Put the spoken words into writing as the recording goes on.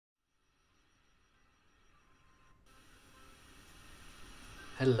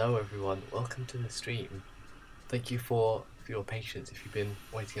Hello everyone, welcome to the stream. Thank you for your patience if you've been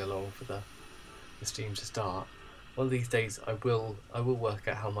waiting along for the stream to start. One of these days I will work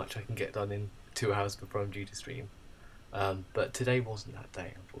out how much I can get done in 2 hours before I'm due to stream. But today wasn't that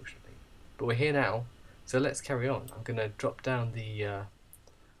day, unfortunately. But we're here now, so let's carry on. I'm gonna drop down the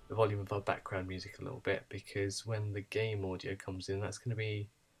volume of our background music a little bit because when the game audio comes in that's gonna be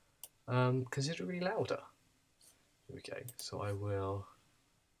considerably louder. Here we go. So I will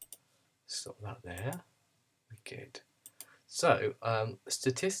stop that there. Good. So,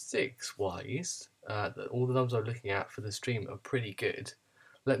 statistics-wise, all the numbers I'm looking at for the stream are pretty good.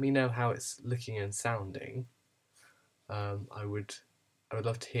 Let me know how it's looking and sounding. I would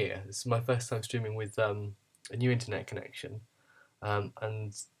love to hear. This is my first time streaming with a new internet connection,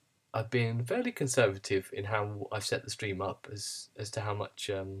 and I've been fairly conservative in how I've set the stream up as to how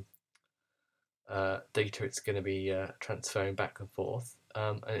much data it's going to be transferring back and forth,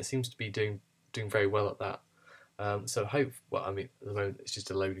 and it seems to be doing very well at that. So well, I mean, at the moment it's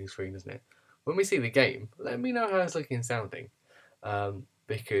just a loading screen, isn't it? When we see the game, let me know how it's looking and sounding,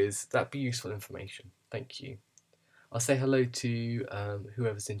 because that'd be useful information. Thank you. I'll say hello to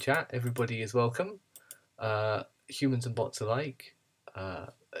whoever's in chat. Everybody is welcome, humans and bots alike.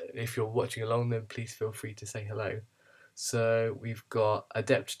 If you're watching along, then please feel free to say hello. So we've got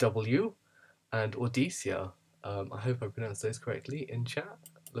Adept W and Audicia. I hope I pronounced those correctly in chat.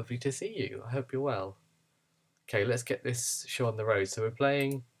 Lovely to see you. I hope you're well. Okay, let's get this show on the road. So we're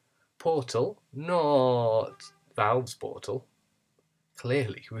playing Portal, not Valve's Portal.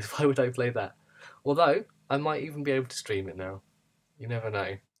 Clearly, why would I play that? Although, I might even be able to stream it now. You never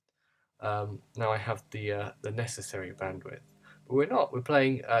know. Now I have the necessary bandwidth. But we're not. We're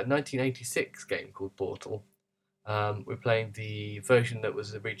playing a 1986 game called Portal. We're playing the version that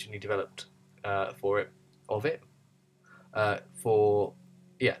was originally developed for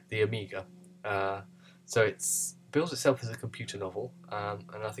the Amiga. So it bills itself as a computer novel,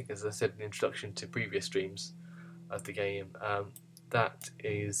 and I think, as I said in the introduction to previous streams of the game, that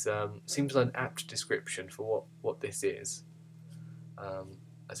is seems like an apt description for what this is,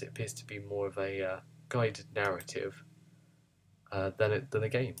 as it appears to be more of a guided narrative than a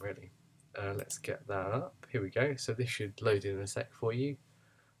game, really. Let's get that up. Here we go. So this should load in a sec for you,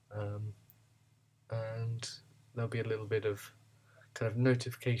 and there'll be a little bit of kind of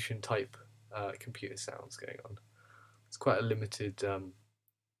notification type computer sounds going on. It's quite a limited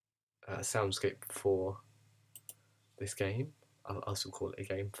soundscape for this game. I'll still call it a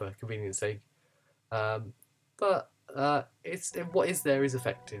game for convenience sake. But it's what is there is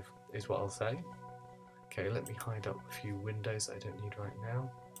effective, is what I'll say. Okay, let me hide up a few windows I don't need right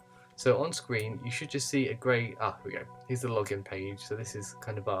now. So on screen, you should just see a grey. Here we go. Here's the login page. So this is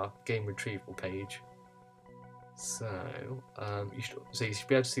kind of our game retrieval page. So you should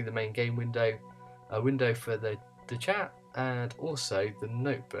be able to see the main game window, a window for the chat, and also the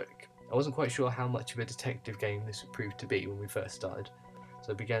notebook. I wasn't quite sure how much of a detective game this would prove to be when we first started,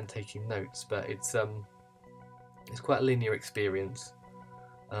 so I began taking notes. But it's quite a linear experience.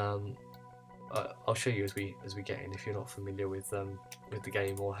 I'll show you as we get in if you're not familiar with the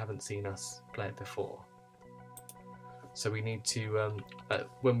game or haven't seen us play it before. So we need to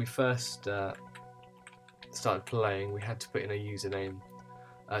when we first started playing, we had to put in a username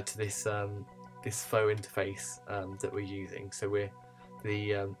to this faux interface that we're using. So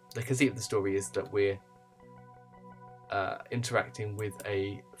the conceit of the story is that we're interacting with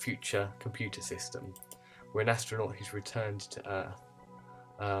a future computer system. We're an astronaut who's returned to Earth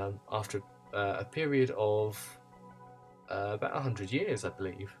after a period of about 100 years, I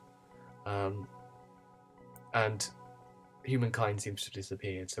believe, and humankind seems to have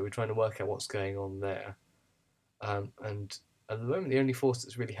disappeared. So we're trying to work out what's going on there. And at the moment, the only force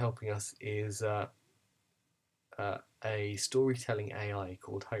that's really helping us is a storytelling AI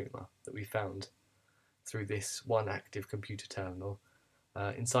called Homer that we found through this one active computer terminal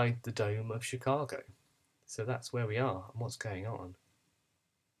inside the dome of Chicago. So that's where we are and what's going on.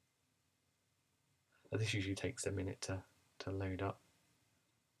 This usually takes a minute to load up.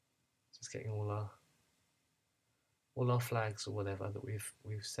 Just getting all our flags or whatever that we've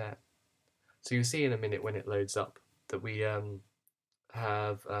set. So you'll see in a minute when it loads up that we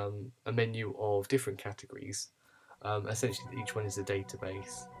have a menu of different categories. Essentially, each one is a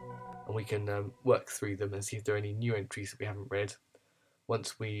database, and we can work through them and see if there are any new entries that we haven't read.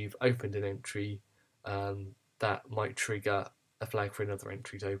 Once we've opened an entry, that might trigger a flag for another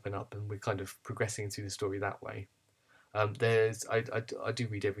entry to open up, and we're kind of progressing through the story that way. I do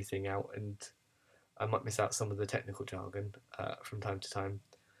read everything out, and I might miss out some of the technical jargon from time to time.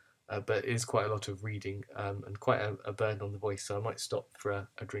 but it is quite a lot of reading and quite a burden on the voice, so I might stop for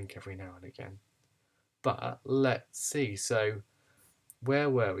a drink every now and again. But let's see. So where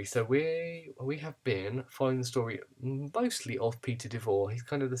were we? So we have been following the story mostly of Peter DeVore. He's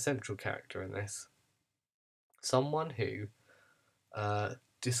kind of the central character in this. Someone who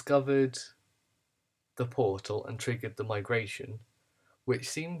discovered the portal and triggered the migration, which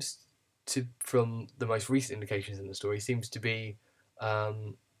seems to, from the most recent indications in the story, seems to be a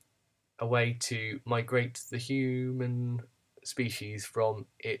way to migrate the human species from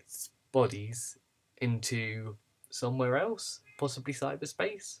its bodies into somewhere else, possibly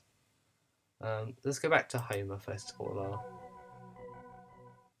cyberspace. Let's go back to Homer first of all,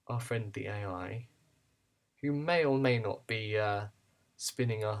 our friend the AI, who may or may not be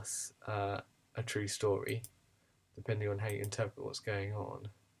spinning us a true story, depending on how you interpret what's going on.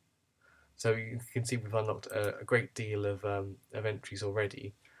 So you can see we've unlocked a great deal of entries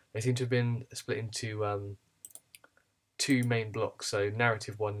already. They seem to have been split into two main blocks, so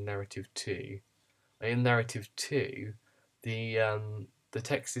narrative 1 and narrative 2. In narrative 2, the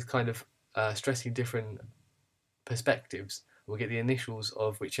text is kind of stressing different perspectives. We'll get the initials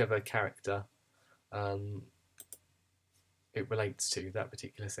of whichever character it relates to, that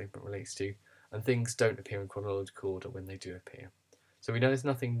particular segment relates to, and things don't appear in chronological order when they do appear. So we know there's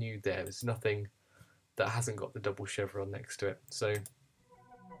nothing new there. There's nothing that hasn't got the double chevron next to it. So I'm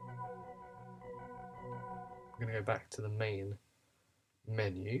going to go back to the main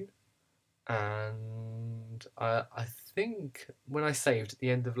menu, and I think when I saved at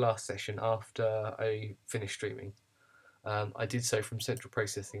the end of last session after I finished streaming, I did so from central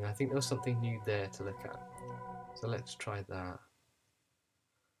processing. I think there was something new there to look at. So let's try that.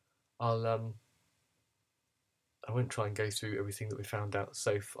 I won't try and go through everything that we found out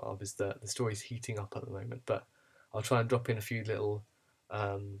so far because the story's heating up at the moment, but I'll try and drop in a few little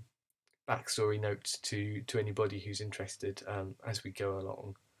backstory notes to anybody who's interested as we go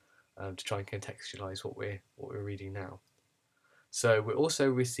along to try and contextualise what we're reading now. So we're also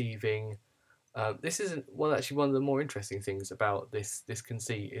receiving. This isn't actually one of the more interesting things about this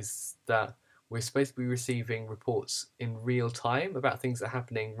conceit is that we're supposed to be receiving reports in real time about things that are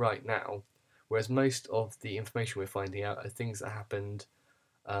happening right now, whereas most of the information we're finding out are things that happened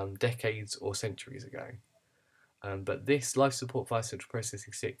decades or centuries ago. But this life support via central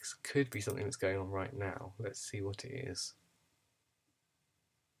processing 6 could be something that's going on right now. Let's see what it is.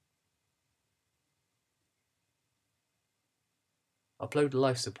 Upload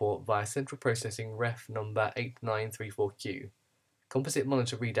life support via central processing ref number 8934Q. Composite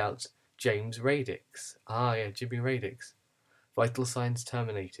monitor readouts James Radix. Ah, yeah, Jimmy Radix. Vital signs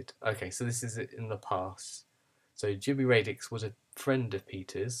terminated. Okay, so this is in the past. So Jimmy Radix was a friend of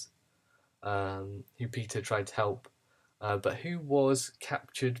Peter's, who Peter tried to help, but who was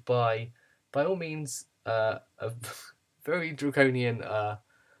captured by all means, a very draconian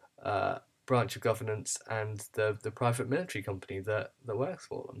branch of governance and the private military company that works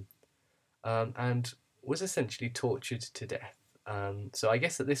for them, and was essentially tortured to death. So I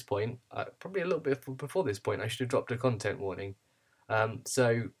guess at this point, probably a little bit before this point, I should have dropped a content warning.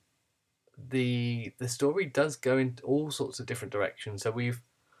 So the story does go in all sorts of different directions. So we've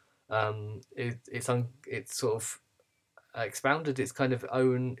it's sort of expounded its kind of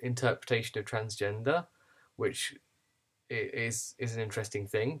own interpretation of transgender, which is an interesting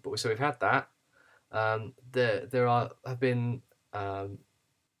thing. But so we've had that. There have been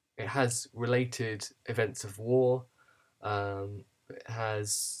it has related events of war. It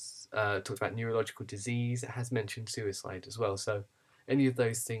has talked about neurological disease. It has mentioned suicide as well. So any of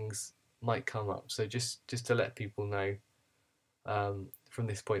those things might come up. So just to let people know from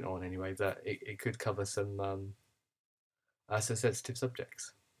this point on, anyway, that it could cover some sensitive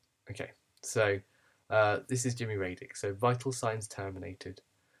subjects. Okay, so this is Jimmy Radix. So vital signs terminated.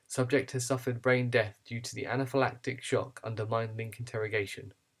 Subject has suffered brain death due to the anaphylactic shock under mind link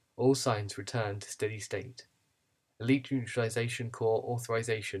interrogation. All signs return to steady state. Elite neutralization core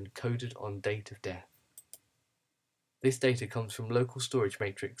authorization coded on date of death. This data comes from local storage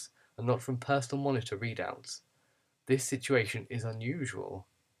matrix and not from personal monitor readouts. This situation is unusual.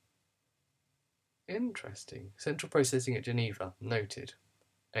 Interesting. Central processing at Geneva. Noted.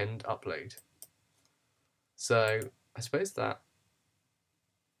 End upload. So I suppose that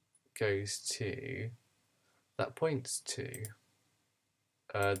points to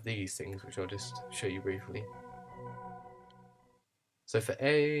these things, which I'll just show you briefly. So for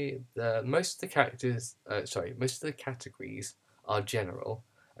most of the characters, most of the categories are general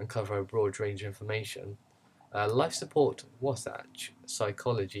and cover a broad range of information. Life support, Wasatch,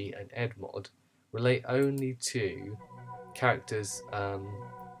 psychology, and EdMod relate only to characters,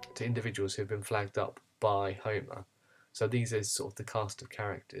 to to individuals who have been flagged up by Homer. So these are sort of the cast of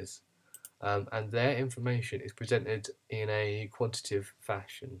characters, and their information is presented in a quantitative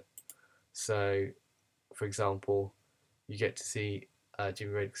fashion. So, for example, you get to see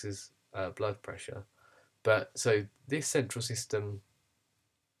Jimi Hendrix's blood pressure. But so this central system,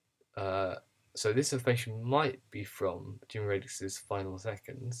 so this information might be from Jimi Hendrix's final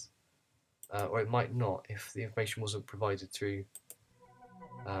seconds, or it might not if the information wasn't provided through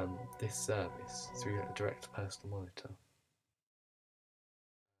this service, through a direct personal monitor.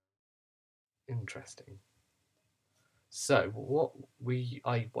 Interesting. So what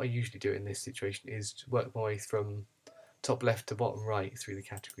I usually do in this situation is work my way from top left to bottom right through the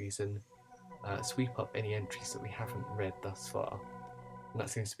categories and sweep up any entries that we haven't read thus far. And that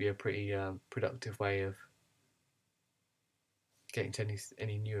seems to be a pretty productive way of getting to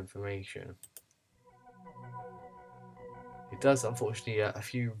any new information. It does, unfortunately,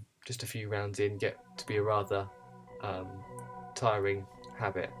 just a few rounds in, get to be a rather tiring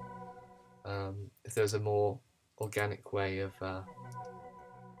habit. If there's a more organic way of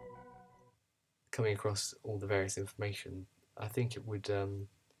coming across all the various information, I think it would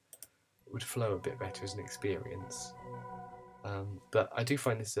flow a bit better as an experience. But I do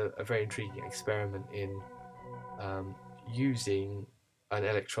find this a very intriguing experiment in using an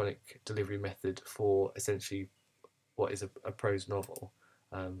electronic delivery method for essentially what is a prose novel,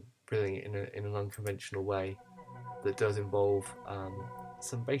 presenting it in an unconventional way that does involve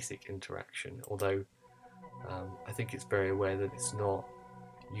some basic interaction, although I think it's very aware that it's not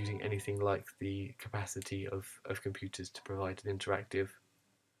using anything like the capacity of computers to provide an interactive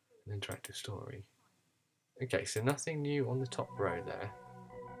story. Okay, so nothing new on the top row there.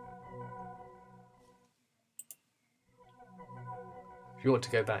 If you want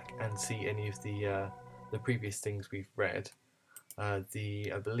to go back and see any of the previous things we've read, I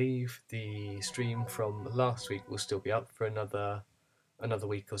believe the stream from last week will still be up for another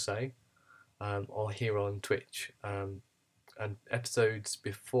week or so, or here on Twitch. And episodes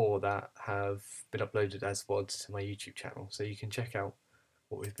before that have been uploaded as VODs to my YouTube channel, so you can check out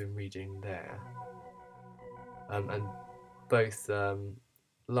what we've been reading there. And both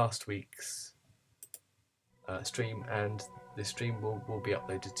last week's stream and this stream will be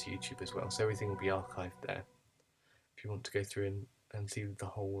uploaded to YouTube as well, so everything will be archived there if you want to go through and see the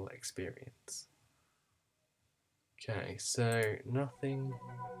whole experience. Okay, so nothing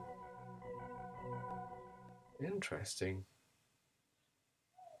interesting.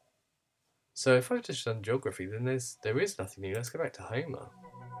 So if I've just done geography, then there is nothing new. Let's go back to Homer.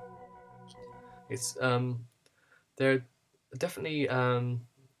 It's there definitely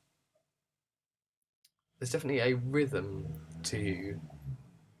there's definitely a rhythm to.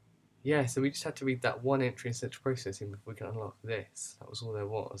 Yeah, so we just had to read that one entry in central processing before we can unlock this. That was all there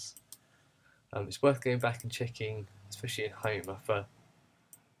was. It's worth going back and checking, especially in Homer, for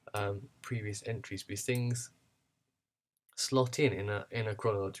previous entries, because things slot in a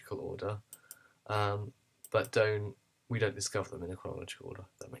chronological order, but we don't discover them in a chronological order.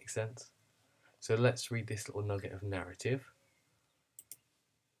 If that makes sense. So let's read this little nugget of narrative.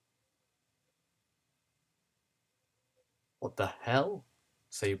 What the hell?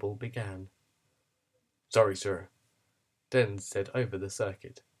 Sable began. Sorry, sir, Den said over the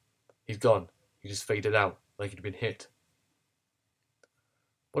circuit. He's gone. He just faded out like he'd been hit.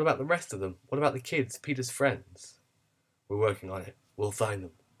 What about the rest of them? What about the kids, Peter's friends? We're working on it. We'll find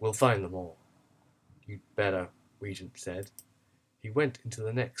them. We'll find them all. You'd better, Regent said. He went into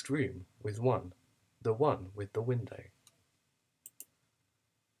the next room with the one with the window.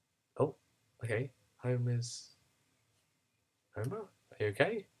 Oh, okay. Homer? Are you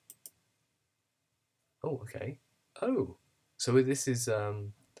okay? Oh, okay. Oh, so this is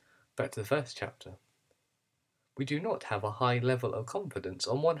back to the first chapter. We do not have a high level of confidence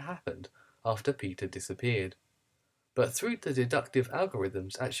on what happened after Peter disappeared. But through the deductive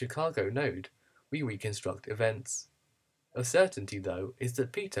algorithms at Chicago Node, we reconstruct events. A certainty, though, is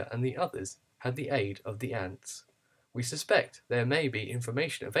that Peter and the others had the aid of the ants. We suspect there may be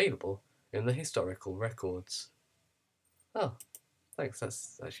information available in the historical records. Oh, thanks.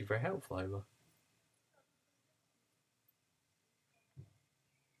 That's actually very helpful, Homer.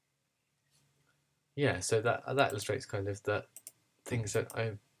 Yeah, so that illustrates kind of that things that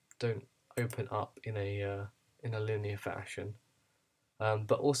don't open up in a linear fashion,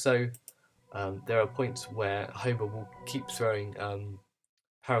 but also there are points where Homer will keep throwing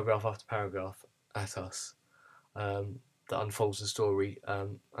paragraph after paragraph at us that unfolds the story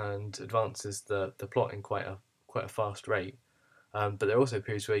and advances the plot in quite a fast rate. But there are also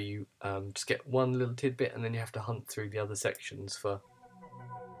periods where you just get one little tidbit and then you have to hunt through the other sections for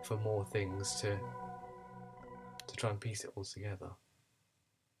for more things to try and piece it all together.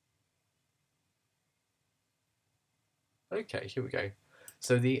 Okay, here we go.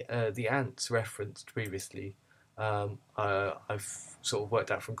 So the ants referenced previously, I've sort of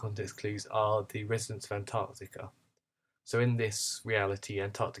worked out from context clues, are the residents of Antarctica. So in this reality,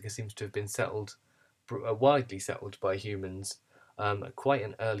 Antarctica seems to have been settled, widely settled by humans, at quite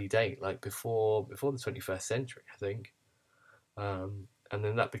an early date, like before the 21st century, I think. And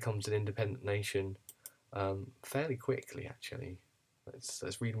then that becomes an independent nation fairly quickly, actually.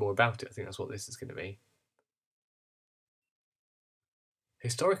 Let's read more about it. I think that's what this is going to be.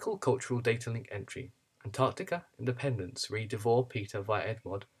 Historical Cultural Data Link Entry. Antarctica Independence. Read Devore Peter via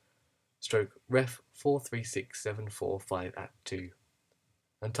Edmod. Stroke Ref 436745 at 2.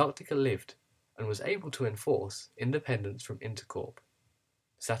 Antarctica lived and was able to enforce independence from Intercorp.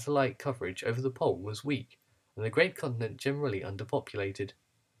 Satellite coverage over the pole was weak, and the great continent generally underpopulated.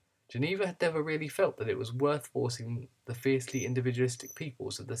 Geneva had never really felt that it was worth forcing the fiercely individualistic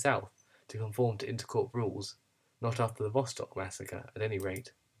peoples of the south to conform to Intercorp rules, not after the Vostok massacre, at any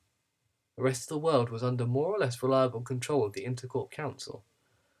rate. The rest of the world was under more or less reliable control of the Intercorp Council,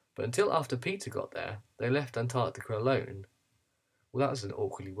 but until after Peter got there, they left Antarctica alone. Well, that was an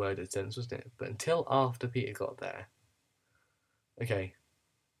awkwardly worded sentence, wasn't it? But until after Peter got there. Okay.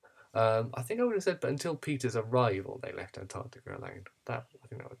 I think I would have said, but until Peter's arrival, they left Antarctica alone. I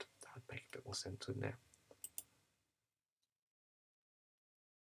think that would make a bit more sense, wouldn't it?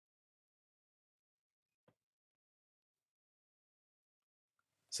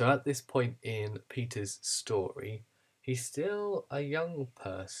 So at this point in Peter's story, he's still a young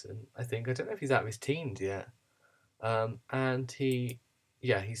person, I think. I don't know if he's out of his teens yet. And he's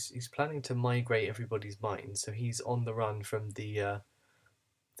planning to migrate everybody's minds. So he's on the run from the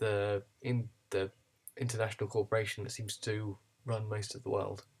international corporation that seems to run most of the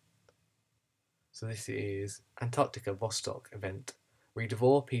world. So this is Antarctica Vostok event. Read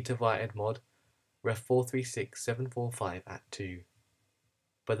Devore Peter via Edmod. Ref 436745 at 2.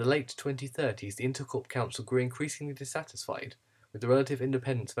 By the late 2030s, the Intercorp Council grew increasingly dissatisfied with the relative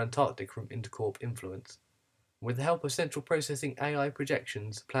independence of Antarctica from Intercorp influence. With the help of central processing AI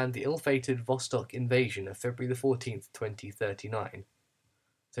projections, planned the ill-fated Vostok invasion of February 14, 2039.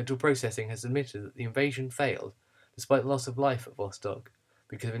 Central processing has admitted that the invasion failed, despite the loss of life at Vostok,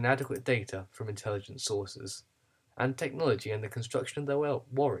 because of inadequate data from intelligence sources, and technology and the construction of their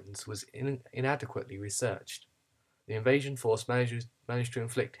warrens was inadequately researched. The invasion force managed to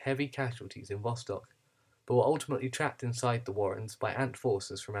inflict heavy casualties in Vostok, but were ultimately trapped inside the warrens by ant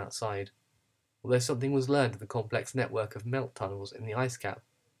forces from outside. Although something was learned of the complex network of melt tunnels in the ice cap,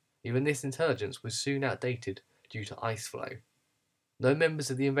 even this intelligence was soon outdated due to ice flow. No members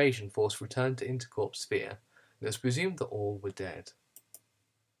of the invasion force returned to Intercorp sphere, and it was presumed that all were dead.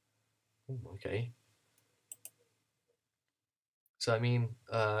 Okay. So, I mean,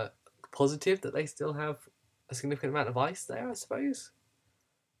 positive that they still have a significant amount of ice there, I suppose.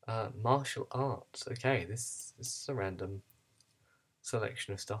 Martial arts. Okay, this is a random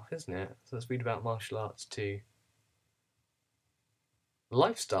selection of stuff, isn't it? So let's read about martial arts too.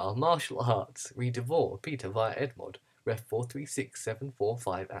 Lifestyle martial arts. Read Devore Peter via Edmod. Ref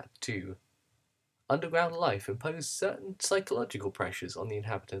 436745 at 2. Underground life imposed certain psychological pressures on the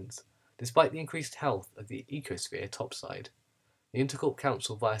inhabitants, despite the increased health of the ecosphere topside. The Intercorp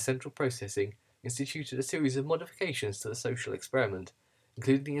Council, via central processing, instituted a series of modifications to the social experiment,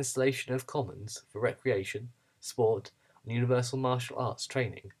 including the installation of commons for recreation, sport, and universal martial arts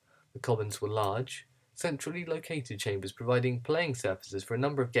training. The commons were large, centrally located chambers providing playing surfaces for a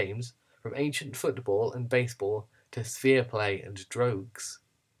number of games, from ancient football and baseball to sphere play and drogues.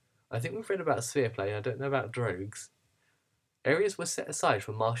 I think we've read about sphere play, I don't know about drogues. Areas were set aside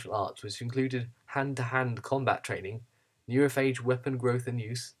for martial arts, which included hand-to-hand combat training, neurophage weapon growth and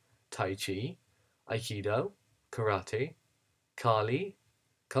use, Tai Chi, Aikido, Karate, Kali,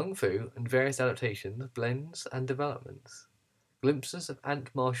 Kung Fu, and various adaptations, blends, and developments. Glimpses of ant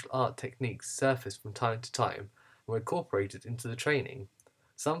martial art techniques surfaced from time to time and were incorporated into the training,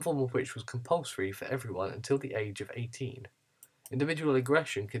 some form of which was compulsory for everyone until the age of 18. Individual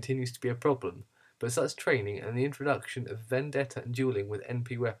aggression continues to be a problem, but such training and the introduction of vendetta and dueling with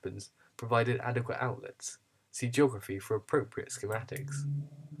NP weapons provided adequate outlets. See geography for appropriate schematics.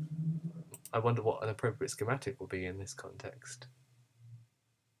 I wonder what an appropriate schematic will be in this context.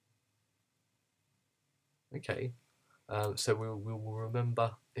 Okay, so we will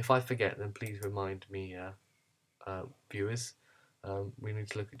remember. If I forget, then please remind me, viewers. We need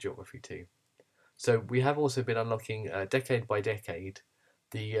to look at geography too. So we have also been unlocking decade by decade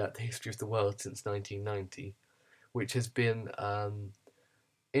the history of the world since 1990, which has been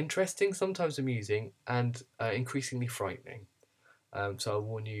Interesting, sometimes amusing, and increasingly frightening. So I'll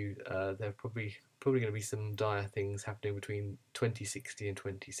warn you, there are probably going to be some dire things happening between 2060 and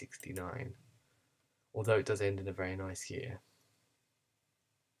 2069. Although it does end in a very nice year.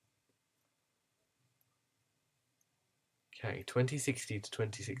 Okay, 2060 to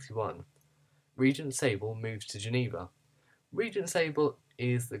 2061. Regent Sable moves to Geneva. Regent Sable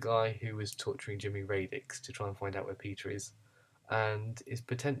is the guy who was torturing Jimmy Radix to try and find out where Peter is, and is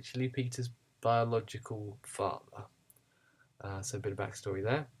potentially Peter's biological father. So a bit of backstory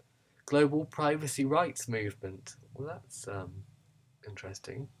there. Global privacy rights movement. Well, that's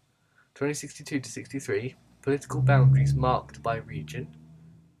interesting. 2062 to 63. Political boundaries marked by region.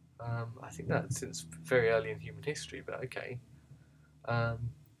 I think that's since very early in human history, but okay.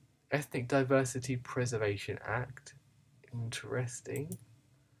 Ethnic Diversity Preservation Act. Interesting.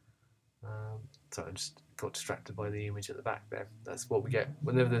 Sorry, I just got distracted by the image at the back there. That's what we get.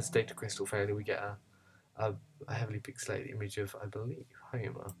 Whenever there's data crystal failure, we get a heavily pixelated image of, I believe,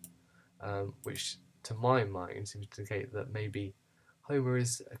 Homer, which to my mind seems to indicate that maybe Homer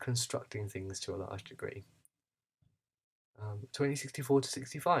is constructing things to a large degree. 2064 to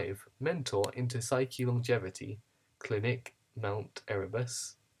 65, Mentor into Psyche Longevity Clinic Mount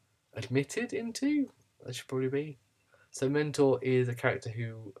Erebus. Admitted into? That should probably be. So Mentor is a character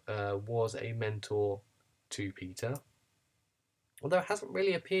who was a mentor to Peter, although it hasn't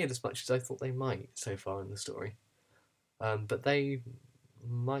really appeared as much as I thought they might so far in the story. But they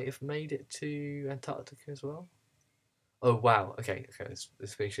might have made it to Antarctica as well. Oh wow! Okay,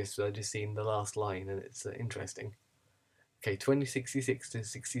 let's finish this. I've just seen the last line and it's interesting. Okay, 2066 to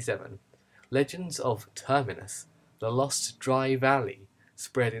 67. Legends of Terminus, the Lost Dry Valley,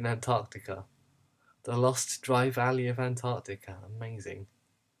 spread in Antarctica. The Lost Dry Valley of Antarctica. Amazing.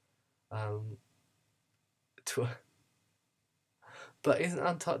 But isn't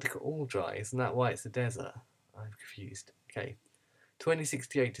Antarctica all dry? Isn't that why it's a desert? I'm confused. Okay.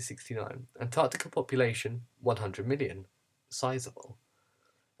 2068 to 69. Antarctica population 100 million. Sizable.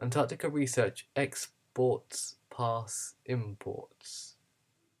 Antarctica research exports pass imports.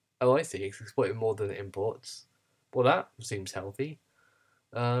 Oh, I see. It's exporting more than it imports. Well, that seems healthy.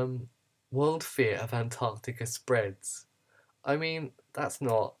 World fear of Antarctica spreads. I mean, that's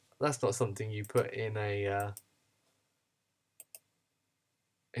not something you put in a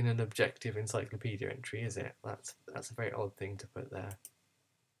in an objective encyclopedia entry, is it? That's a very odd thing to put there.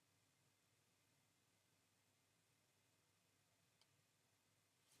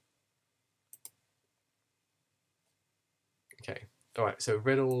 Okay. Alright, so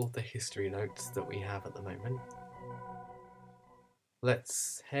read all the history notes that we have at the moment.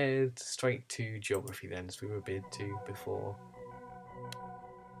 Let's head straight to geography then, as we were bid to before.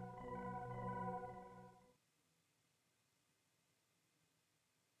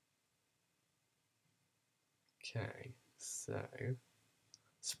 Okay, so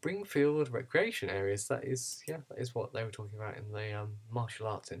Springfield recreation areas. That is what they were talking about in the martial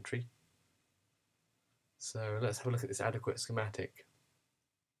arts entry. So let's have a look at this adequate schematic.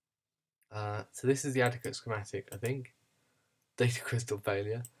 So this is the adequate schematic, I think. Data crystal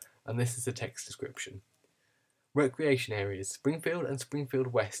failure, and this is the text description. Recreation areas: Springfield and Springfield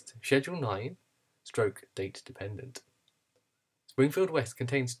West. Schedule 9, stroke date dependent. Springfield West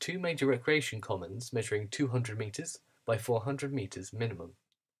contains two major recreation commons measuring 200 metres by 400 metres minimum.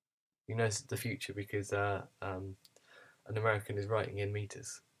 You know it's the future because an American is writing in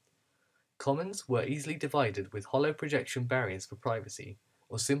metres. Commons were easily divided with hollow projection barriers for privacy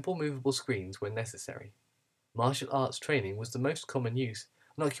or simple movable screens when necessary. Martial arts training was the most common use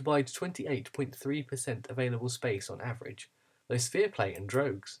and occupied 28.3% available space on average, though sphere play and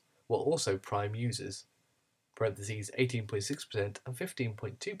drogues were also prime users, parentheses 18.6% and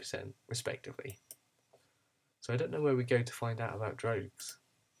 15.2% respectively. So I don't know where we go to find out about drogues.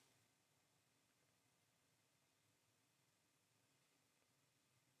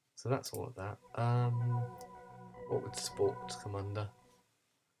 So that's all of that. What would sports come under?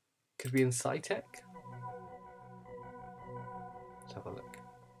 Could be in SciTech? Let's have a look.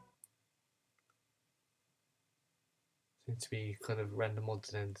 Seems to be kind of random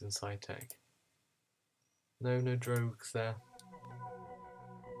odds and ends in SciTech. No drogues there.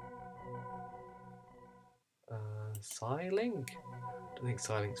 Scilink? I don't think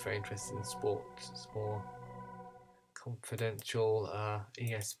Scilink's very interested in sports. It's more confidential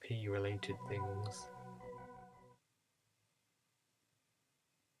ESP related things.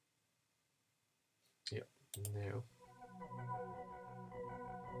 Yep, no.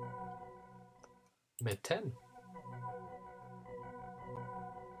 Mid 10.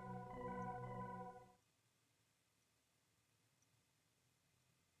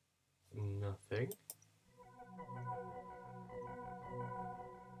 Nothing.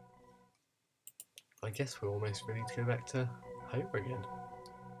 I guess we're almost ready to go back to home again.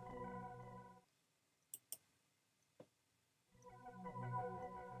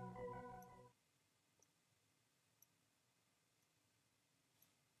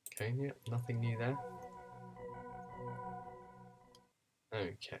 Okay, yeah, nothing new there.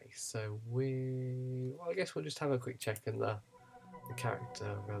 Okay, so well, I guess we'll just have a quick check in the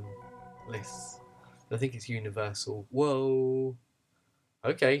character lists. I think it's universal. Whoa!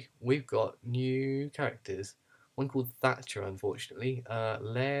 Okay, we've got new characters. One called Thatcher, unfortunately.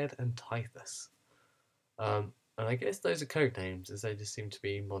 Laird and Typhus. And I guess those are code names, as they just seem to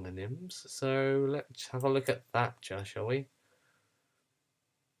be mononyms. So let's have a look at Thatcher, shall we?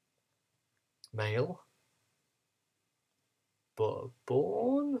 Male.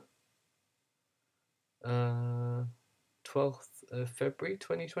 Born 12th of February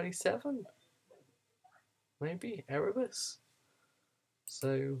 2027, maybe Erebus.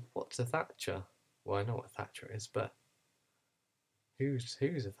 So what's a Thatcher? Well, I know what a Thatcher is, but who's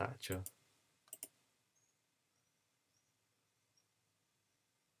a Thatcher?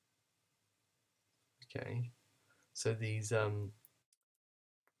 Okay, so these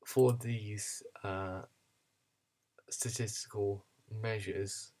for these statistical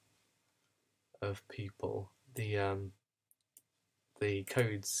measures of people, the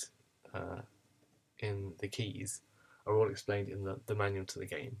codes in the keys are all explained in the manual to the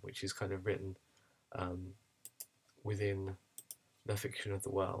game, which is kind of written within the fiction of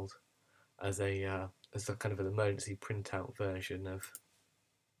the world as a kind of an emergency printout version of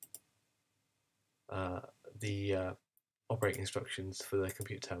the operating instructions for the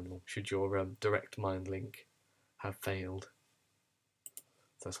computer terminal should your direct mind link have failed.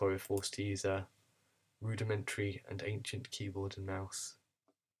 So that's why we're forced to use a rudimentary and ancient keyboard and mouse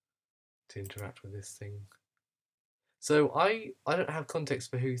to interact with this thing. So I don't have context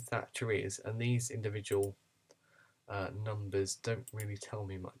for who Thatcher is, and these individual numbers don't really tell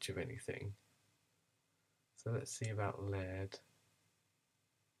me much of anything. So let's see about Laird.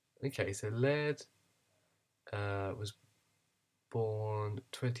 Okay, so Laird was born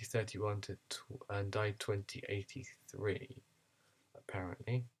 2031 and died 2083,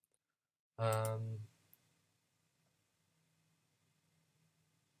 apparently. Okay,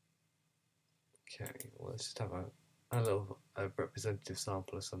 well, let's just have a little representative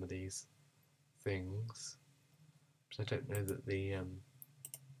sample of some of these things. Because I don't know that the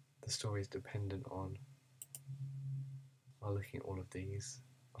story is dependent on looking at all of these.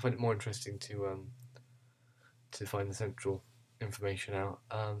 I find it more interesting to find the central information out.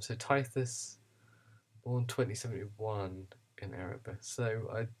 So Typhus, born 2071 in Erebus.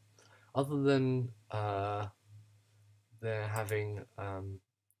 So other than they're having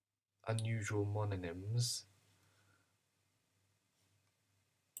unusual mononyms,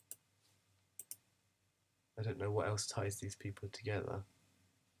 I don't know what else ties these people together.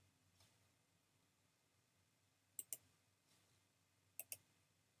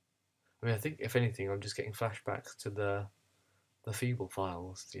 I mean, I think if anything, I'm just getting flashbacks to the Feeble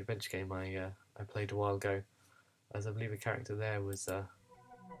Files, the adventure game I played a while ago, as I believe a character there was, I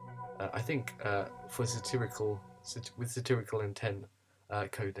think, for with satirical intent,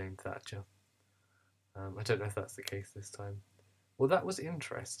 codenamed Thatcher. I don't know if that's the case this time. Well, that was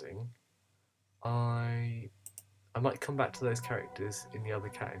interesting. I might come back to those characters in the other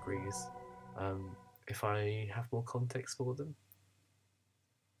categories if I have more context for them,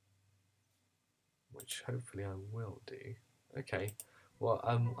 which hopefully I will do. Okay, well,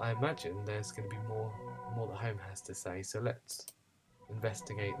 I imagine there's going to be more that Home has to say, so let's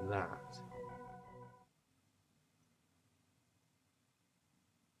investigate that.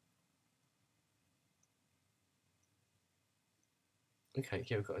 Okay,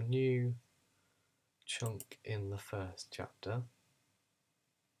 yeah, we've got a new chunk in the first chapter.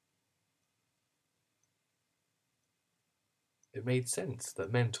 It made sense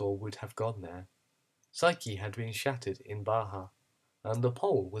that Mentor would have gone there. Psyche had been shattered in Baja, and the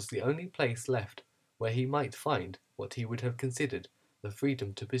pole was the only place left where he might find what he would have considered the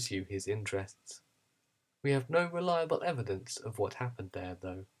freedom to pursue his interests. We have no reliable evidence of what happened there,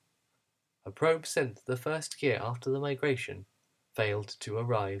 though. A probe sent the first year after the migration failed to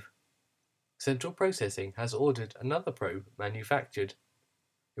arrive. Central Processing has ordered another probe manufactured.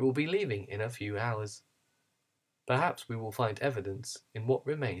 It will be leaving in a few hours. Perhaps we will find evidence in what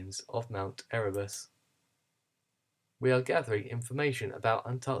remains of Mount Erebus. We are gathering information about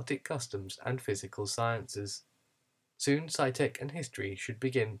Antarctic customs and physical sciences. Soon SciTech and History should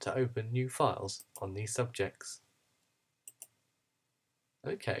begin to open new files on these subjects.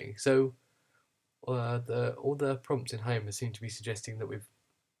 Okay, so all the prompts in Homer seem to be suggesting that we've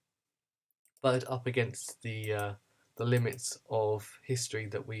butted up against the limits of history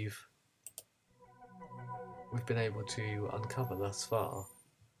that we've been able to uncover thus far.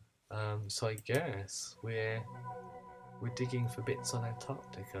 So I guess we're digging for bits on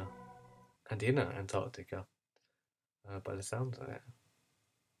Antarctica and inner Antarctica, by the sounds of it.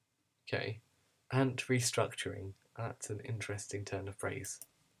 Okay, and restructuring. That's an interesting turn of phrase.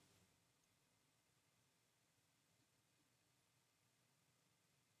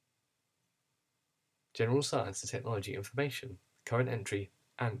 General science and technology information, current entry,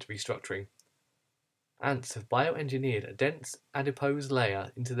 and restructuring. Ants have bioengineered a dense adipose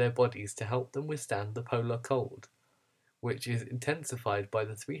layer into their bodies to help them withstand the polar cold, which is intensified by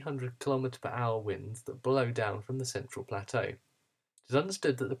the 300 km/h winds that blow down from the central plateau. It is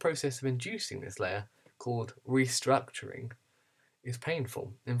understood that the process of inducing this layer, called restructuring, is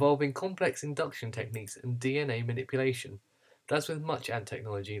painful, involving complex induction techniques and DNA manipulation. But as with much ant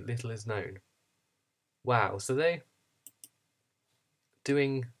technology, little is known. Wow, so they're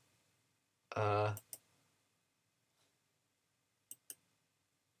doing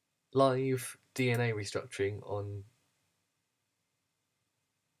live DNA restructuring on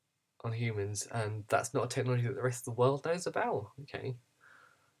humans, and that's not a technology that the rest of the world knows about. Okay.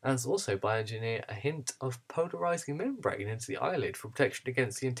 And also bioengineer a hint of polarizing membrane into the eyelid for protection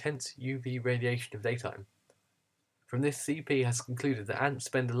against the intense UV radiation of daytime. From this, CP has concluded that ants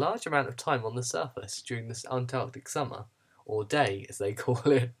spend a large amount of time on the surface during this Antarctic summer, or day as they call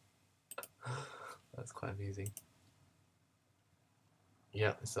it. That's quite amusing.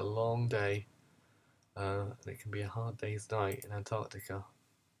 Yeah, it's a long day, and it can be a hard day's night in Antarctica.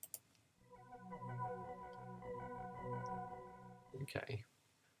 Okay.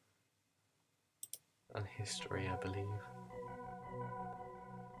 And history, I believe.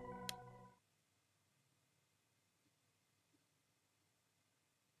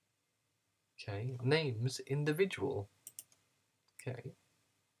 Okay, names individual. Okay.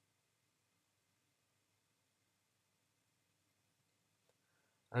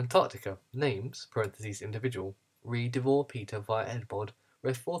 Antarctica, names, parentheses, individual. Read Devore Peter via Edmod,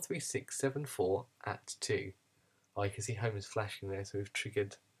 ref 43674 at 2. Oh, you can see Homer's flashing there, so we've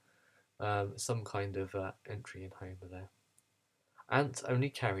triggered some kind of entry in Homer there. Ants only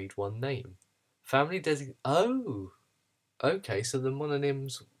carried one name. Family designation. Oh! Okay, so the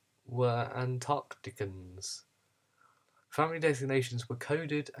mononyms were Antarcticans. Family designations were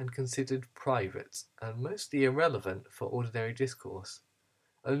coded and considered private, and mostly irrelevant for ordinary discourse.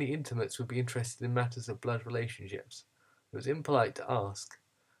 Only intimates would be interested in matters of blood relationships. It was impolite to ask.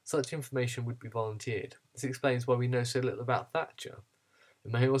 Such information would be volunteered. This explains why we know so little about Thatcher.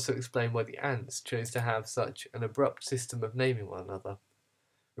 It may also explain why the ants chose to have such an abrupt system of naming one another.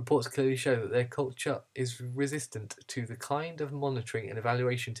 Reports clearly show that their culture is resistant to the kind of monitoring and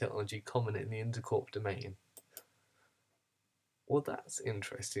evaluation technology common in the intercorp domain. Well, that's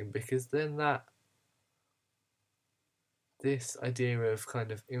interesting, because then this idea of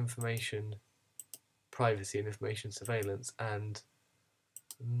kind of information privacy and information surveillance and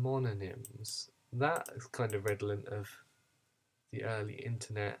mononyms, that is kind of redolent of the early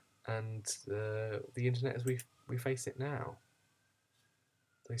internet and the internet as we face it now.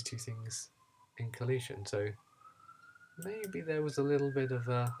 Those two things in collision. So maybe there was a little bit of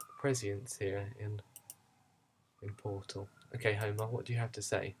a prescience here in Portal. Okay, Homer, what do you have to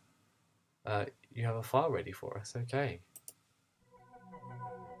say? You have a file ready for us. Okay.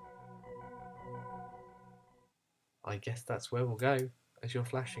 I guess that's where we'll go, as you're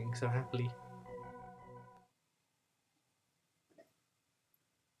flashing so happily.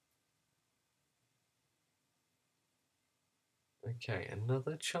 Okay,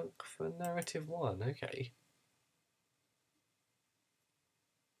 another chunk for narrative 1. Okay.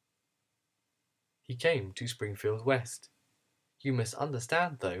 He came to Springfield West. You must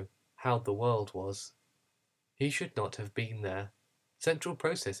understand, though, how the world was. He should not have been there. Central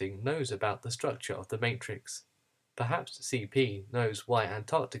Processing knows about the structure of the matrix. Perhaps CP knows why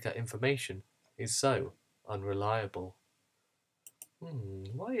Antarctica information is so unreliable.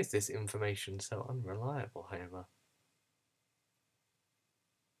 Why is this information so unreliable, Homer?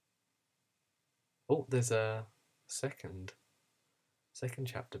 Oh, there's a second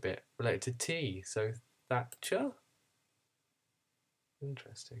chapter bit related to tea. So Thatcher?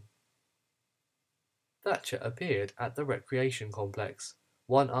 Interesting. Thatcher appeared at the recreation complex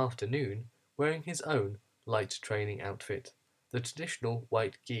one afternoon wearing his own light training outfit, the traditional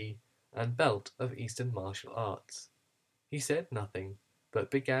white gi and belt of Eastern martial arts. He said nothing,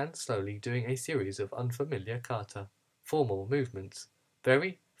 but began slowly doing a series of unfamiliar kata, formal movements,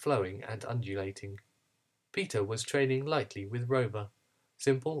 very flowing and undulating. Peter was training lightly with Rover,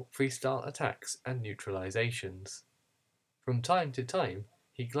 simple freestyle attacks and neutralizations. From time to time,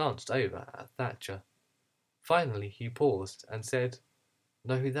 he glanced over at Thatcher. Finally, he paused and said,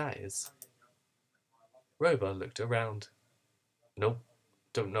 "Know who that is?" Rover looked around. "Nope,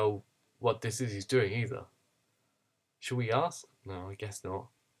 don't know what this is he's doing either." "Shall we ask?" "No, I guess not."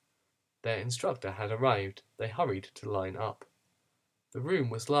 Their instructor had arrived. They hurried to line up. The room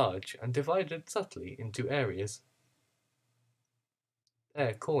was large and divided subtly into areas.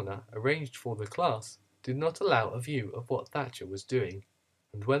 Their corner, arranged for the class, did not allow a view of what Thatcher was doing,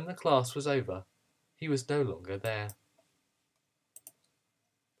 and when the class was over, he was no longer there.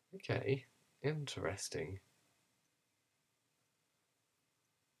 Okay, interesting.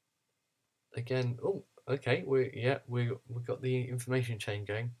 Again, oh, okay, we got the information chain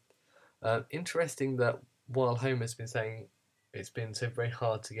going. Interesting that while Homer's been saying it's been so very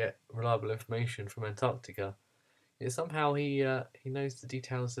hard to get reliable information from Antarctica, somehow he knows the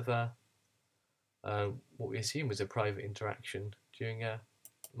details of what we assume was a private interaction during a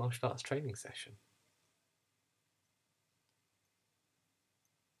martial arts training session.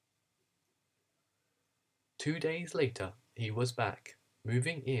 Two days later, he was back,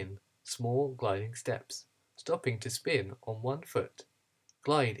 moving in small gliding steps, stopping to spin on one foot,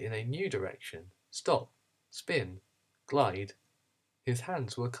 glide in a new direction, stop, spin, glide. His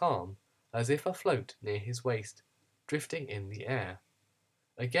hands were calm, as if afloat near his waist, drifting in the air.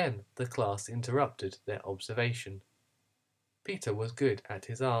 Again the class interrupted their observation. Peter was good at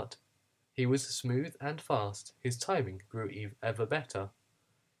his art. He was smooth and fast, his timing grew ever better.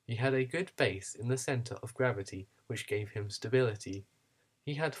 He had a good base in the centre of gravity which gave him stability.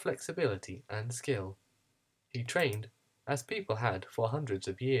 He had flexibility and skill. He trained, as people had for hundreds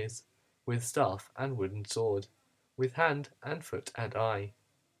of years, with staff and wooden sword, with hand and foot and eye.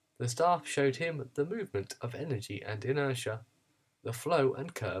 The staff showed him the movement of energy and inertia, the flow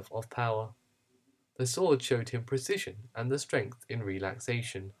and curve of power. The sword showed him precision and the strength in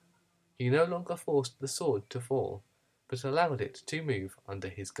relaxation. He no longer forced the sword to fall, but allowed it to move under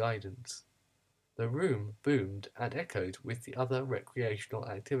his guidance. The room boomed and echoed with the other recreational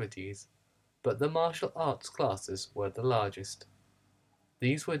activities, but the martial arts classes were the largest.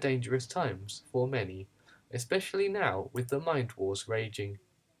 These were dangerous times for many, especially now with the mind wars raging.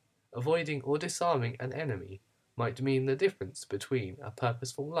 Avoiding or disarming an enemy might mean the difference between a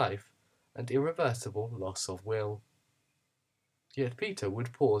purposeful life and irreversible loss of will. Yet Peter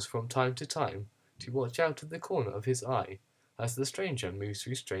would pause from time to time to watch out of the corner of his eye as the stranger moved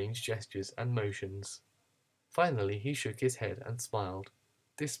through strange gestures and motions. Finally he shook his head and smiled,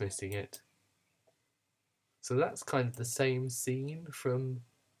 dismissing it. So that's kind of the same scene from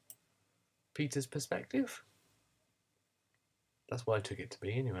Peter's perspective. That's what I took it to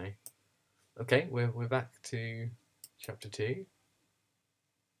be anyway. Okay, we're back to chapter 2.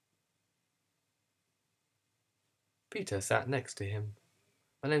 Peter sat next to him.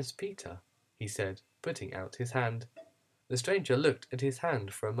 "My name's Peter," he said, putting out his hand. The stranger looked at his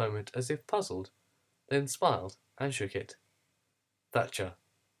hand for a moment as if puzzled, then smiled and shook it. "Thatcher,"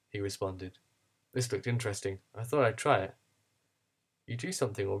 he responded. "This looked interesting. I thought I'd try it." "You do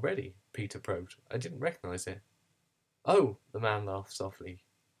something already," Peter probed. "I didn't recognize it." "Oh," the man laughed softly.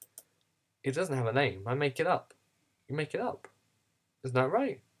 "It doesn't have a name. I make it up." "You make it up? Isn't that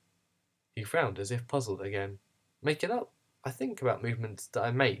right?" He frowned as if puzzled again. "Make it up? I think about movements that I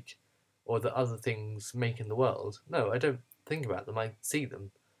make, or that other things make in the world. No, I don't think about them. I see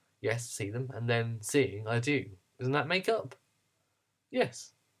them. Yes, see them, and then seeing, I do. Isn't that make up?"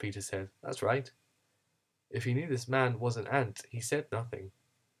 "Yes," Peter said. "That's right." If he knew this man was an ant, he said nothing.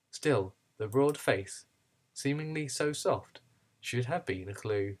 Still, the broad face, seemingly so soft, should have been a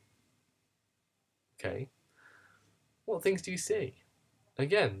clue. "Okay. What things do you see?"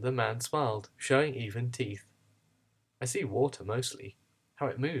 Again the man smiled, showing even teeth. "I see water mostly. How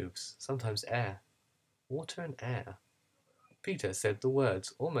it moves, sometimes air. Water and air." Peter said the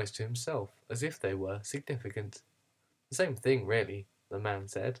words almost to himself, as if they were significant. "The same thing, really," the man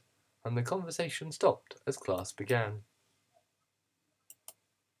said, and the conversation stopped as class began.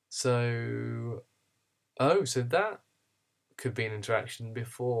 So that could be an interaction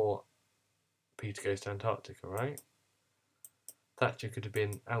before Peter goes to Antarctica, right? Thatcher could have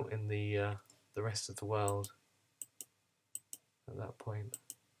been out in the rest of the world at that point.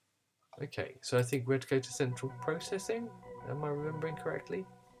 Okay, so I think we're to go to central processing. Am I remembering correctly?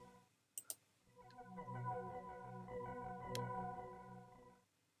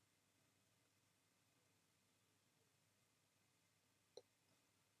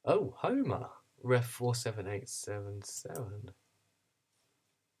 Oh, Homer. Ref 47877.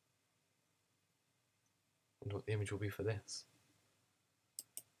 wonder what the image will be for this.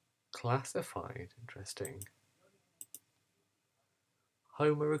 Classified, interesting.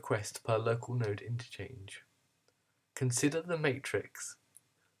 Home a request per local node interchange. Consider the matrix.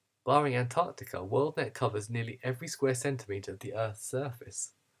 Barring Antarctica, WorldNet covers nearly every square centimetre of the Earth's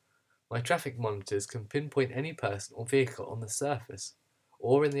surface. My traffic monitors can pinpoint any person or vehicle on the surface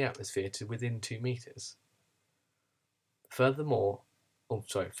or in the atmosphere to within 2 metres. Further,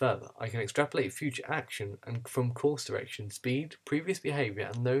 I can extrapolate future action and from course direction, speed, previous behaviour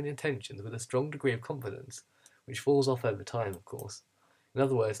and known intentions with a strong degree of confidence, which falls off over time, of course. In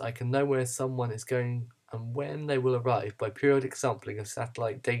other words, I can know where someone is going and when they will arrive by periodic sampling of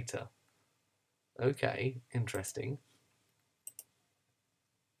satellite data. Okay, interesting.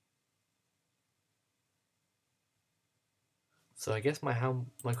 So I guess my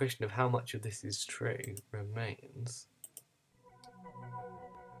question of how much of this is true remains.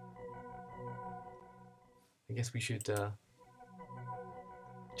 I guess we should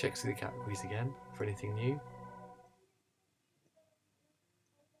check through the categories again for anything new.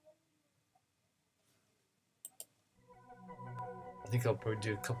 I think I'll probably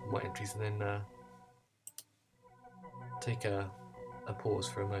do a couple more entries and then take a pause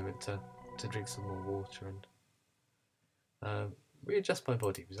for a moment to drink some more water and readjust my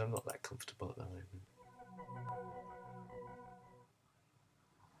body because I'm not that comfortable at the moment.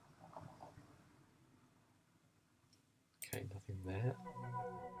 Okay, nothing there.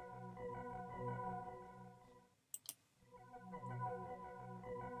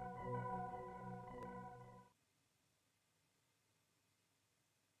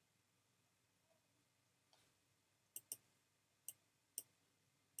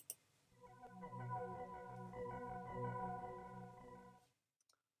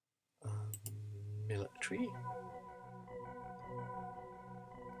 Military.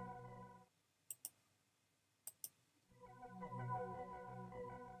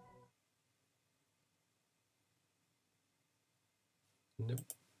 Nope.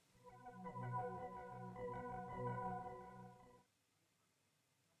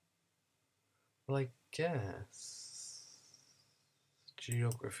 Well, I guess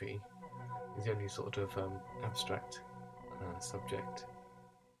geography is the only sort of abstract subject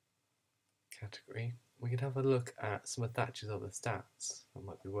category. We could have a look at some of Thatcher's other stats. That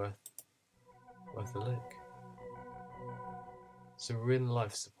might be worth a look. So we're in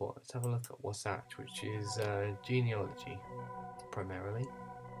life support. Let's have a look at Wasatch, which is genealogy primarily.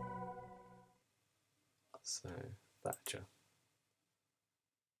 So Thatcher.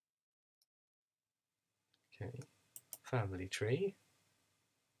 Okay. Family tree.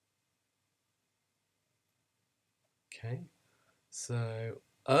 Okay. So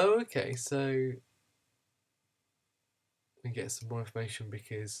okay, so we get some more information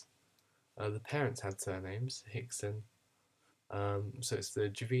because the parents had surnames, Hickson. So it's the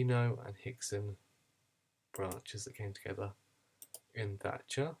Jovino and Hickson branches that came together in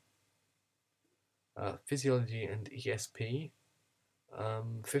Thatcher. Physiology and ESP.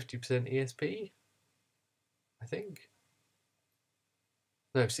 50% ESP, I think.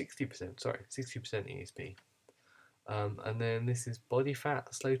 No, 60%, sorry, 60% ESP. And then this is body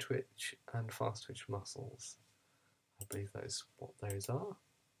fat, slow twitch, and fast twitch muscles. I believe that is what those are.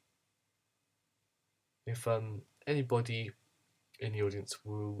 If anybody in the audience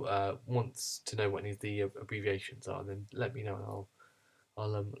will wants to know what any of the abbreviations are, then let me know and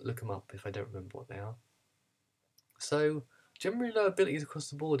I'll look them up if I don't remember what they are. So, generally low abilities across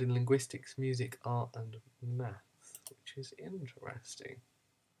the board in linguistics, music, art, and math, which is interesting.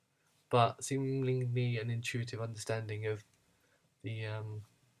 But seemingly an intuitive understanding of the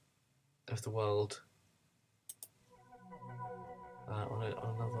world on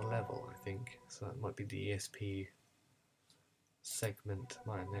another level, I think. So that might be the ESP segment,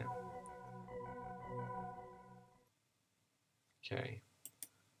 mightn't it? Okay.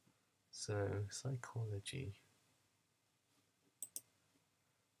 So psychology,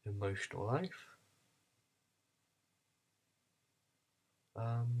 emotional life,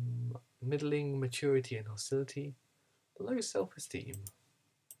 middling maturity and hostility, low self-esteem.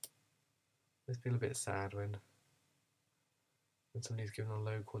 I feel a bit sad when somebody's given a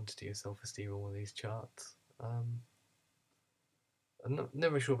low quantity of self-esteem on one of these charts. I'm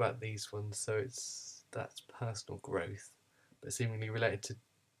never sure about these ones, so that's personal growth, but seemingly related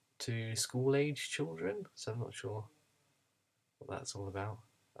to school-age children, so I'm not sure what that's all about.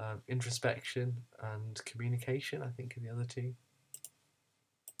 Introspection and communication, I think, are the other two.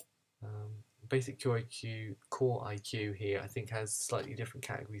 Basic core IQ here, I think, has slightly different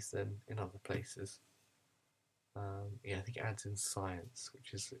categories than in other places. Yeah, I think it adds in science,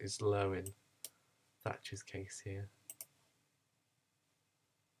 which is low in Thatcher's case here.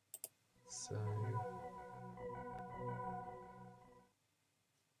 So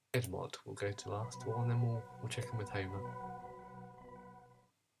Edmond will go to last of all, and then we'll check in with Homer.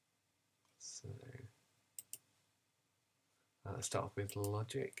 So let's start off with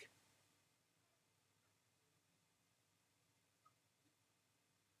logic.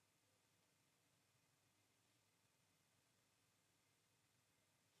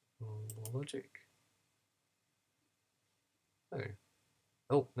 Logic.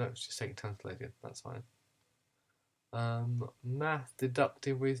 Oh no, it's just taking time to load in. That's fine. Math,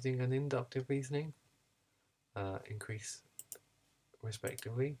 deductive reasoning, and inductive reasoning increase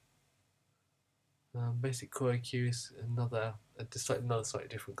respectively. Basic core IQ is another slightly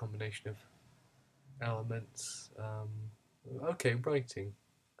different combination of elements. Okay, writing,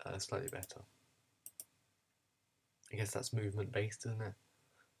 slightly better. I guess that's movement based, isn't it?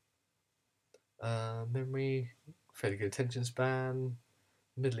 Memory, fairly good attention span,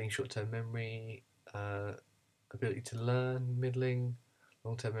 middling short-term memory, ability to learn, middling,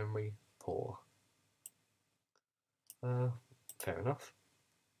 long-term memory, poor. Fair enough.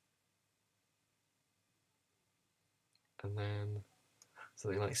 And then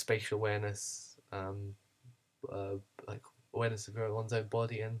something like spatial awareness, like awareness of one's own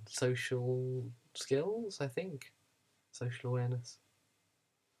body and social skills, I think. Social awareness.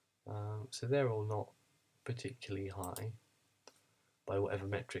 So they're all not particularly high by whatever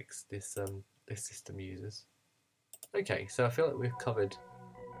metrics this system uses. Okay, so I feel like we've covered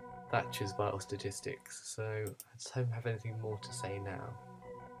Thatcher's vital statistics, so let's hope I have anything more to say now.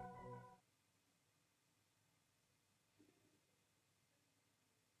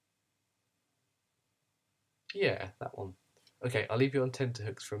 Yeah, that one. Okay, I'll leave you on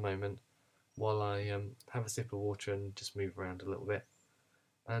tenterhooks for a moment while I have a sip of water and just move around a little bit,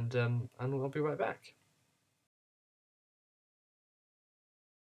 and I'll be right back.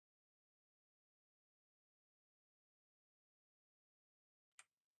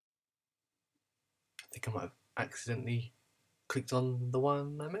 I think I might have accidentally clicked on the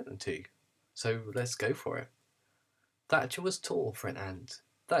one I meant to, so let's go for it. Thatcher was tall for an ant.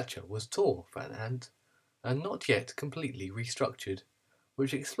 Thatcher was tall for an ant, and not yet completely restructured,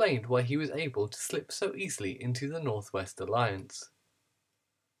 which explained why he was able to slip so easily into the Northwest Alliance.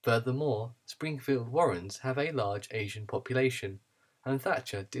 Furthermore, Springfield Warrens have a large Asian population, and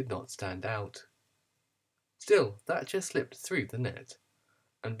Thatcher did not stand out. Still, Thatcher slipped through the net,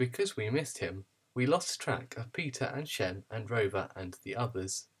 and because we missed him, we lost track of Peter and Shem and Rover and the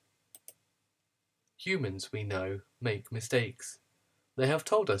others. Humans, we know, make mistakes. They have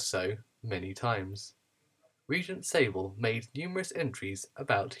told us so many times. Regent Sable made numerous entries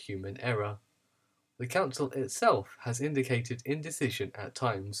about human error. The Council itself has indicated indecision at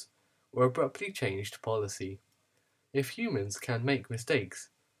times, or abruptly changed policy. If humans can make mistakes,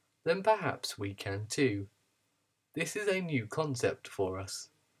 then perhaps we can too. This is a new concept for us.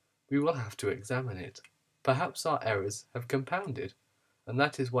 We will have to examine it. Perhaps our errors have compounded, and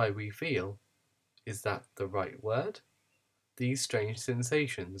that is why we feel, is that the right word? These strange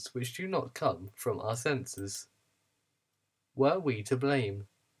sensations which do not come from our senses. Were we to blame?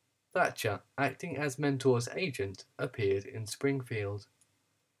 Thatcher, acting as Mentor's agent, appeared in Springfield.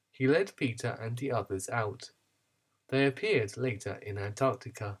 He led Peter and the others out. They appeared later in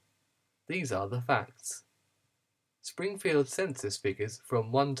Antarctica. These are the facts. Springfield census figures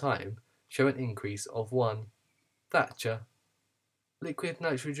from one time show an increase of 1. Thatcher. Liquid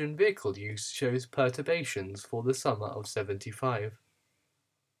nitrogen vehicle use shows perturbations for the summer of 75.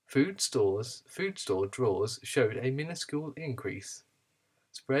 Food store drawers showed a minuscule increase,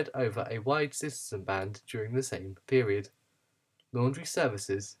 spread over a wide citizen band during the same period. Laundry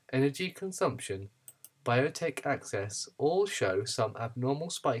services, energy consumption, biotech access all show some abnormal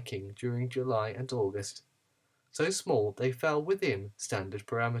spiking during July and August, so small they fell within standard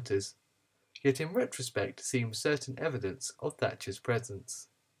parameters, yet in retrospect seems certain evidence of Thatcher's presence.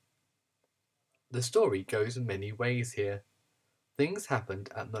 The story goes many ways here. Things happened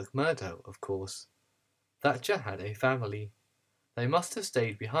at McMurdo, of course. Thatcher had a family. They must have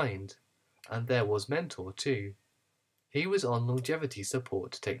stayed behind, and there was Mentor too. He was on longevity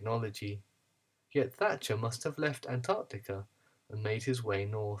support technology. Yet Thatcher must have left Antarctica and made his way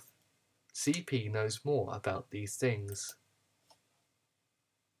north. CP knows more about these things.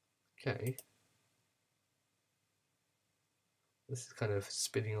 Okay. This is kind of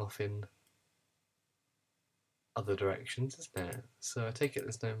spinning off in other directions, isn't it? So I take it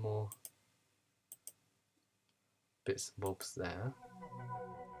there's no more bits and bobs there.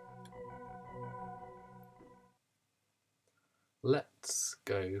 Let's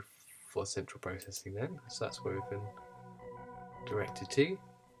go for central processing then, so that's where we've been directed to.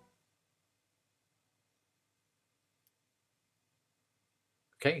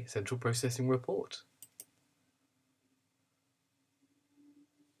 Okay, central processing report.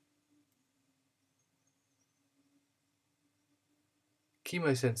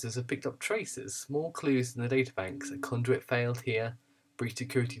 Chemosensors have picked up traces, small clues in the databanks. A conduit failed here, breach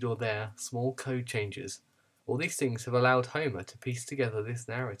security door there, small code changes. All these things have allowed Homer to piece together this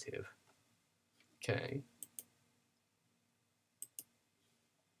narrative. Okay.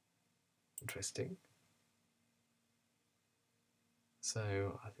 Interesting.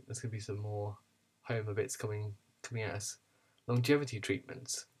 So I think there's going to be some more Homer bits coming at us. Longevity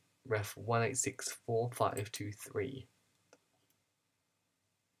treatments. Ref 1864523.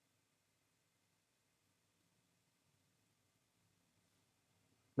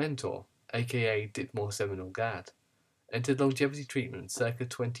 Mentor, aka Ditmore Seminole Gad, entered longevity treatment circa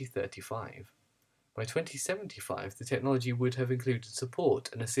 2035. By 2075, the technology would have included support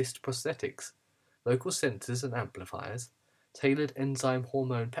and assist prosthetics, local sensors and amplifiers, tailored enzyme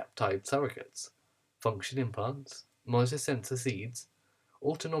hormone peptide surrogates, function implants, monitor sensor seeds,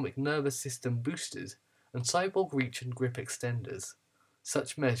 autonomic nervous system boosters, and cyborg reach and grip extenders.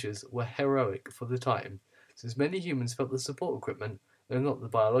 Such measures were heroic for the time, since many humans felt the support equipment, though not the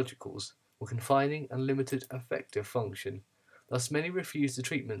biologicals, were confining and limited effective function. Thus many refused the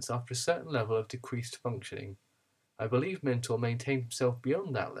treatments after a certain level of decreased functioning. I believe Mentor maintained himself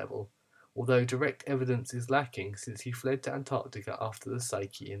beyond that level, although direct evidence is lacking since he fled to Antarctica after the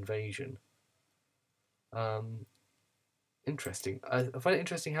Psyche invasion. Interesting. I find it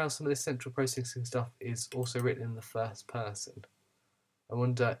interesting how some of this central processing stuff is also written in the first person. I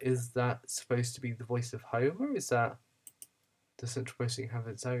wonder, is that supposed to be the voice of Homer? Does central processing have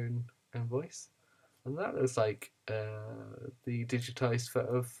its own voice? And that looks like the digitized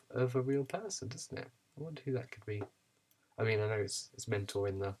photo of a real person, doesn't it? I wonder who that could be. I mean, I know it's Mentor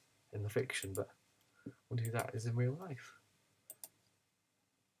in the fiction, but I wonder who that is in real life.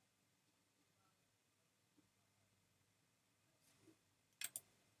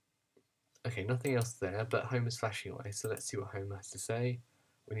 Okay, nothing else there, but Homer's flashing away, so let's see what Homer has to say.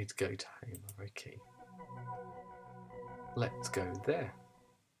 We need to go to Homer, okay. Let's go there.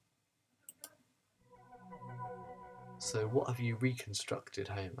 So what have you reconstructed,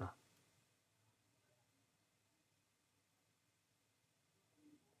 Homer?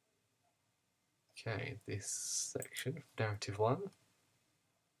 Okay, this section, narrative 1.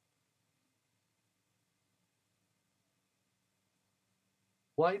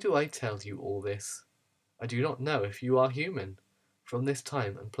 Why do I tell you all this? I do not know if you are human. From this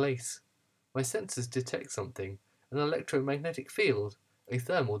time and place, my senses detect something, an electromagnetic field, a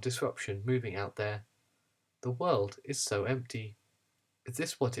thermal disruption moving out there. The world is so empty. Is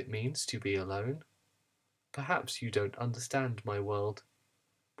this what it means to be alone? Perhaps you don't understand my world.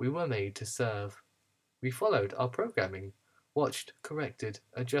 We were made to serve. We followed our programming, watched, corrected,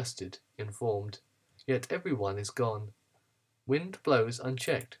 adjusted, informed. Yet everyone is gone. Wind blows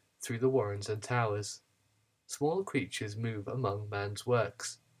unchecked through the warrens and towers. Small creatures move among man's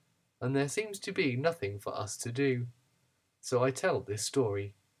works, and there seems to be nothing for us to do. So I tell this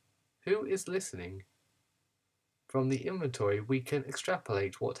story. Who is listening? From the inventory we can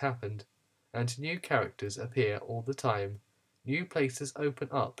extrapolate what happened, and new characters appear all the time. New places open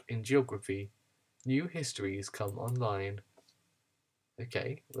up in geography. New histories come online.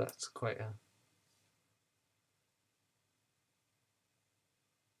 Okay, that's quite a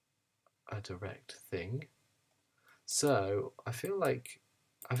direct thing. So I felt like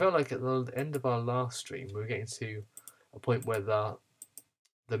at the end of our last stream we were getting to a point where the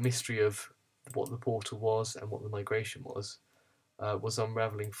mystery of what the portal was and what the migration was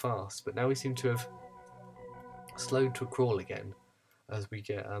unravelling fast. But now we seem to have slowed to a crawl again as we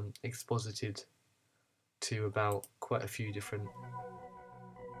get exposited to about quite a few different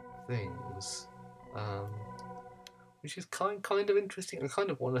things, which is kind of interesting. I kind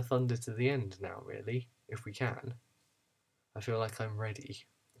of want to thunder to the end now, really, if we can. I feel like I'm ready.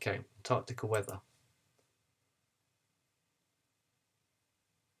 Okay, Antarctica weather.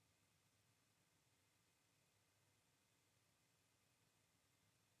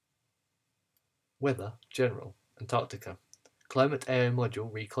 Weather, general, Antarctica. Climate AO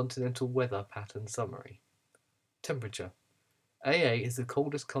module, re-continental weather pattern summary. Temperature. AA is the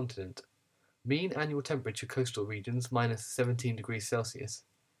coldest continent. Mean annual temperature coastal regions minus 17 degrees Celsius.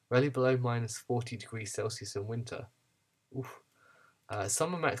 Rarely below minus 40 degrees Celsius in winter. Oof.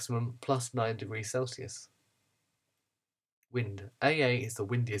 Summer maximum plus 9 degrees Celsius. Wind. AA is the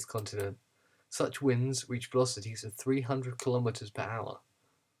windiest continent. Such winds reach velocities of 300 kilometers per hour.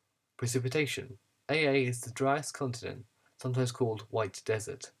 Precipitation. AA is the driest continent, sometimes called White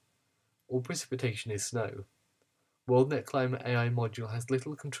Desert. All precipitation is snow. WorldNet Climate AI module has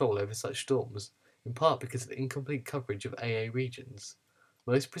little control over such storms, in part because of incomplete coverage of AA regions.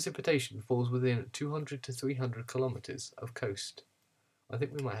 Most precipitation falls within 200 to 300 kilometers of coast. I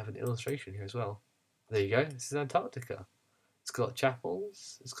think we might have an illustration here as well. There you go, this is Antarctica. It's got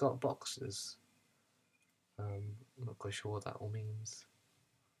chapels, it's got boxes. I'm not quite sure what that all means.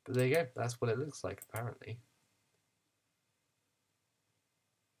 But there you go, that's what it looks like apparently.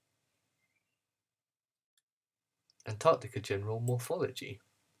 Antarctica general morphology.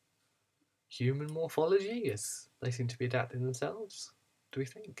 Human morphology? Yes, they seem to be adapting themselves, do we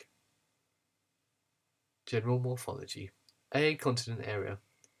think? General morphology. A continent area.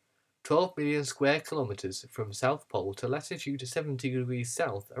 12 million square kilometres from South Pole to latitude 70 degrees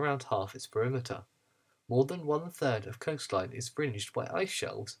south, around half its perimeter. More than 1/3 of coastline is fringed by ice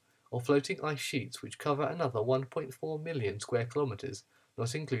shelves or floating ice sheets which cover another 1.4 million square kilometres,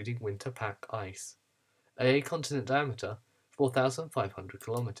 not including winter pack ice. A continent diameter 4,500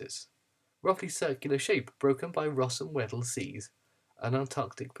 kilometres. Roughly circular shape broken by Ross and Weddell Seas, an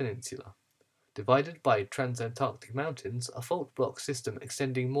Antarctic peninsula. Divided by transantarctic mountains, a fault block system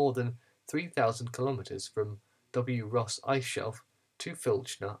extending more than 3,000 kilometres from W. Ross Ice Shelf to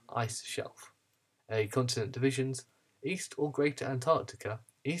Filchner Ice Shelf. A continent divisions, east or Greater Antarctica,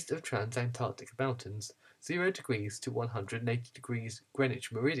 east of transantarctic mountains, 0 degrees to 180 degrees Greenwich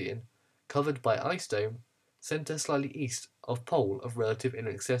meridian, covered by ice dome, centre slightly east of pole of relative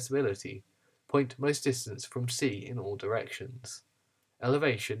inaccessibility, point most distance from sea in all directions.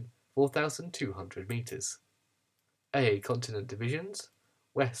 Elevation 4,200 metres. A continent divisions,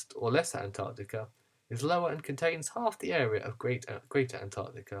 west or Lesser Antarctica, is lower and contains half the area of Greater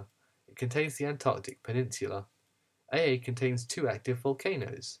Antarctica. It contains the Antarctic Peninsula. AA contains 2 active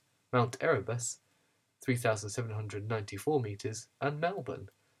volcanoes, Mount Erebus, 3,794 metres, and Melbourne,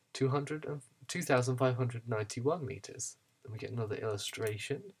 2,591 metres. Then we get another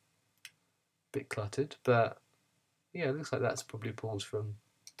illustration. Bit cluttered, but yeah, it looks like that's probably pulled from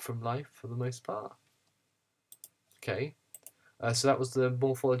life for the most part. Okay, so that was the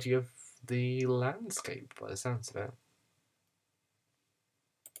morphology of the landscape by the sounds of it.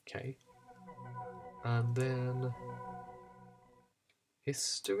 Okay, and then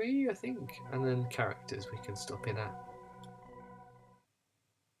history, I think, and then characters we can stop in at.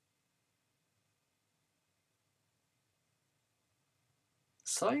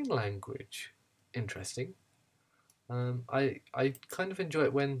 Sign language, interesting. I kind of enjoy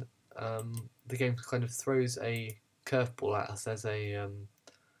it when the game kind of throws a curveball at us as a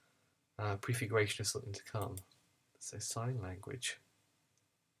prefiguration of something to come. So sign language.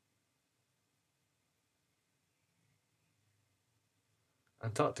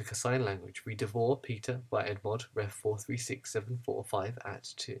 Antarctica Sign Language. Read Devore, Peter, by Edmod, Ref 436745 at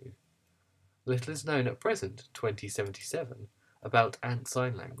 2. Little is known at present, 2077, about Ant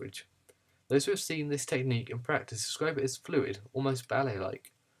Sign Language. Those who have seen this technique in practice describe it as fluid, almost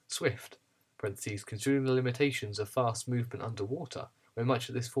ballet-like, swift, parentheses, considering the limitations of fast movement underwater, where much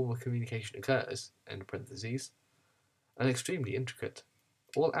of this form of communication occurs, end parentheses, and extremely intricate.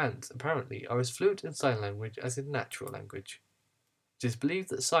 All ants, apparently, are as fluent in sign language as in natural language. It is believed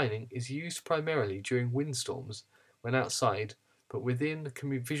that signing is used primarily during windstorms when outside, but within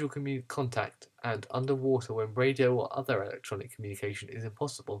visual contact and underwater when radio or other electronic communication is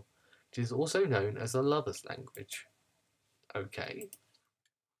impossible. It is also known as a lover's language. Okay.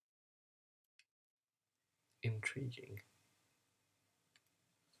 Intriguing.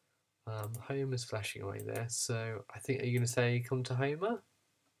 Homer's flashing away there, so I think, are you going to say come to Homer?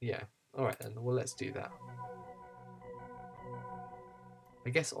 Yeah. Alright then, well let's do that. I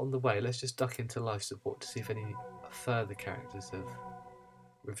guess on the way, let's just duck into life support to see if any further characters have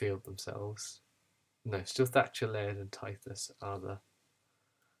revealed themselves. No, still Thatcher, Laird and Tithus are the...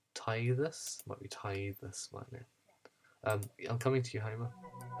 Tithus? Might be Tithus, mightn't it? I'm coming to you, Homer.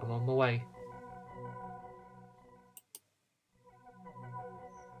 I'm on my way.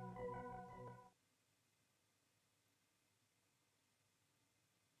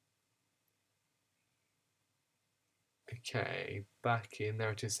 Okay, back in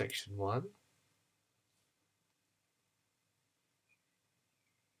narrative section 1.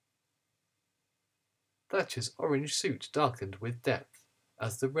 Thatcher's orange suit darkened with depth,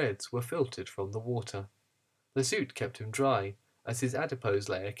 as the reds were filtered from the water. The suit kept him dry, as his adipose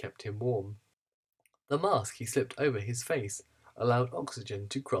layer kept him warm. The mask he slipped over his face allowed oxygen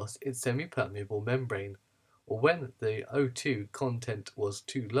to cross its semi-permeable membrane, or when the O2 content was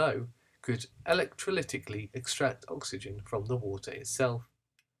too low, could electrolytically extract oxygen from the water itself.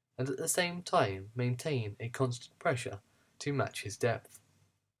 and at the same time maintain a constant pressure to match his depth.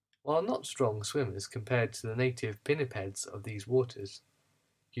 While not strong swimmers compared to the native pinnipeds of these waters,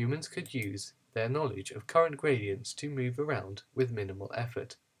 humans could use their knowledge of current gradients to move around with minimal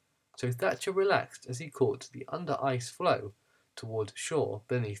effort. So Thatcher relaxed as he caught the under-ice flow toward shore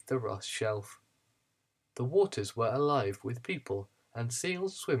beneath the Ross Shelf. The waters were alive with people and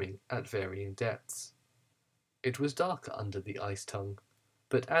seals swimming at varying depths. It was darker under the ice tongue,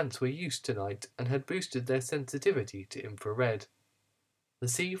 but ants were used to night and had boosted their sensitivity to infrared. The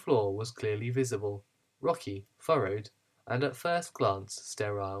sea floor was clearly visible, rocky, furrowed, and at first glance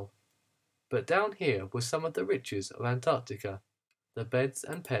sterile. But down here were some of the riches of Antarctica, the beds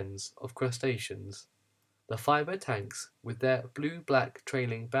and pens of crustaceans, the fibre tanks with their blue-black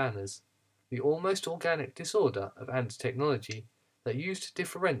trailing banners, the almost organic disorder of ant technology that used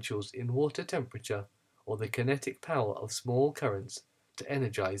differentials in water temperature or the kinetic power of small currents to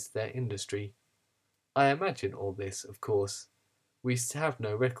energize their industry. I imagine all this, of course. We have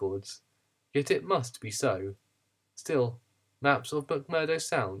no records, yet it must be so. Still, maps of McMurdo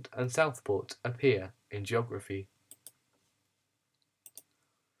Sound and Southport appear in geography.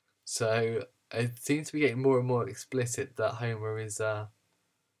 So it seems to be getting more and more explicit that Homer is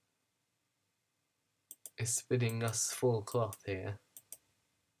spinning us full cloth here.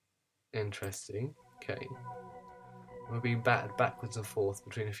 Interesting. Okay. We're being battered backwards and forth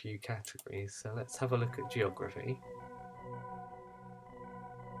between a few categories, so let's have a look at geography.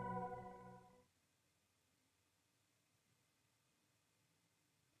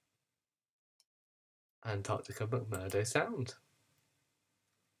 Antarctica McMurdo Sound.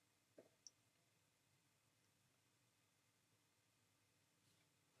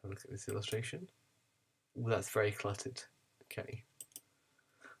 Have a look at this illustration. Ooh, that's very cluttered. Okay.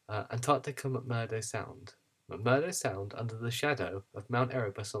 Antarctica McMurdo Sound. McMurdo Sound, under the shadow of Mount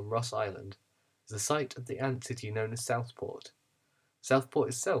Erebus on Ross Island, is the site of the ant city known as Southport. Southport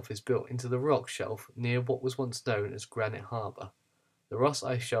itself is built into the rock shelf near what was once known as Granite Harbour. The Ross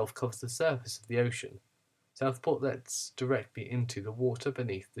Ice Shelf covers the surface of the ocean. Southport lets directly into the water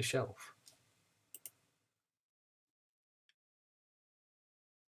beneath the shelf.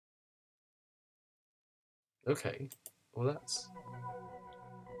 Okay, well that's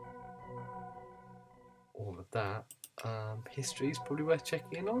all of that. History is probably worth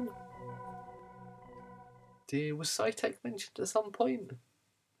checking in on. Was SciTech mentioned at some point?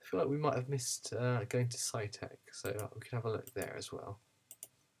 I feel like we might have missed going to SciTech, so we can have a look there as well.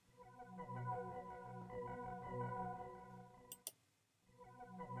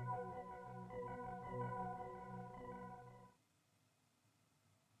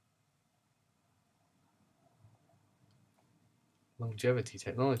 Longevity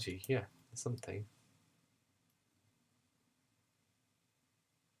technology, yeah, something.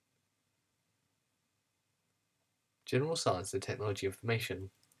 General Science and Technology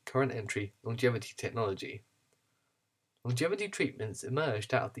Information. Current entry, Longevity Technology. Longevity treatments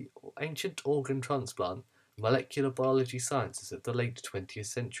emerged out of the ancient organ transplant and molecular biology sciences of the late 20th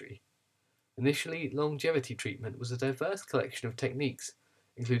century. Initially, longevity treatment was a diverse collection of techniques,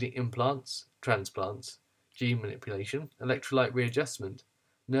 including implants, transplants, gene manipulation, electrolyte readjustment,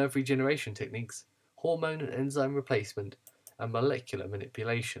 nerve regeneration techniques, hormone and enzyme replacement, and molecular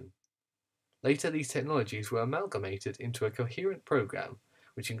manipulation. Later, these technologies were amalgamated into a coherent program,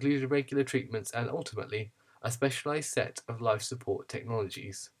 which included regular treatments and, ultimately, a specialized set of life support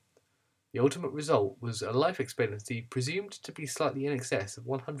technologies. The ultimate result was a life expectancy presumed to be slightly in excess of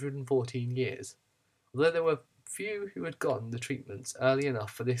 114 years, although there were few who had gotten the treatments early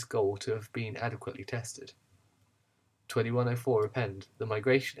enough for this goal to have been adequately tested. 2104 append, the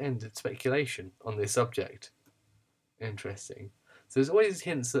migration ended speculation on this subject. Interesting. So there's always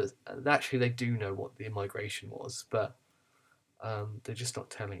hints that actually they do know what the migration was, but they're just not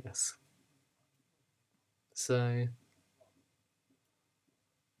telling us. So,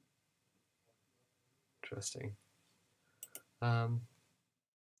 interesting.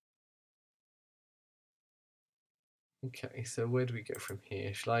 Okay, so where do we go from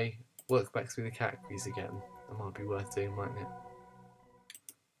here? Shall I work back through the categories again? That might be worth doing, mightn't it?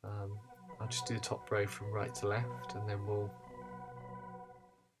 I'll just do the top row from right to left, and then we'll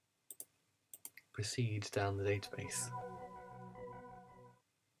proceed down the database.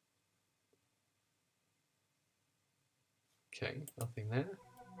 Okay, nothing there.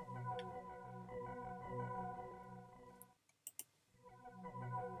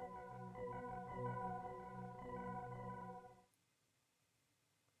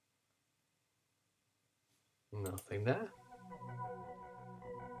 Nothing there.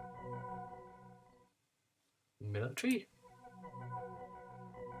 Military.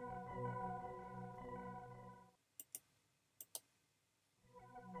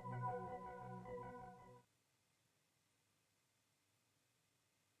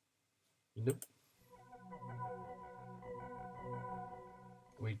 Nope.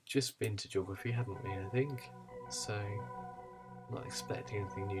 We've just been to geography, haven't we, I think? So, not expecting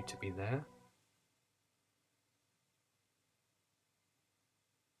anything new to be there.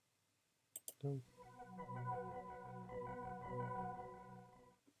 No.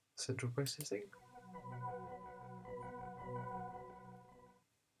 Central processing?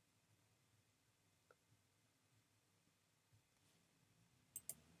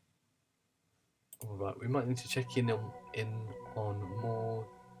 Alright, we might need to check in more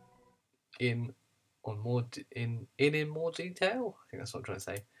detail. I think that's what I'm trying to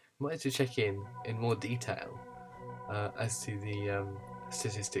say. We might need to check in more detail as to the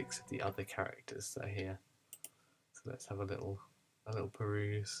statistics of the other characters that are here. So let's have a little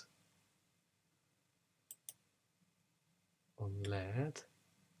peruse on Laird,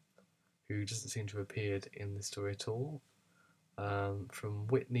 who doesn't seem to have appeared in the story at all. From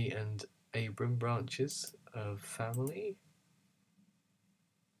Whitney and Abram branches of family.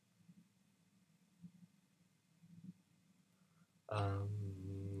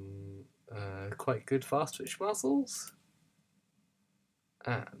 Quite good fast twitch muscles.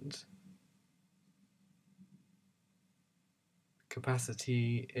 And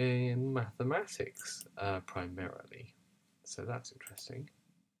capacity in mathematics, primarily. So that's interesting.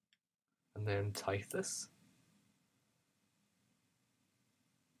 And then Tithus.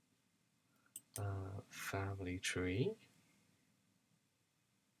 Family tree.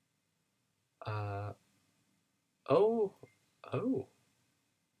 Oh.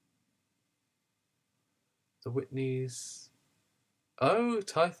 The Whitneys. Oh,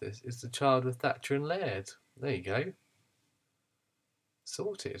 Tithus is the child of Thatcher and Laird. There you go.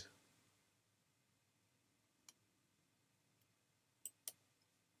 Sorted.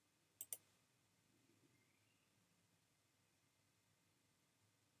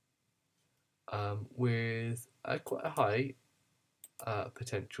 With quite a high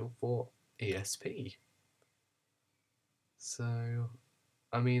potential for ESP. So,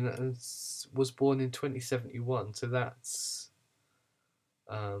 I mean, it was born in 2071, so that's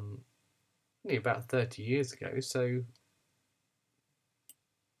only about 30 years ago, so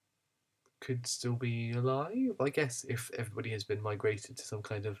could still be alive, I guess, if everybody has been migrated to some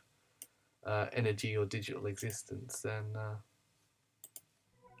kind of energy or digital existence, then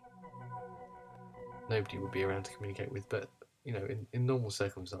nobody would be around to communicate with, but, you know, in normal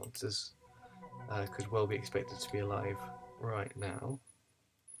circumstances, could well be expected to be alive right now.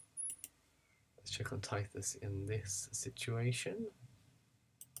 Let's check on Tithus in this situation.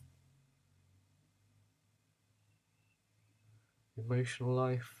 Emotional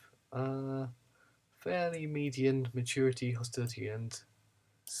life, fairly median maturity, hostility, and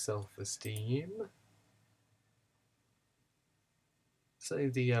self-esteem. So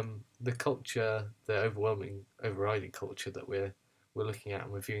the culture, the overriding culture that we're looking at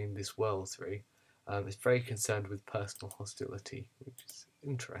and we're viewing this world through, is very concerned with personal hostility, which is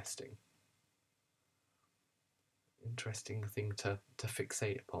interesting. Interesting thing to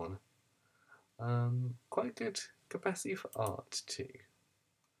fixate upon. Quite good capacity for art too.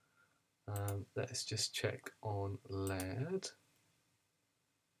 Let's just check on Laird.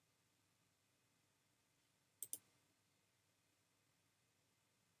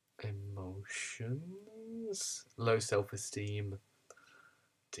 Emotions, low self-esteem.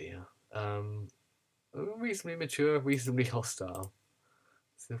 Dear. Reasonably mature, reasonably hostile.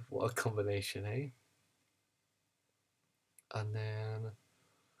 So what a combination, eh? And then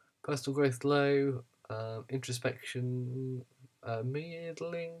personal growth low, introspection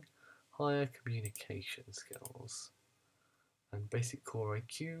middling, higher communication skills, and basic core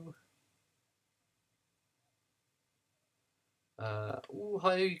IQ.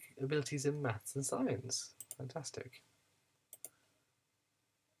 High abilities in maths and science. Fantastic.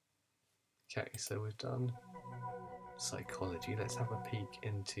 Okay, so we've done psychology. Let's have a peek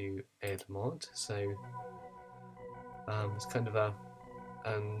into EdMod. So it's kind of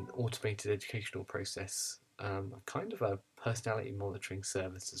an automated educational process, kind of a personality monitoring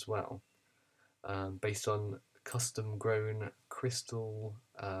service as well, based on custom-grown crystal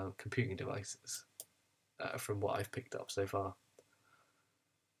computing devices, from what I've picked up so far.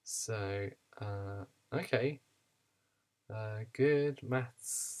 So, okay. Good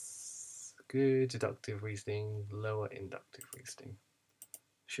maths, good deductive reasoning, lower inductive reasoning.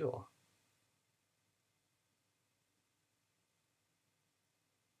 Sure.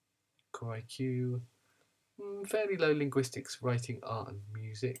 Core IQ, fairly low linguistics, writing, art, and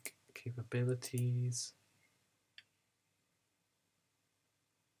music capabilities.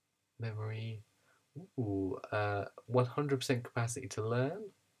 Memory, 100% capacity to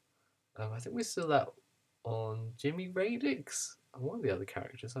learn, I think we saw that on Jimmy Radix and one of the other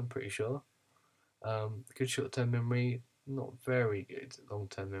characters, I'm pretty sure. Good short-term memory, not very good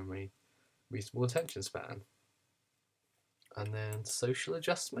long-term memory. Reasonable attention span. And then social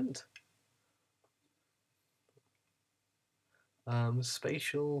adjustment.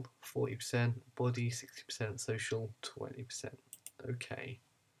 Spatial 40%, body 60%, social 20%. Okay.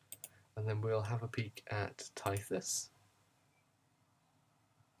 And then we'll have a peek at Tythus.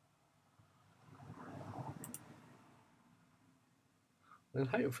 And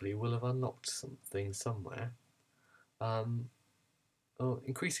hopefully we'll have unlocked something somewhere.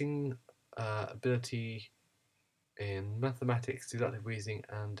 Increasing ability in mathematics, deductive reasoning,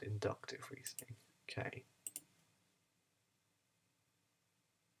 and inductive reasoning. Okay.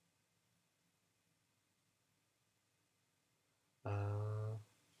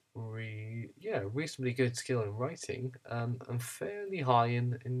 Reasonably good skill in writing, and fairly high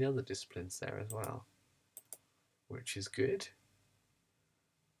in the other disciplines there as well, which is good.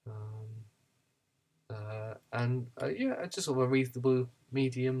 Just sort of a reasonable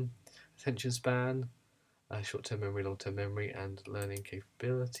medium attention span, short-term memory, long-term memory, and learning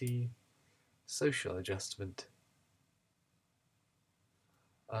capability, social adjustment.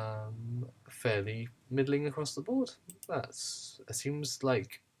 Fairly middling across the board. That seems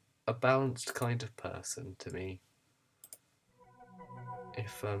like a balanced kind of person to me.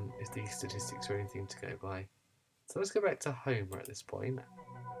 If these statistics are anything to go by. So let's go back to Homer at this point.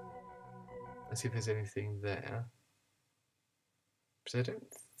 Let's see if there's anything there. Because I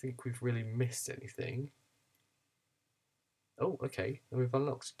don't think we've really missed anything. Oh, okay. And we've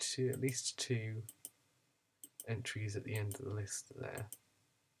unlocked at least 2 entries at the end of the list there.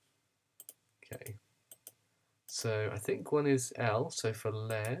 Okay. So I think one is L, so for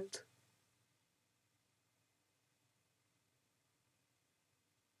Laird.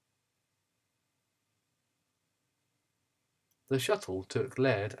 The shuttle took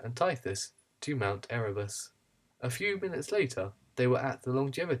Laird and Tythus to Mount Erebus. A few minutes later, they were at the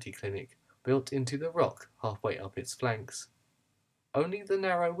longevity clinic built into the rock halfway up its flanks. Only the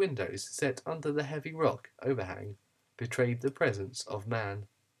narrow windows set under the heavy rock overhang betrayed the presence of man.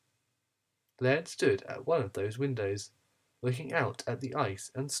 Laird stood at one of those windows, looking out at the ice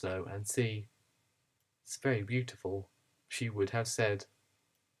and snow and sea. "It's very beautiful," she would have said.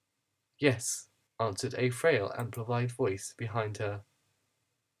 "Yes," answered a frail, amplified voice behind her.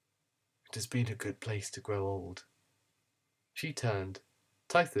 "It has been a good place to grow old." She turned.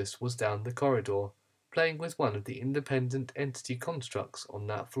 Tythus was down the corridor, playing with one of the independent entity constructs on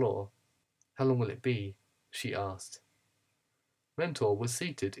that floor. "How long will it be?" she asked. Mentor was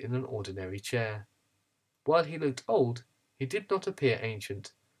seated in an ordinary chair. While he looked old, he did not appear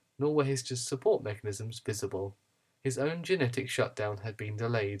ancient, nor were his support mechanisms visible. His own genetic shutdown had been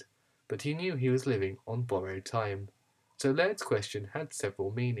delayed, but he knew he was living on borrowed time. So Laird's question had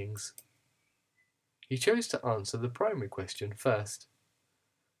several meanings. He chose to answer the primary question first.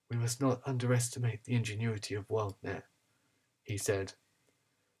 "We must not underestimate the ingenuity of WorldNet," he said.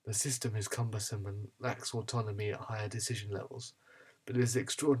 "The system is cumbersome and lacks autonomy at higher decision levels, but it is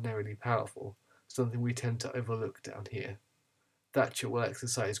extraordinarily powerful, something we tend to overlook down here. Thatcher will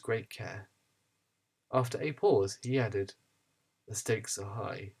exercise great care." After a pause, he added, "The stakes are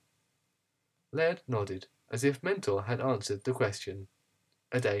high." Laird nodded, as if Mentor had answered the question.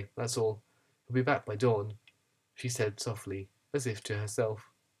 "A day, that's all. He'll be back by dawn," she said softly, as if to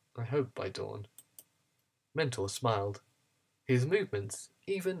herself. "I hope by dawn." Mentor smiled. His movements,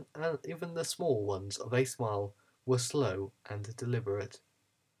 even the small ones of a smile, were slow and deliberate.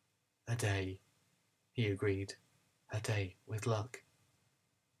 "A day," he agreed. "A day, with luck."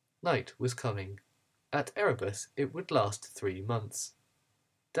 Night was coming. At Erebus it would last 3 months.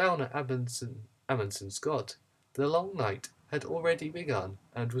 Down at Amundsen Scott, the long night had already begun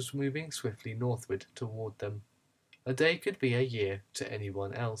and was moving swiftly northward toward them. A day could be a year to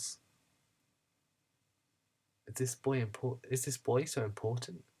anyone else. Is this boy so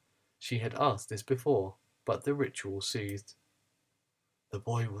important? She had asked this before, but the ritual soothed. "The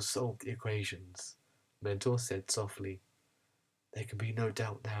boy will solve the equations," Mentor said softly. "There can be no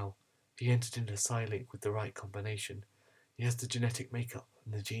doubt now. He entered into Psylink with the right combination. He has the genetic makeup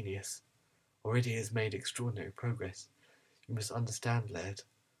and the genius. Already he has made extraordinary progress. You must understand, Laird.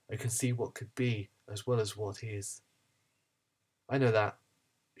 I can see what could be as well as what is." "I know that,"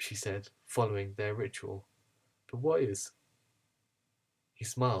 she said, following their ritual. "But what is?" He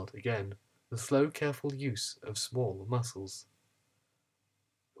smiled again, the slow, careful use of small muscles.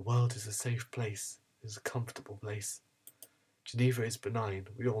 "The world is a safe place. It is a comfortable place. Geneva is benign,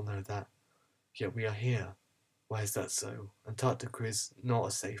 we all know that. Yet we are here. Why is that so? Antarctica is not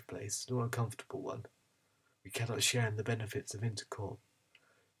a safe place, nor a comfortable one. We cannot share in the benefits of intercorp.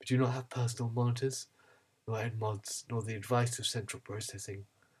 We do not have personal monitors, nor edmods, nor the advice of central processing.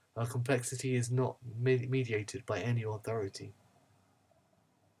 Our complexity is not mediated by any authority.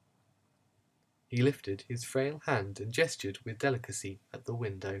 He lifted his frail hand and gestured with delicacy at the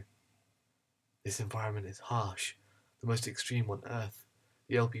window. This environment is harsh, the most extreme on Earth.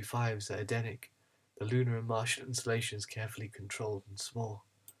 The LP5s are Edenic, the lunar and Martian installations carefully controlled and small.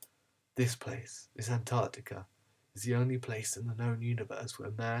 This place, this Antarctica, is the only place in the known universe where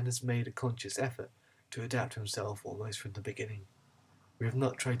man has made a conscious effort to adapt himself almost from the beginning. We have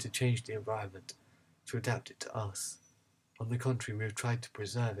not tried to change the environment, to adapt it to us. On the contrary, we have tried to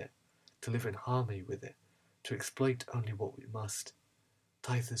preserve it, to live in harmony with it, to exploit only what we must.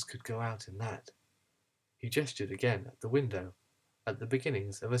 Tithers could go out in that. He gestured again at the window, at the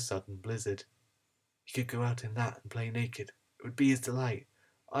beginnings of a sudden blizzard. He could go out in that and play naked. It would be his delight.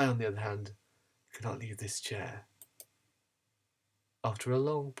 I, on the other hand, could not leave this chair. After a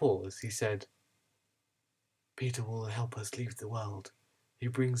long pause, he said, Peter will help us leave the world. He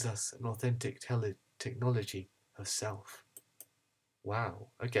brings us an authentic technology of self. Wow,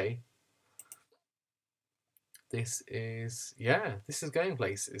 okay. This is going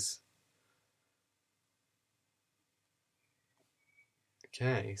places.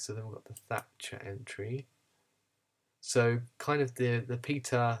 Okay, so then we've got the Thatcher entry. So kind of the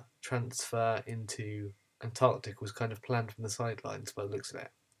Peter transfer into Antarctic was kind of planned from the sidelines by the looks of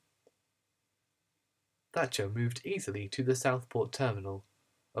it. Thatcher moved easily to the Southport terminal,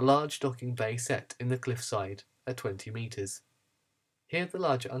 a large docking bay set in the cliffside at 20 metres. Here the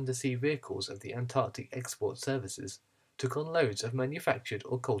larger undersea vehicles of the Antarctic Export Services took on loads of manufactured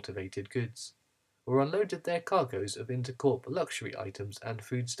or cultivated goods, or unloaded their cargoes of intercorp luxury items and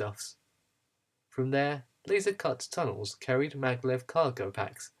foodstuffs. From there, laser-cut tunnels carried maglev cargo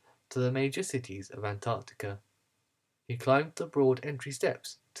packs to the major cities of Antarctica. He climbed the broad entry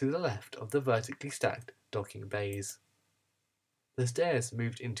steps to the left of the vertically stacked docking bays. The stairs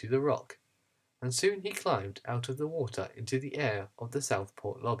moved into the rock, and soon he climbed out of the water into the air of the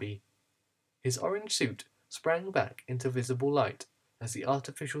Southport lobby. His orange suit sprang back into visible light as the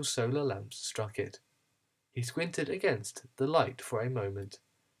artificial solar lamps struck it. He squinted against the light for a moment,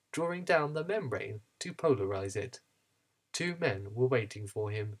 drawing down the membrane to polarize it. 2 men were waiting for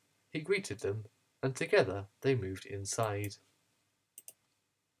him. He greeted them, and together they moved inside.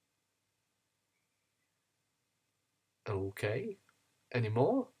 Okay. Any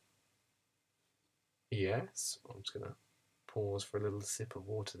more? Yes. I'm just going to pause for a little sip of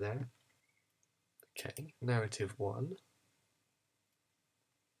water there. Okay, narrative 1.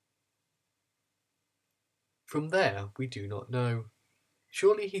 From there, we do not know.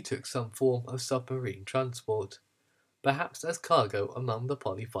 Surely he took some form of submarine transport, perhaps as cargo among the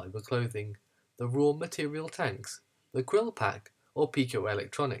polyfiber clothing, the raw material tanks, the krill pack, or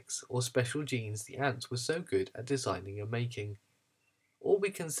picoelectronics, or special genes the ants were so good at designing and making. All we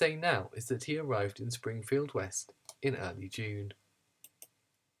can say now is that he arrived in Springfield West in early June.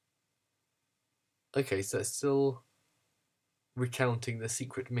 Okay, so it's still recounting the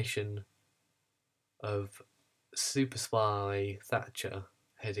secret mission of super spy Thatcher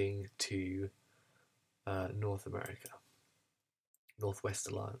heading to North America.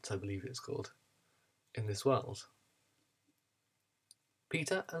 Northwest Alliance, I believe it's called, in this world.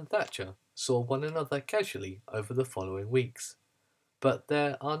 Peter and Thatcher saw one another casually over the following weeks, but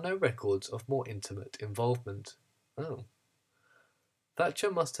there are no records of more intimate involvement. Oh.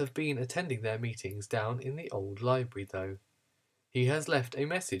 Thatcher must have been attending their meetings down in the old library, though. He has left a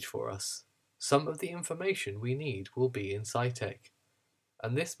message for us. Some of the information we need will be in SciTech,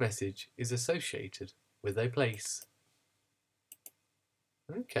 and this message is associated with a place.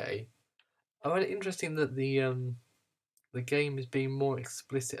 Okay. I find it interesting that the game is being more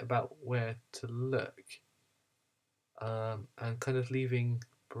explicit about where to look, and kind of leaving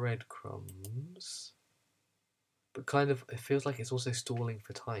breadcrumbs, but kind of it feels like it's also stalling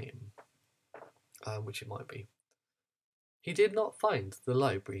for time, which it might be. He did not find the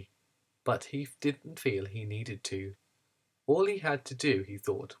library, but he didn't feel he needed to. All he had to do, he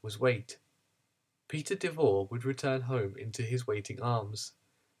thought, was wait. Peter DeVore would return home into his waiting arms.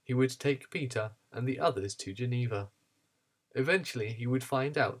 He would take Peter and the others to Geneva. Eventually he would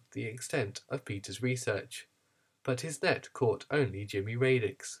find out the extent of Peter's research, but his net caught only Jimmy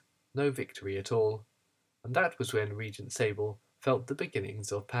Radix, no victory at all, and that was when Regent Sable felt the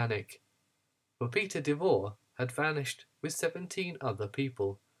beginnings of panic. For Peter DeVore had vanished with 17 other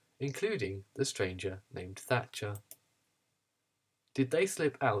people, including the stranger named Thatcher. Did they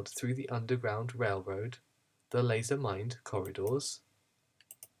slip out through the Underground Railroad? the laser mined corridors.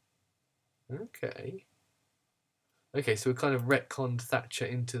 Okay. Okay, so we kind of retconned Thatcher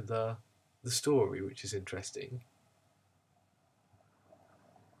into the story, which is interesting.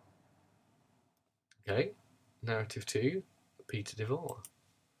 Okay, narrative 2, Peter DeVore.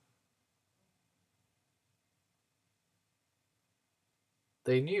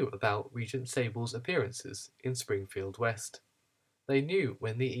 They knew about Regent Sable's appearances in Springfield West. They knew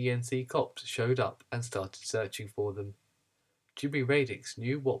when the ENC cops showed up and started searching for them. Jimmy Radix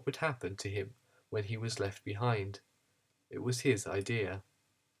knew what would happen to him when he was left behind. It was his idea.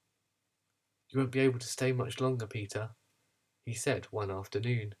 You won't be able to stay much longer, Peter, he said one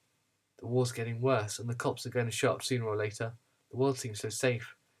afternoon. The war's getting worse, and the cops are going to show up sooner or later. The world seems so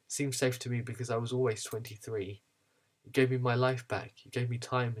safe. It seemed safe to me because I was always 23. You gave me my life back. You gave me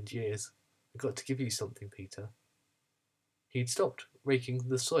time and years. I've got to give you something, Peter. He'd stopped raking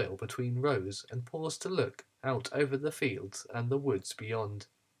the soil between rows and paused to look out over the fields and the woods beyond.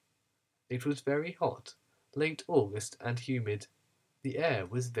 It was very hot, late August and humid. The air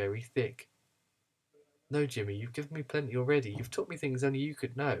was very thick. No, Jimmy, you've given me plenty already. You've taught me things only you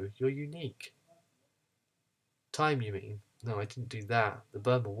could know. You're unique. Time, you mean? No, I didn't do that. The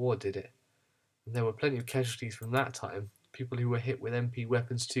Burma War did it. And there were plenty of casualties from that time. People who were hit with MP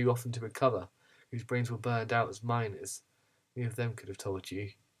weapons too often to recover, whose brains were burned out as miners. Any of them could have told you.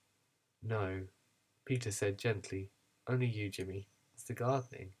 No, Peter said gently. Only you, Jimmy. It's the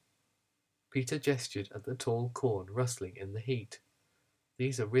gardening. Peter gestured at the tall corn rustling in the heat.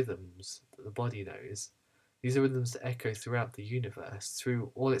 These are rhythms that the body knows. These are rhythms that echo throughout the universe,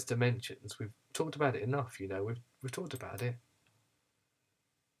 through all its dimensions. We've talked about it enough, you know. We've talked about it.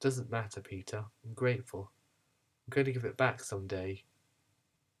 Doesn't matter, Peter. I'm grateful. I'm going to give it back someday.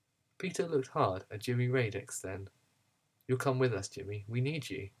 Peter looked hard at Jimmy Radix then. You'll come with us, Jimmy. We need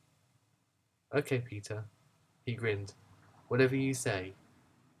you. Okay, Peter. He grinned. Whatever you say.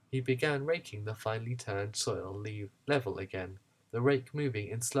 He began raking the finely turned soil level again, the rake moving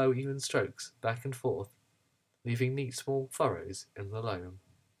in slow, even strokes back and forth, leaving neat small furrows in the loam.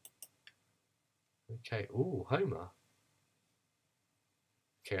 Okay, ooh, Homer.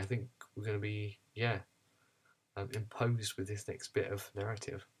 Okay, I think we're going to be, imposed with this next bit of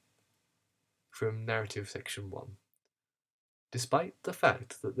narrative. From narrative section 1. Despite the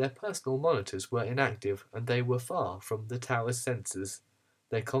fact that their personal monitors were inactive and they were far from the tower's sensors,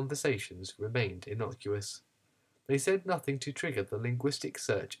 their conversations remained innocuous. They said nothing to trigger the linguistic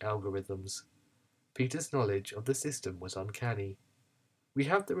search algorithms. Peter's knowledge of the system was uncanny. We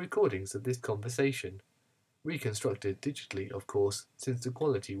have the recordings of this conversation, reconstructed digitally, of course, since the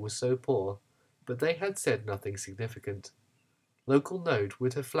quality was so poor, but they had said nothing significant. Local Node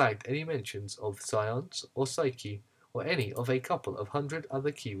would have flagged any mentions of science or psyche, or any of a couple of 100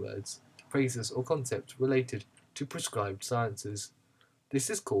 other keywords, phrases or concepts related to prescribed sciences. This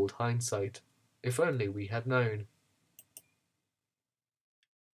is called hindsight. If only we had known.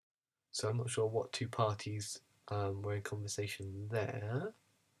 So I'm not sure what two parties were in conversation there,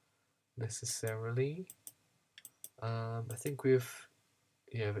 necessarily. I think we've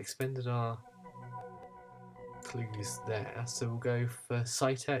expended our clues there, so we'll go for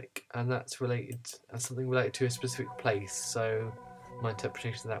SciTech, and that's something related to a specific place. So my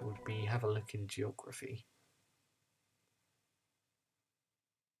interpretation of that would be have a look in geography.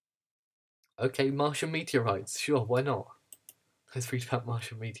 Okay, Martian meteorites. Sure, why not? Let's read about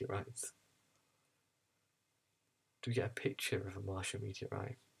Martian meteorites. Do we get a picture of a Martian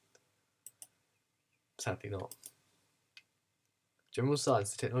meteorite? Sadly not. General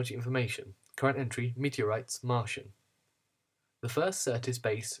Science and Technology Information. Current entry, Meteorites, Martian. The first Certis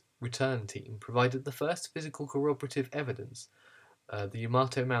base return team provided the first physical corroborative evidence the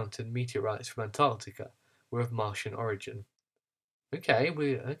Yamato Mountain meteorites from Antarctica were of Martian origin.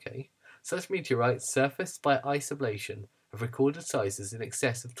 Okay. Such meteorites surfaced by ice ablation have recorded sizes in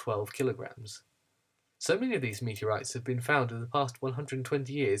excess of 12 kilograms. So many of these meteorites have been found in the past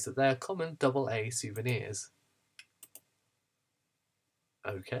 120 years that they are common AA souvenirs.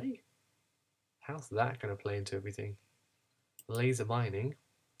 Okay. How's that going to play into everything? Laser mining,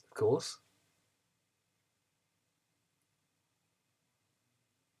 of course.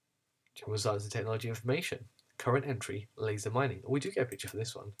 General Science and Technology Information. Current entry, laser mining. Oh, we do get a picture for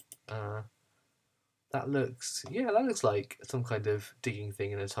this one. That looks like some kind of digging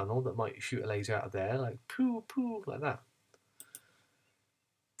thing in a tunnel that might shoot a laser out of there, like poo, like that.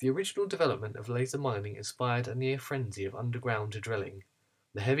 The original development of laser mining inspired a near frenzy of underground drilling.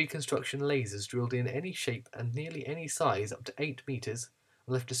 The heavy construction lasers drilled in any shape and nearly any size up to 8 meters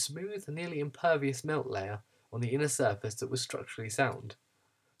and left a smooth, nearly impervious melt layer on the inner surface that was structurally sound.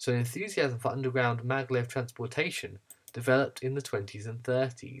 So an enthusiasm for underground maglev transportation developed in the 20s and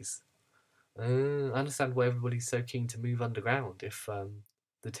 30s. I understand why everybody's so keen to move underground if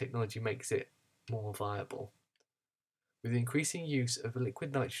the technology makes it more viable. With the increasing use of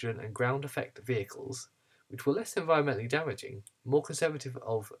liquid nitrogen and ground effect vehicles, which were less environmentally damaging, more conservative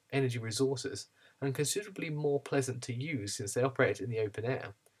of energy resources, and considerably more pleasant to use since they operated in the open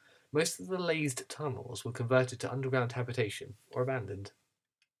air, most of the lased tunnels were converted to underground habitation or abandoned.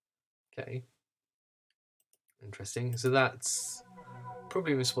 Okay. Interesting. So that's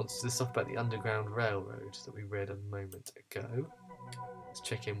probably in response to the stuff about the Underground Railroad that we read a moment ago. Let's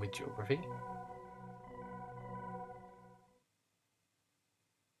check in with geography.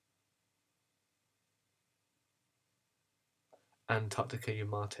 Antarctica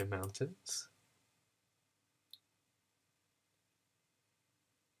Yamato Mountains.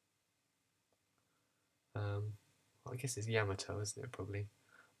 I guess it's Yamato, isn't it, probably?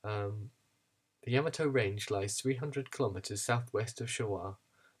 The Yamato Range lies 300 kilometers southwest of Showa,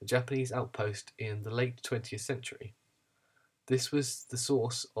 a Japanese outpost in the late 20th century. This was the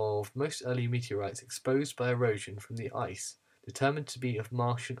source of most early meteorites exposed by erosion from the ice, determined to be of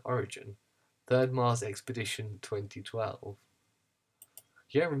Martian origin. Third Mars Expedition 2012.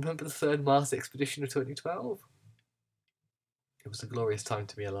 Yeah, remember the third Mars Expedition of 2012? It was a glorious time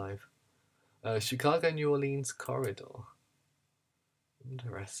to be alive. Chicago-New Orleans corridor.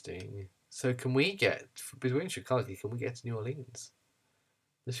 Interesting. So can we get, between Chicago, can we get to New Orleans?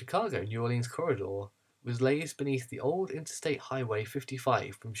 The Chicago-New Orleans corridor was laid beneath the old Interstate Highway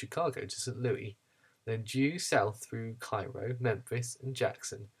 55 from Chicago to St. Louis, then due south through Cairo, Memphis, and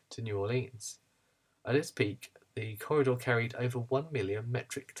Jackson to New Orleans. At its peak, the corridor carried over 1 million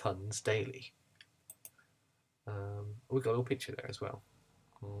metric tons daily. We've got a little picture there as well.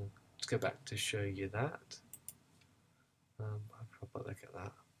 Let's go back to show you that. I'll look at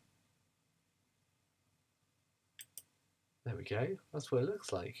that. There we go. That's what it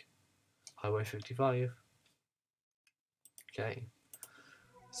looks like. Highway 55. Okay.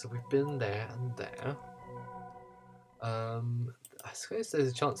 So we've been there and there. I suppose there's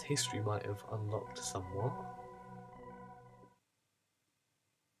a chance history might have unlocked somewhat.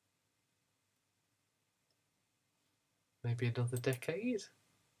 Maybe another decade?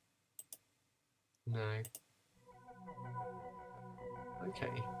 No.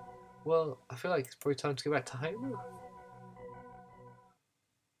 Okay. Well, I feel like it's probably time to go back to home.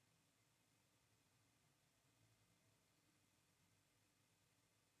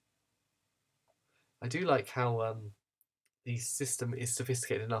 I do like how the system is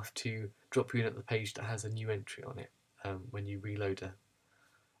sophisticated enough to drop you in at the page that has a new entry on it when you reload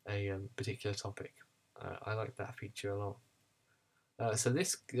a particular topic. I like that feature a lot. So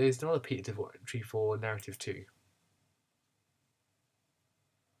there's another repeated entry for narrative 2.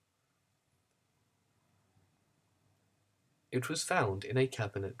 It was found in a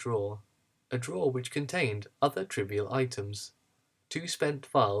cabinet drawer, a drawer which contained other trivial items, 2 spent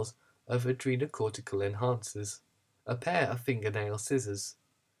vials of adrenocortical enhancers, a pair of fingernail scissors,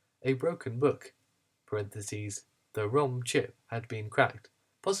 a broken book, (the ROM chip had been cracked,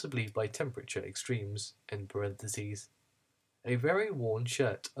 possibly by temperature extremes), a very worn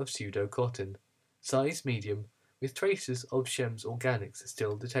shirt of pseudo-cotton, size medium, with traces of Shem's organics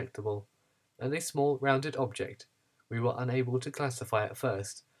still detectable, and a small rounded object we were unable to classify at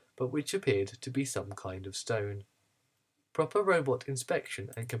first, but which appeared to be some kind of stone. Proper robot inspection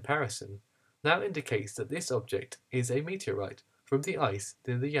and comparison now indicates that this object is a meteorite from the ice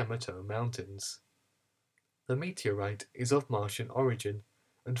near the Yamato Mountains. The meteorite is of Martian origin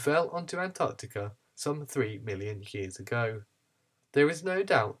and fell onto Antarctica some 3 million years ago. There is no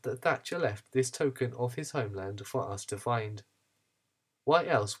doubt that Thatcher left this token of his homeland for us to find. Why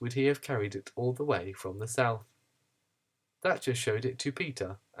else would he have carried it all the way from the south? Thatcher showed it to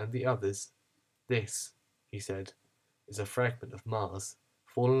Peter and the others. This, he said, is a fragment of Mars,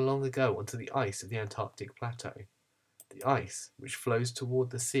 fallen long ago onto the ice of the Antarctic plateau. The ice, which flows toward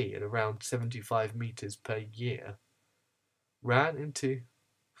the sea at around 75 meters per year,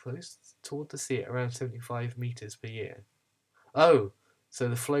 flows toward the sea at around 75 meters per year. Oh, so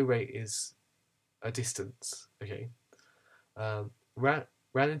the flow rate is a distance. Okay.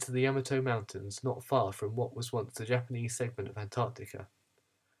 Ran into the Yamato Mountains not far from what was once the Japanese segment of Antarctica.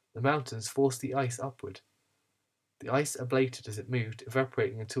 The mountains forced the ice upward. The ice ablated as it moved,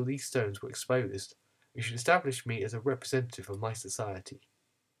 evaporating until these stones were exposed, which should establish me as a representative of my society.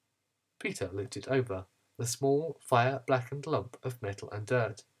 Peter looked it over, the small, fire-blackened lump of metal and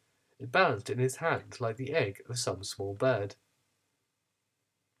dirt. It balanced in his hand like the egg of some small bird.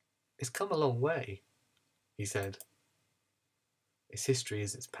 It's come a long way, he said. Its history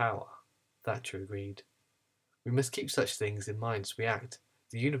is its power, Thatcher agreed. We must keep such things in mind as we act.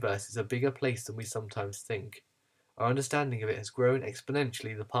 The universe is a bigger place than we sometimes think. Our understanding of it has grown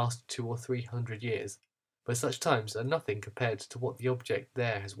exponentially the past 200 or 300 years, but such times are nothing compared to what the object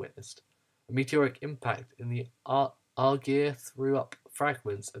there has witnessed. A meteoric impact in the Argyre threw up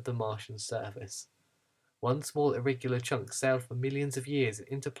fragments of the Martian surface. One small irregular chunk sailed for millions of years in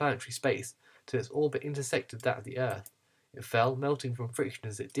interplanetary space till its orbit intersected that of the Earth. It fell, melting from friction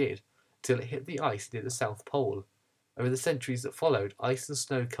as it did, till it hit the ice near the South Pole. Over the centuries that followed, ice and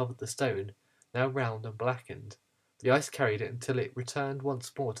snow covered the stone, now round and blackened. The ice carried it until it returned once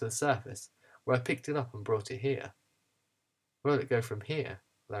more to the surface, where I picked it up and brought it here. Where will it go from here?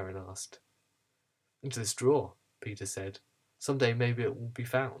 Laren asked. Into this drawer, Peter said. Someday maybe it will be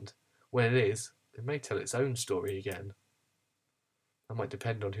found. When it is, it may tell its own story again. That might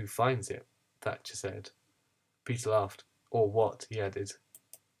depend on who finds it, Thatcher said. Peter laughed. Or what, he added.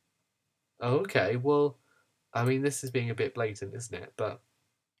 Oh, okay, well, I mean, this is being a bit blatant, isn't it? But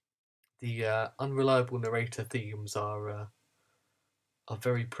the unreliable narrator themes are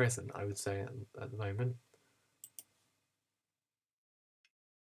very present, I would say, at the moment.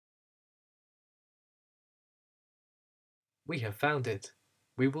 We have found it.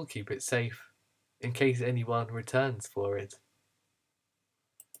 We will keep it safe, in case anyone returns for it.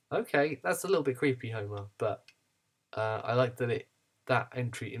 Okay, that's a little bit creepy, Homer, but I like that that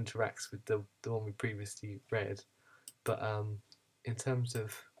entry interacts with the one we previously read. But in terms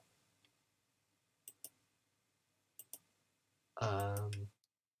of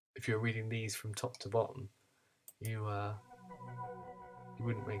if you're reading these from top to bottom, you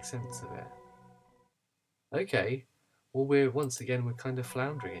wouldn't make sense of it. Okay, well we're kind of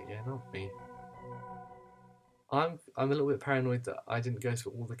floundering again, aren't we? I'm a little bit paranoid that I didn't go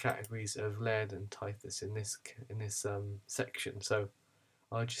through all the categories of lead and typhus in this section, so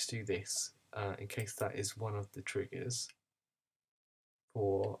I'll just do this in case that is one of the triggers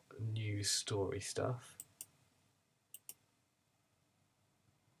for news story stuff.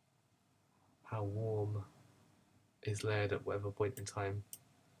 How warm is lead at whatever point in time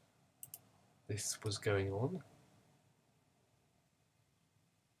this was going on.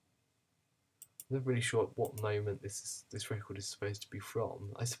 I'm not really sure at what moment this record is supposed to be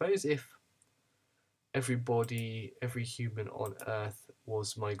from. I suppose if every human on Earth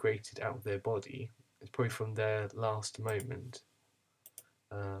was migrated out of their body, it's probably from their last moment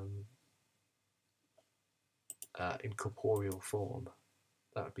in corporeal form.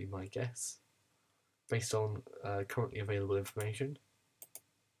 That would be my guess, based on currently available information.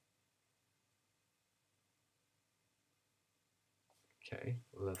 Okay,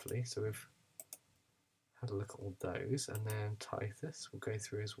 lovely. So we've had a look at all those, and then typhus we'll go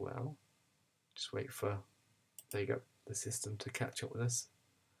through as well. Just wait for, there you go, the system to catch up with us.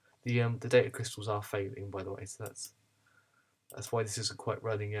 The data crystals are failing, by the way, so that's why this isn't quite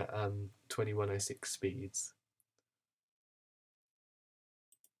running at 2106 speeds.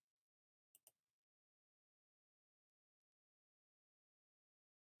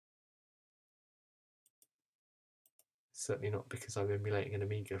 Certainly not because I'm emulating an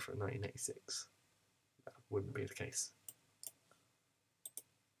Amiga from 1986. That wouldn't be the case.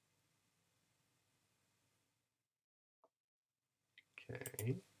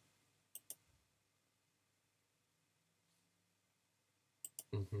 Okay.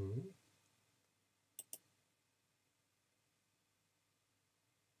 Ooh.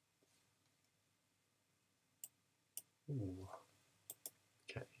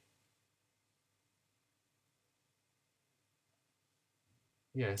 Okay.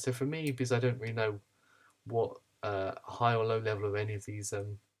 Yeah, so for me, because I don't really know what high or low level of any of these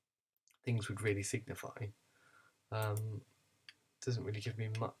things would really signify, doesn't really give me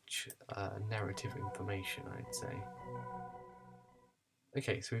much narrative information, I'd say.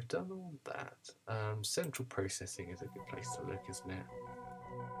 Okay, so we've done all that. Central processing is a good place to look, isn't it?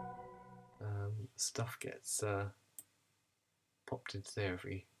 Stuff gets popped into there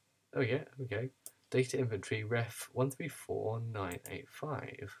every... Oh yeah, okay. Data inventory ref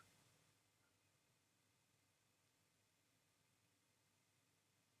 134985.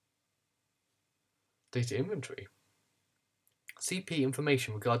 Data inventory. CP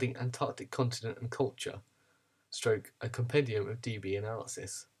information regarding Antarctic continent and culture, stroke a compendium of DB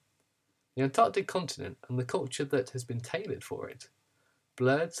analysis. The Antarctic continent and the culture that has been tailored for it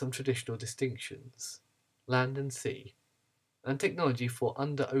blurred some traditional distinctions. Land and sea. And technology for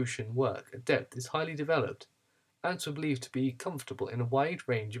under-ocean work at depth is highly developed. Ants were believed to be comfortable in a wide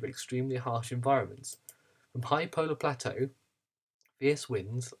range of extremely harsh environments, from high polar plateau, fierce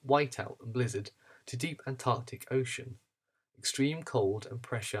winds, whiteout and blizzard, to deep Antarctic ocean. extreme cold and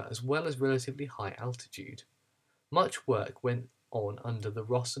pressure, as well as relatively high altitude. Much work went on under the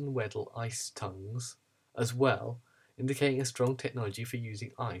Ross and Weddell ice tongues as well, indicating a strong technology for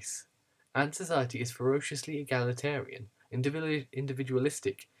using ice. And society is ferociously egalitarian,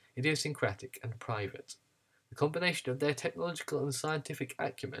 individualistic, idiosyncratic, and private. The combination of their technological and scientific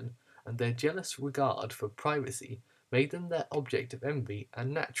acumen and their jealous regard for privacy made them their object of envy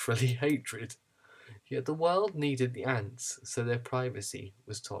and naturally hatred. Yet the world needed the ants, so their privacy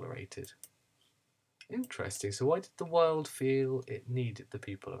was tolerated. Interesting. So why did the world feel it needed the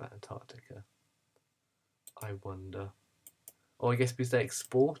people of Antarctica? I wonder. Oh, I guess because they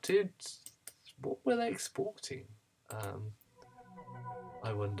exported. What were they exporting?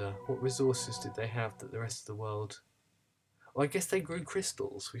 I wonder. What resources did they have that the rest of the world? Well, I guess they grew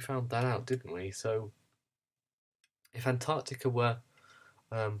crystals. We found that out, didn't we? So if Antarctica were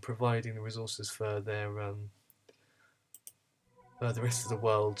providing the resources for their the rest of the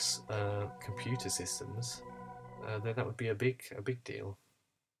world's computer systems, then that would be a big deal.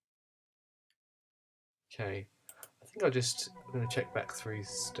 Okay, I think I'm going to check back through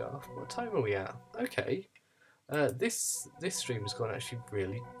stuff. What time are we at? Okay, this stream has gone actually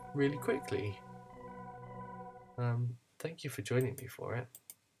really quickly. Thank you for joining me for it.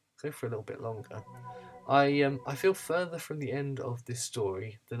 Go for a little bit longer. I feel further from the end of this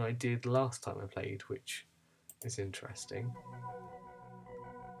story than I did last time I played, which is interesting.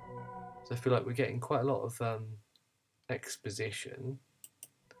 So I feel like we're getting quite a lot of exposition,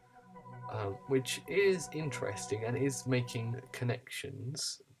 which is interesting and is making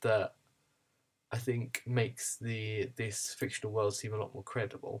connections that I think makes this fictional world seem a lot more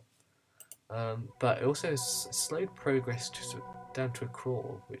credible. But it also has slowed progress down to a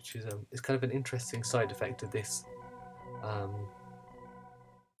crawl, which is kind of an interesting side effect of this. I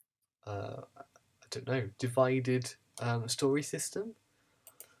don't know, divided story system,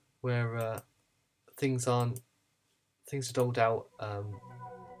 where things are doled out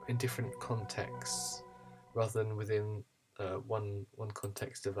in different contexts rather than within one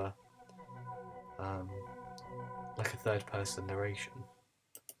context of a like a third person narration.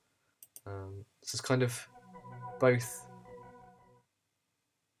 So it's kind of both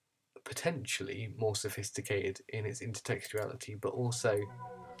potentially more sophisticated in its intertextuality, but also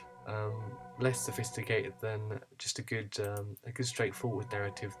less sophisticated than just a good straightforward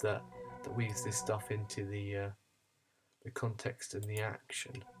narrative that weaves this stuff into the context and the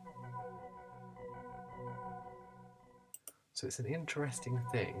action. So it's an interesting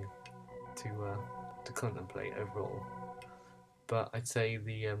thing to contemplate overall. But I'd say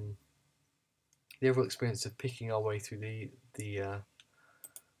the overall experience of picking our way through the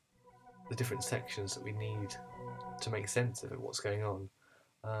different sections that we need to make sense of it, what's going on,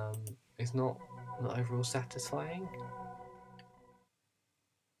 is not overall satisfying.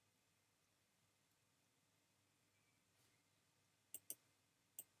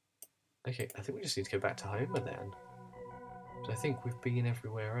 Okay, I think we just need to go back to Homer then. But I think we've been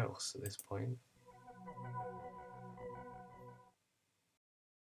everywhere else at this point.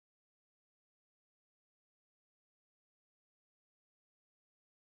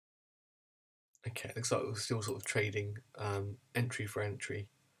 Okay, looks like we're still sort of trading entry for entry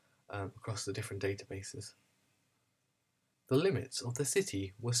across the different databases. The limits of the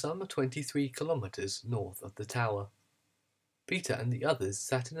city were some 23 kilometres north of the tower. Peter and the others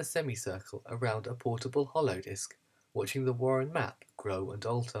sat in a semicircle around a portable hollow disk, watching the Warren map grow and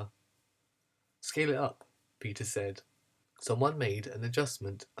alter. Scale it up, Peter said. Someone made an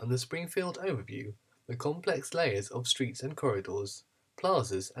adjustment on the Springfield overview, the complex layers of streets and corridors,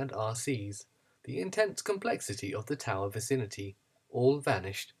 plazas and RCs, the intense complexity of the tower vicinity, all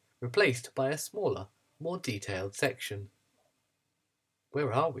vanished, replaced by a smaller, more detailed section.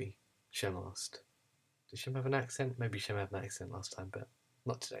 Where are we? Shem asked. Did Shem have an accent? Maybe Shem had an accent last time, but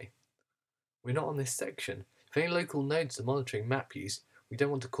not today. We're not on this section. If any local nodes are monitoring map use, we don't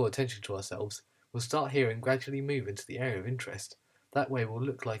want to call attention to ourselves. We'll start here and gradually move into the area of interest. That way we'll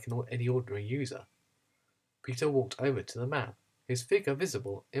look like any ordinary user. Peter walked over to the map, his figure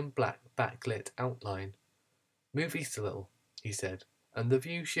visible in black backlit outline. Move east a little, he said, and the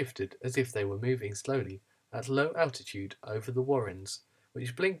view shifted as if they were moving slowly at low altitude over the warrens,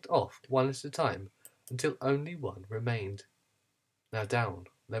 which blinked off one at a time until only one remained. Now down,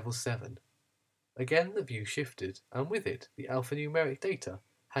 level 7. Again the view shifted, and with it the alphanumeric data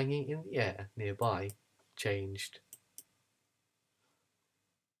hanging in the air nearby changed.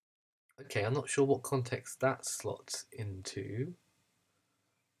 Okay, I'm not sure what context that slots into.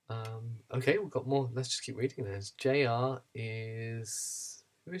 Okay, we've got more. Let's just keep reading this. JR is...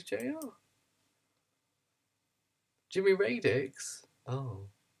 Who is JR? Jimmy Radix? Oh.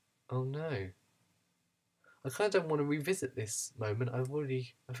 Oh no. I kind of don't want to revisit this moment. I feel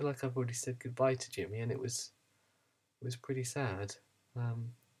like I've already said goodbye to Jimmy, and it was pretty sad.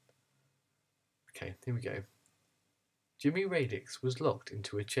 Okay, here we go. Jimmy Radix was locked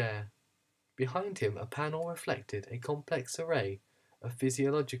into a chair. Behind him, a panel reflected a complex array of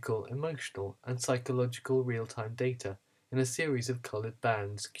physiological, emotional, and psychological real-time data in a series of coloured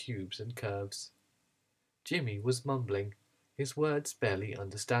bands, cubes, and curves. Jimmy was mumbling, his words barely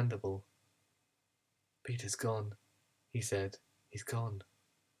understandable. "Peter's gone," he said. "He's gone."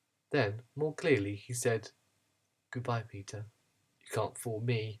 Then, more clearly, he said, "Goodbye, Peter. You can't fool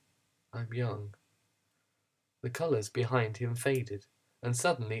me. I'm young." The colours behind him faded, and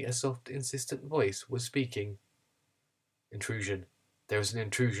suddenly a soft, insistent voice was speaking. "Intrusion. There is an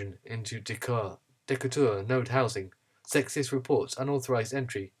intrusion into Decatur node housing. Sexist reports unauthorized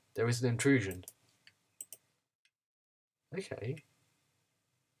entry. There is an intrusion." Okay.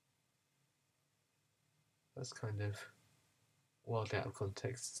 That's kind of wildly out of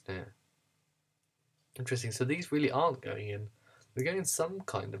context, isn't it? Interesting. So these really aren't going in. They're going in some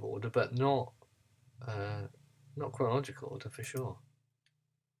kind of order, but not chronological order for sure.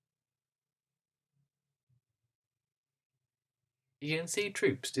 ENC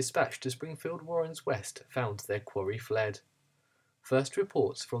troops dispatched to Springfield Warrens West found their quarry fled. First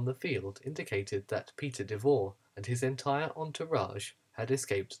reports from the field indicated that Peter DeVore and his entire entourage had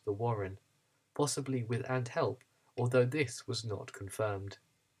escaped the Warren, possibly with Ant help, although this was not confirmed.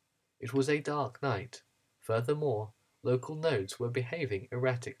 It was a dark night. Furthermore, local nodes were behaving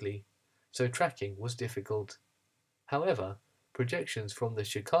erratically, so tracking was difficult. However, projections from the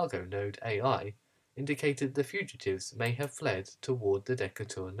Chicago node AI indicated the fugitives may have fled toward the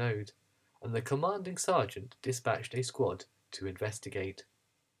Decatur node, and the commanding sergeant dispatched a squad to investigate.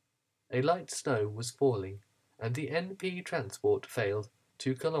 A light snow was falling, and the NP transport failed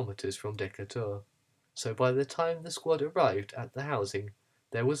 2 kilometers from Decatur, so by the time the squad arrived at the housing,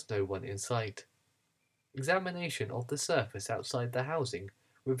 there was no one in sight. Examination of the surface outside the housing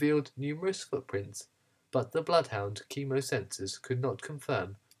revealed numerous footprints, but the bloodhound chemosensors could not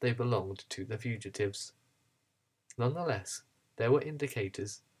confirm they belonged to the fugitives. Nonetheless, there were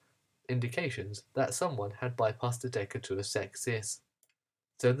indications that someone had bypassed the Decatur Sexis,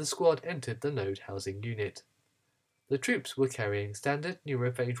 so the squad entered the node housing unit. The troops were carrying standard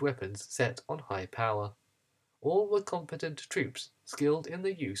neurophage weapons set on high power. All were competent troops skilled in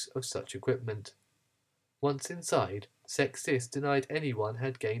the use of such equipment. Once inside, Sexis denied anyone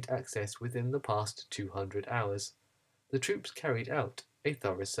had gained access within the past 200 hours. The troops carried out a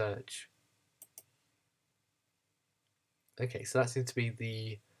thorough search. Okay, so that seems to be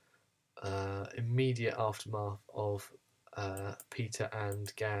the immediate aftermath of Peter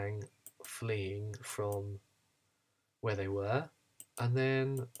and gang fleeing from where they were. And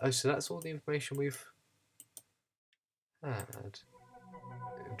then, so that's all the information we've had.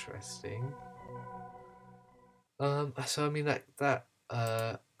 Interesting. So I mean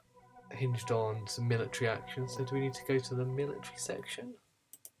that hinged on some military action. So do we need to go to the military section?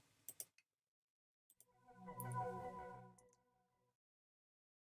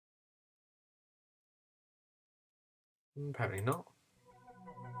 Apparently not.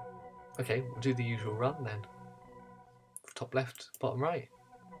 Okay, we'll do the usual run then. Top left, bottom right.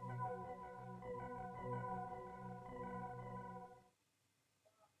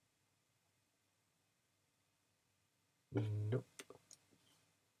 Nope.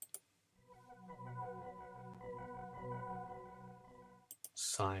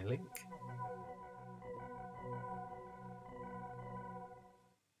 Psylink.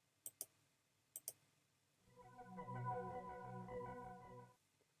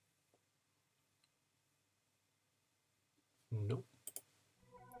 Nope.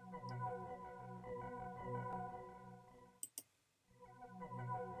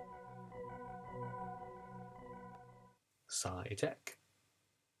 Psytech.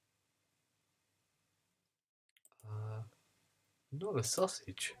 Not a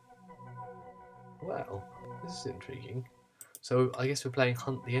sausage. Well, this is intriguing. So I guess we're playing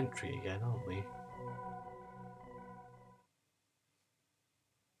Hunt the Entry again, aren't we?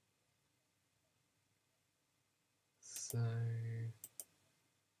 So,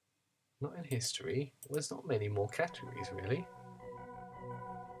 not in history. Well, there's not many more categories really.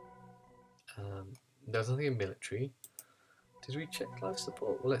 There's nothing in military. Did we check life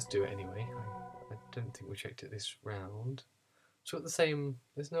support? Well, let's do it anyway. I don't think we checked it this round. So at the same,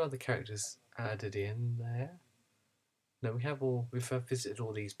 there's no other characters added in there. No, we've visited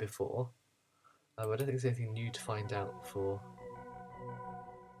all these before. I don't think there's anything new to find out for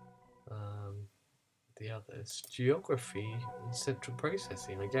the others. Geography and central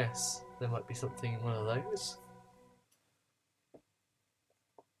processing, I guess. There might be something in one of those.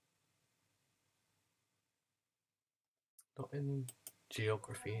 Not in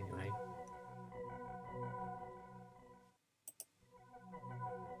geography, anyway.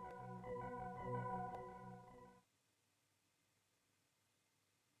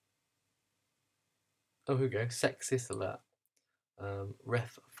 Oh, here we go. Sexist alert.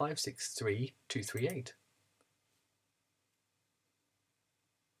 Ref 563238.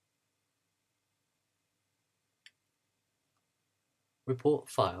 Report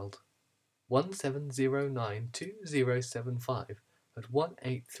filed 17092075 at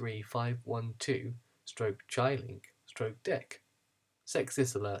 183512 stroke Chilink stroke Deck.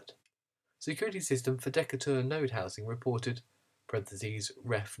 Sexist alert. Security system for Decatur node housing reported parentheses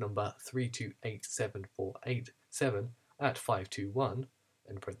ref number 3287487 at 521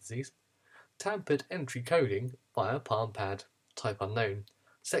 end parentheses tampered entry coding via palm pad type unknown.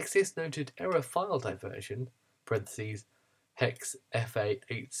 Sexist noted error file diversion parentheses hex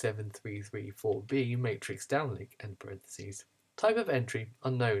FA87334B matrix downlink end parentheses. Type of entry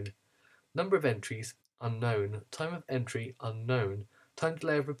unknown. Number of entries unknown. Time of entry unknown. Time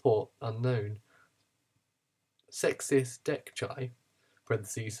delay of report unknown. Sexist deck chai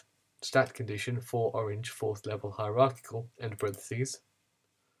parentheses stat condition for orange 4th level hierarchical end parentheses.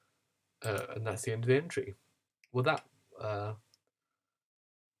 And that's the end of the entry. Well, that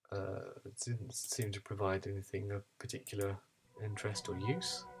didn't seem to provide anything of particular interest or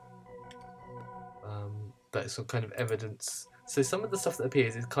use. But it's some kind of evidence. So some of the stuff that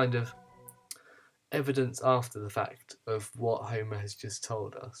appears is kind of evidence after the fact of what Homer has just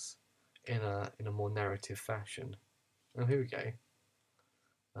told us in a more narrative fashion. Oh, here we go.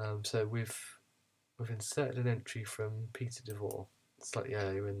 So we've inserted an entry from Peter DeVore slightly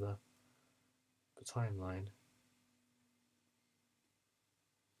earlier in the timeline.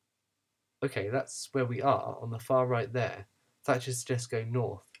 Okay, that's where we are on the far right there. Thatcher suggests going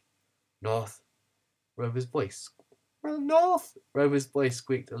north. North. Rover's voice. North. Rover's voice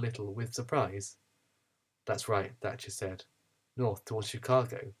squeaked a little with surprise. That's right, Thatcher said. North towards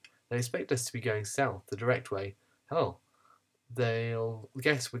Chicago. They expect us to be going south, the direct way. Oh, they'll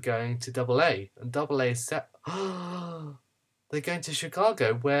guess we're going to Double A, and Double A is set. They're going to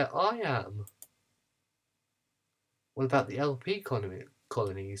Chicago, where I am. What about the LP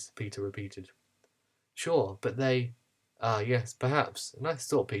colonies? Peter repeated. Sure, but they. Ah, yes, perhaps. Nice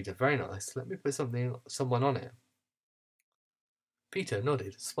thought, Peter. Very nice. Let me put someone on it. Peter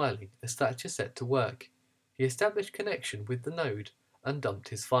nodded, smiling, as Thatcher set to work. He established connection with the node and dumped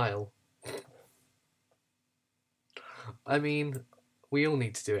his file. I mean, we all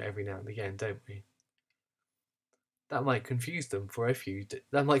need to do it every now and again, don't we? That might confuse them for a few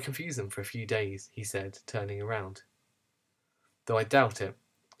days, he said, turning around. Though I doubt it.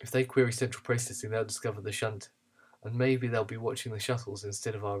 If they query central processing, they'll discover the shunt, and maybe they'll be watching the shuttles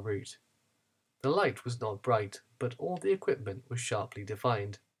instead of our route. The light was not bright, but all the equipment was sharply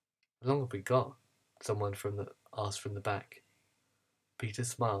defined. How long have we got? Someone asked from the back. Peter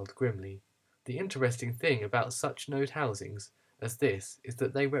smiled grimly. The interesting thing about such node housings as this is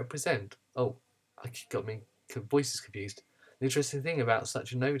that they represent... Oh, I got my voices confused. The interesting thing about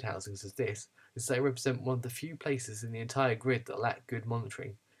such node housings as this is they represent one of the few places in the entire grid that lack good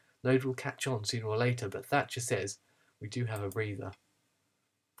monitoring. Node will catch on sooner or later, but Thatcher says we do have a breather.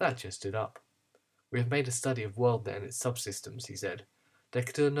 Thatcher stood up. We have made a study of WorldNet and its subsystems, he said.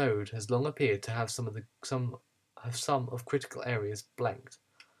 Decatur node has long appeared to have some of critical areas blanked.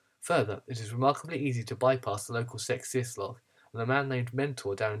 Further, it is remarkably easy to bypass the local sexist lock, and a man named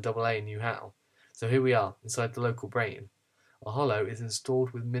Mentor down in AA knew how. So here we are, inside the local brain. A hollow is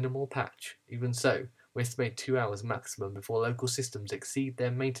installed with minimal patch. Even so, we estimate 2 hours maximum before local systems exceed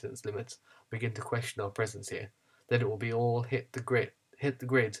their maintenance limits and begin to question our presence here. Then it will be all hit the grid.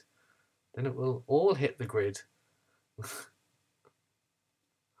 Then it will all hit the grid.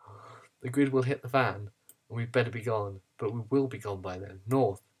 The grid will hit the fan, and we'd better be gone. But we will be gone by then,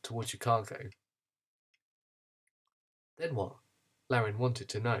 north, towards Chicago. Then what? Larin wanted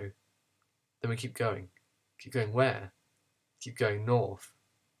to know. Then we keep going. Keep going where? Keep going north.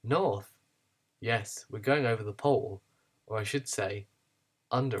 North? Yes, we're going over the pole, or I should say,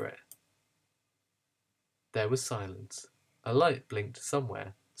 under it. There was silence. A light blinked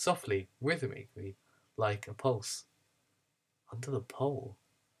somewhere, softly, rhythmically, like a pulse. Under the pole,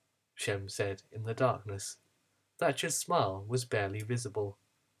 Shem said in the darkness. Thatcher's smile was barely visible.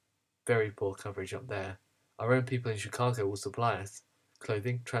 Very poor coverage up there. Our own people in Chicago will supply us.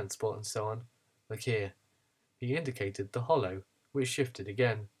 Clothing, transport, and so on. Look here. He indicated the hollow, which shifted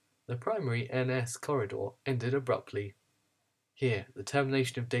again. The primary NS corridor ended abruptly. Here, the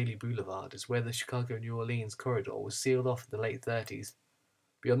termination of Daly Boulevard is where the Chicago-New Orleans corridor was sealed off in the late 30s.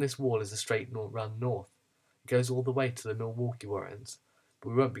 Beyond this wall is a straight run north. It goes all the way to the Milwaukee Warrens, but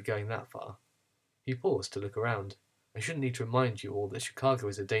we won't be going that far. He paused to look around. I shouldn't need to remind you all that Chicago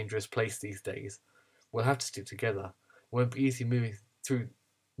is a dangerous place these days. We'll have to stick together. It won't be easy moving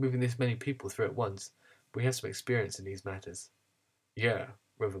this many people through at once, but we have some experience in these matters. Yeah,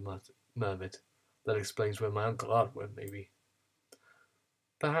 River murmured. That explains where my Uncle Art went, maybe.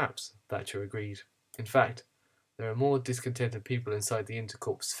 Perhaps, Thatcher agreed. In fact, there are more discontented people inside the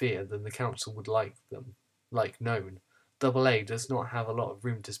Intercorp sphere than the Council would like known. Double A does not have a lot of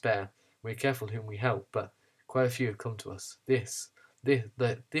room to spare. We're careful whom we help, but quite a few have come to us. This,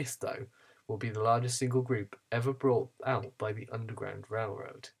 though, will be the largest single group ever brought out by the Underground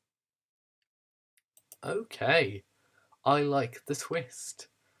Railroad. Okay, I like the twist.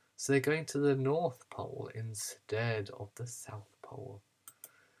 So they're going to the North Pole instead of the South Pole.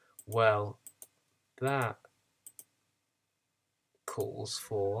 Well, that calls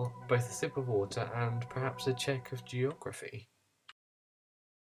for both a sip of water and perhaps a check of geography.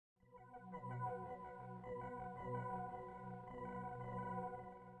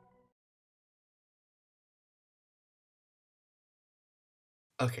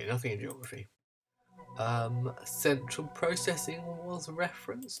 Okay, nothing in geography. Central processing was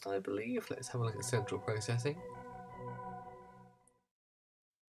referenced, I believe. Let's have a look at central processing.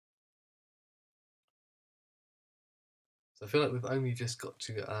 So I feel like we've only just got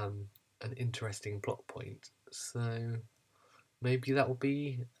to an interesting plot point. So maybe that will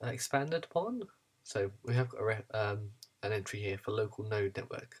be expanded upon. So we have got an entry here for local node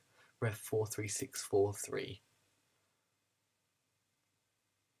network, ref 43643.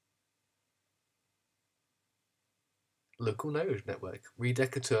 Local node network,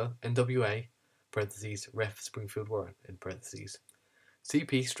 redecatur NWA, parentheses, ref Springfield Warren, in parentheses.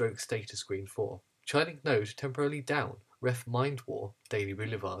 CP stroke status screen 4. Chilling node temporarily down, ref Mind War, Daily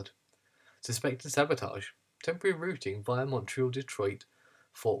Boulevard. Suspected sabotage, temporary routing via Montreal, Detroit,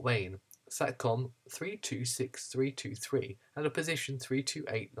 Fort Wayne. Satcom 326323 at a position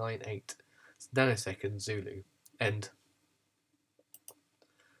 32898. Nanosecond Zulu. End.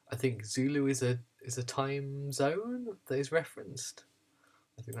 I think Zulu is a time zone that is referenced.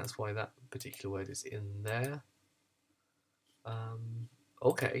 I think that's why that particular word is in there.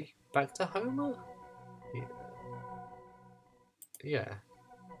 Okay, back to Homer. Yeah.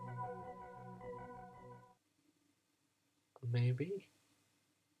 Maybe.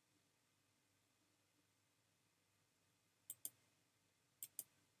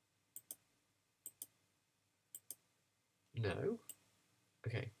 No.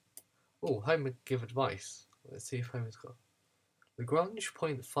 Okay. Oh, Homer give advice. Let's see if Homer's got. Lagrange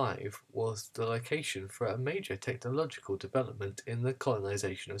Point 5 was the location for a major technological development in the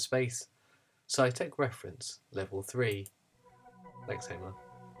colonization of space. SciTech reference, level 3. Thanks, Homer.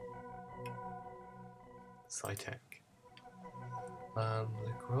 SciTech.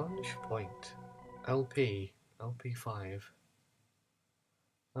 Lagrange Point. LP5.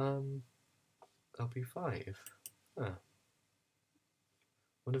 LP5. Huh.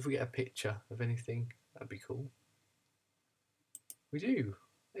 Wonder if we get a picture of anything. That'd be cool. We do.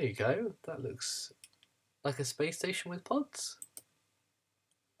 There you go. That looks like a space station with pods.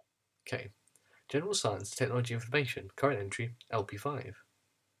 Okay. General Science, Technology, Information. Current entry, LP5.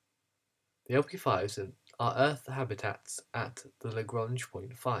 The LP5s are Earth habitats at the Lagrange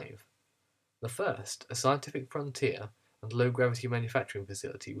Point 5. The first, a scientific frontier and low-gravity manufacturing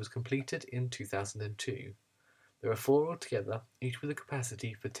facility, was completed in 2002. There are 4 altogether, each with a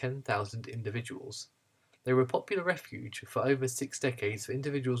capacity for 10,000 individuals. They were a popular refuge for over 6 decades for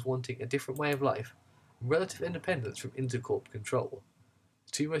individuals wanting a different way of life and relative independence from Intercorp control.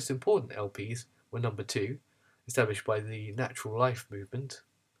 The 2 most important LPs were number 2, established by the Natural Life Movement,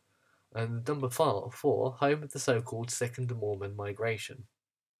 and number 4, home of the so-called Second Mormon Migration.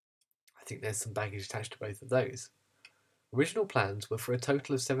 I think there's some baggage attached to both of those. Original plans were for a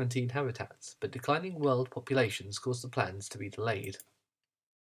total of 17 habitats, but declining world populations caused the plans to be delayed.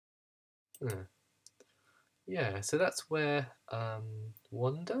 Yeah, so that's where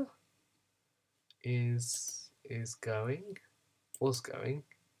Wanda was going.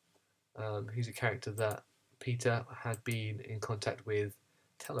 Who's a character that Peter had been in contact with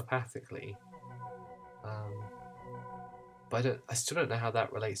telepathically. But I still don't know how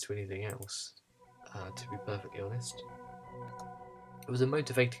that relates to anything else, to be perfectly honest. It was a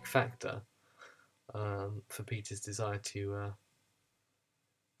motivating factor for Peter's desire to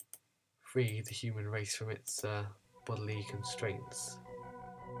free the human race from its bodily constraints.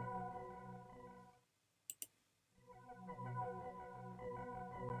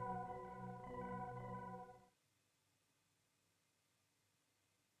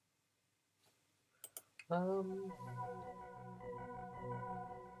 Um,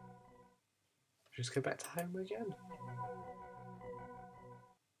 just go back to home again.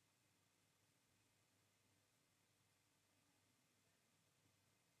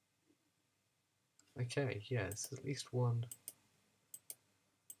 Okay, yeah, there's at least one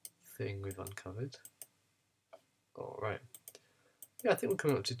thing we've uncovered. Alright. Yeah, I think we're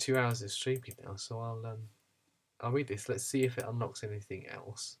coming up to 2 hours of streaming now, so I'll read this. Let's see if it unlocks anything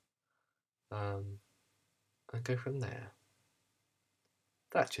else. And go from there.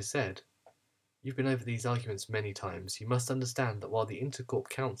 Thatcher said, "You've been over these arguments many times. You must understand that while the Intercorp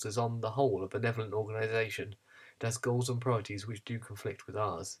counts as on the whole a benevolent organisation, it has goals and priorities which do conflict with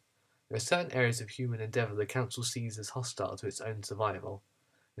ours. There are certain areas of human endeavour the Council sees as hostile to its own survival.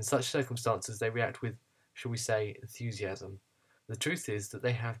 In such circumstances they react with, shall we say, enthusiasm. The truth is that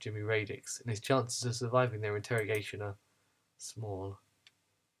they have Jimmy Radix, and his chances of surviving their interrogation are small."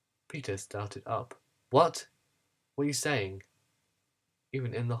 Peter started up. "What? What are you saying?"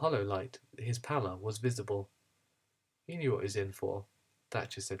 Even in the hollow light, his pallor was visible. "He knew what he was in for,"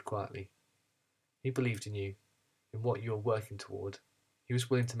 Thatcher said quietly. "He believed in you, in what you were working toward. He was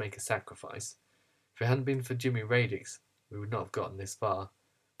willing to make a sacrifice. If it hadn't been for Jimmy Radix, we would not have gotten this far.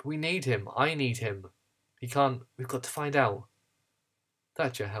 But we need him. I need him. He can't. We've got to find out."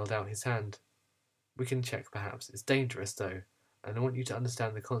 Thatcher held out his hand. "We can check, perhaps. It's dangerous, though, and I want you to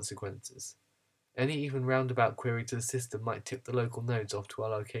understand the consequences. Any even roundabout query to the system might tip the local nodes off to our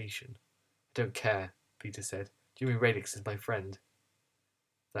location." "I don't care," Peter said. "Jimmy Radix is my friend."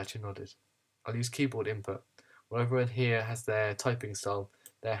 Thatcher nodded. "I'll use keyboard input. While everyone here has their typing style,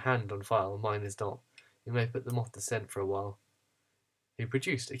 their hand on file, mine is not. It may put them off the scent for a while." He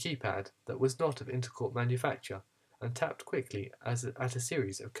produced a keypad that was not of Intercorp manufacture and tapped quickly at a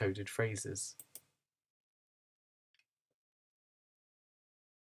series of coded phrases.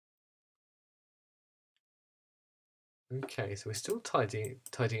 Okay, so we're still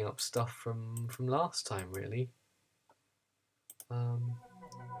tidying up stuff from last time, really.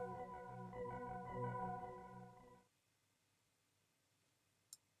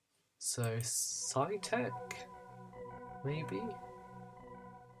 So SciTech, maybe?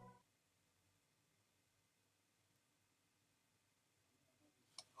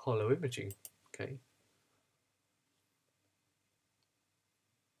 Hollow imaging, okay.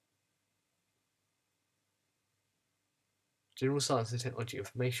 General Science and Technology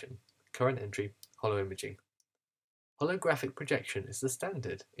Information. Current entry, hollow imaging. Holographic projection is the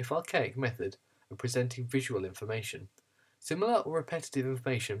standard, if archaic, method of presenting visual information. Similar or repetitive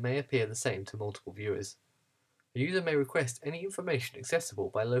information may appear the same to multiple viewers. A user may request any information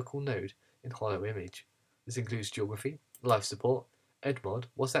accessible by local node in hollow image. This includes geography, life support, EdMod,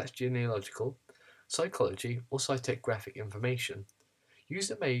 WhatsApp's neurological, psychology, or SciTech graphic information.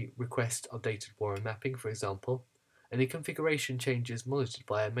 User may request updated Warren mapping, for example. Any configuration changes monitored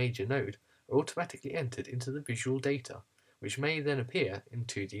by a major node are automatically entered into the visual data, which may then appear in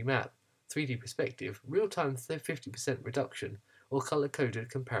 2D map, 3D perspective, real-time 50% reduction, or color-coded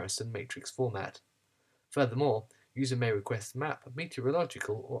comparison matrix format. Furthermore, user may request map,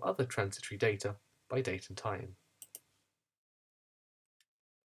 meteorological, or other transitory data by date and time.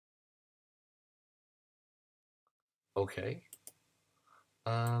 Okay.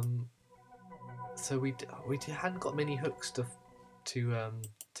 So we hadn't got many hooks to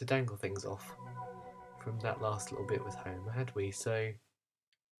dangle things off from that last little bit with home, had we? So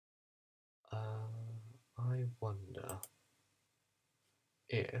I wonder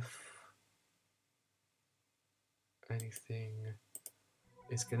if anything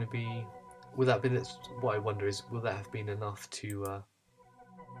is going to be. Will that be? What I wonder is, will that have been enough to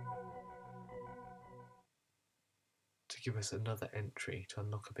give us another entry to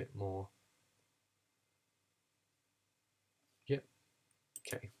unlock a bit more? Yep.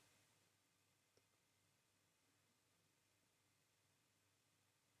 Okay.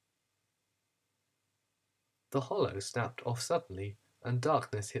 The hollow snapped off suddenly, and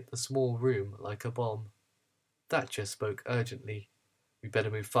darkness hit the small room like a bomb. Thatcher spoke urgently. "We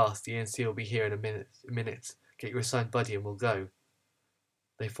better move fast. The ANC will be here in a minute. Get your assigned buddy and we'll go."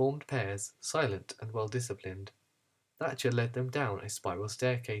 They formed pairs, silent and well disciplined. Thatcher led them down a spiral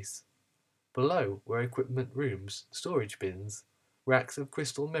staircase. Below were equipment rooms, storage bins, racks of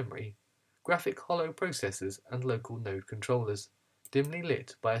crystal memory, graphic hollow processors, and local node controllers, dimly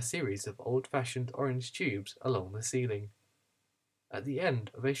lit by a series of old-fashioned orange tubes along the ceiling. At the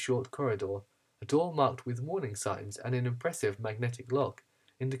end of a short corridor, a door marked with warning signs and an impressive magnetic lock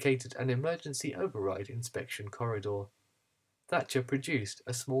indicated an emergency override inspection corridor. Thatcher produced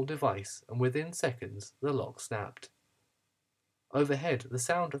a small device, and within seconds the lock snapped. Overhead, the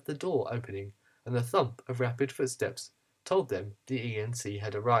sound of the door opening and the thump of rapid footsteps told them the ENC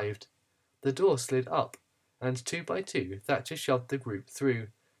had arrived. The door slid up, and 2 by 2 Thatcher shoved the group through,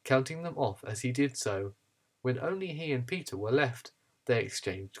 counting them off as he did so. When only he and Peter were left, they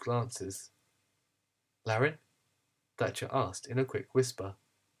exchanged glances. "Laren?" Thatcher asked in a quick whisper.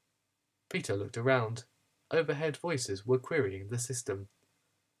 Peter looked around. Overhead voices were querying the system.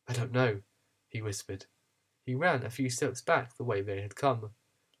 "I don't know," he whispered. He ran a few steps back the way they had come.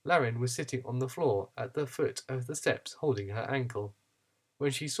 Laren was sitting on the floor at the foot of the steps holding her ankle.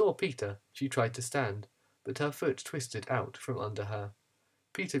 When she saw Peter, she tried to stand, but her foot twisted out from under her.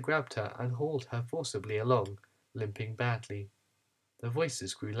 Peter grabbed her and hauled her forcibly along, limping badly. The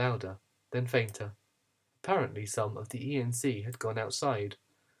voices grew louder, then fainter. Apparently some of the ENC had gone outside,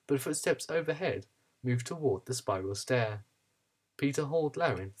 but footsteps overhead moved toward the spiral stair. Peter hauled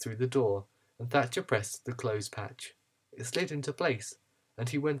Laren through the door, and Thatcher pressed the close patch. It slid into place, and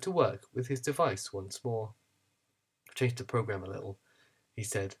he went to work with his device once more. "I've changed the program a little," he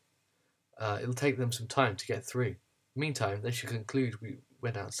said. "It'll take them some time to get through. Meantime, they should conclude we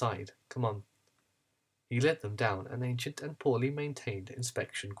went outside. Come on." He led them down an ancient and poorly maintained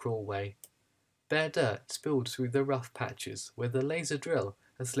inspection crawlway. Bare dirt spilled through the rough patches where the laser drill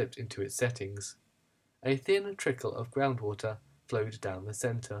had slipped into its settings. A thin trickle of groundwater flowed down the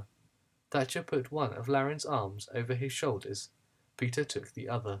centre. Thatcher put one of Laren's arms over his shoulders. Peter took the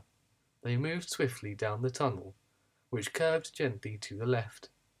other. They moved swiftly down the tunnel, which curved gently to the left.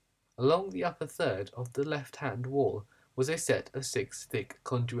 Along the upper third of the left-hand wall was a set of 6 thick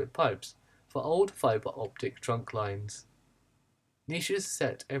conduit pipes for old fibre-optic trunk lines. Niches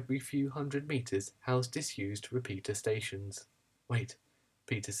set every few hundred metres housed disused repeater stations. "Wait,"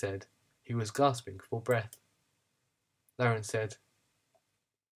 Peter said. He was gasping for breath. Laren said,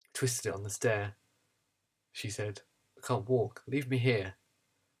 "Twisted it on the stair," she said. "I can't walk. Leave me here."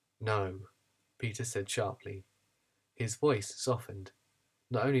 "No," Peter said sharply. His voice softened.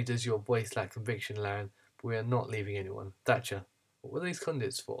 "Not only does your voice lack conviction, Laren, but we are not leaving anyone. Thatcher, what were these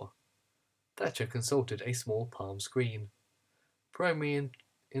conduits for?" Thatcher consulted a small palm screen. "Primary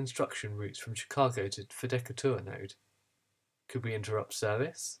instruction routes from Chicago for Decatur node." "Could we interrupt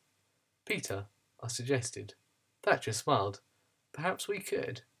service?" "Peter," I suggested. Thatcher smiled. "Perhaps we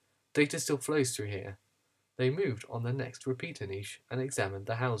could. Data still flows through here." They moved on the next repeater niche and examined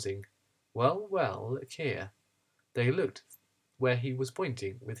the housing. Well, look here." They looked where he was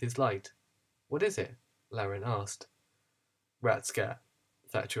pointing with his light. "What is it?" Laren asked. "Rat scat,"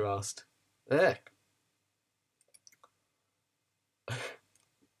 Thatcher asked. "Eh."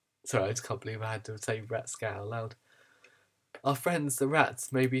 Sorry, I just can't believe I had to say rat scat out loud. "Our friends, the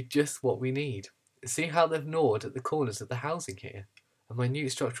rats, may be just what we need. See how they've gnawed at the corners of the housing here? A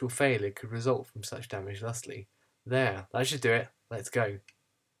minute structural failure could result from such damage thusly. There, that should do it. Let's go."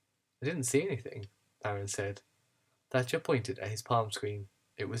 "I didn't see anything," Laren said. Thatcher pointed at his palm screen.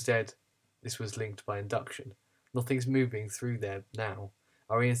 It was dead. This was linked by induction. "Nothing's moving through there now.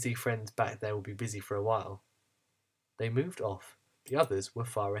 Our ENC friends back there will be busy for a while." They moved off. The others were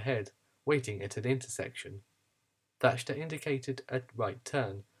far ahead, waiting at an intersection. Thatcher indicated a right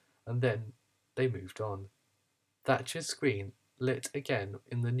turn, and then they moved on. Thatcher's screen lit again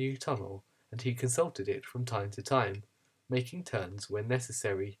in the new tunnel, and he consulted it from time to time, making turns when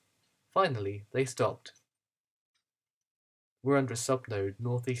necessary. Finally, they stopped. "We're under a subnode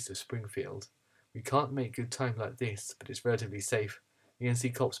northeast of Springfield. We can't make good time like this, but it's relatively safe. ENC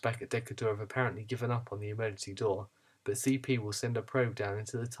cops back at Decatur have apparently given up on the emergency door, but CP will send a probe down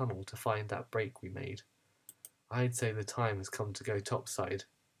into the tunnel to find that break we made. I'd say the time has come to go topside."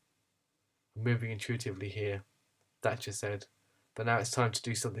 "I'm moving intuitively here," Thatcher said. "But now it's time to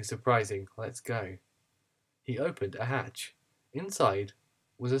do something surprising. Let's go." He opened a hatch. Inside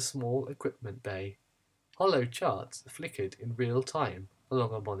was a small equipment bay. Hollow charts flickered in real time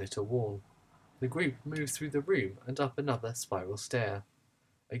along a monitor wall. The group moved through the room and up another spiral stair.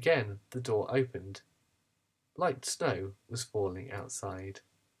 Again the door opened. Light snow was falling outside.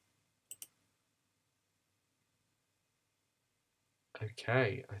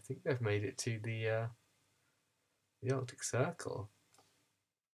 Okay, I think they've made it to the Arctic Circle.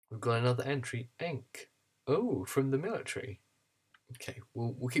 We've got another entry, Enk. Oh, from the military. Okay,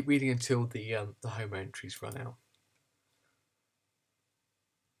 we'll keep reading until the home entries run out.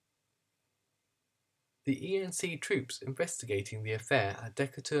 The ENC troops investigating the affair at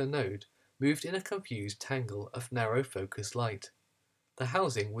Decatur Node moved in a confused tangle of narrow focus light. The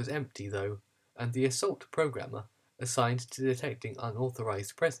housing was empty, though, and the assault programmer, assigned to detecting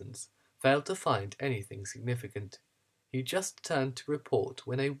unauthorized presence, failed to find anything significant. He just turned to report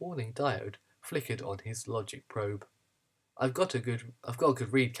when a warning diode flickered on his logic probe. I've got a good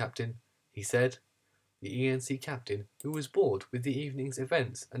read, Captain," he said. The ENC captain, who was bored with the evening's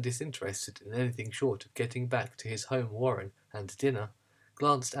events and disinterested in anything short of getting back to his home warren and dinner,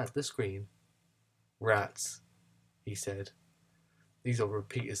 glanced at the screen. Rats, he said. These old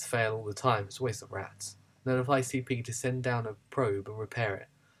repeaters fail all the time, it's always the rats. None of ICP to send down a probe and repair it.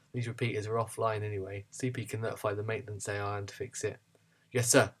 These repeaters are offline anyway. CP can notify the maintenance AI and fix it. Yes,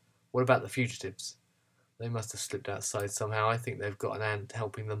 sir. What about the fugitives? They must have slipped outside somehow. I think they've got an ant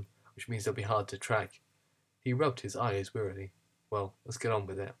helping them, which means they'll be hard to track. He rubbed his eyes wearily. Well, let's get on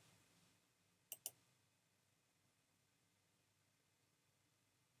with it.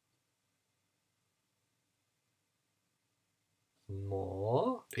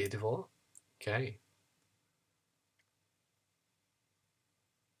 More? Peter DeVore? Okay.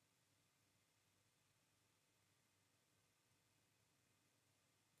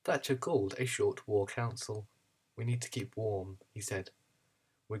 Thatcher called a short war council. We need to keep warm, he said.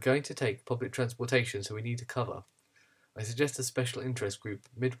 We're going to take public transportation, so we need to cover. I suggest a special interest group,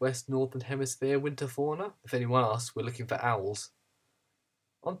 Midwest Northern Hemisphere winter fauna. If anyone asks, we're looking for owls.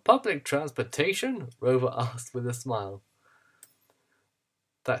 On public transportation? Rover asked with a smile.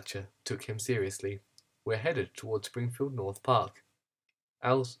 Thatcher took him seriously. We're headed towards Springfield North Park.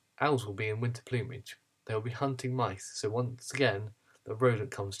 Owls will be in winter plumage. They will be hunting mice, so once again, the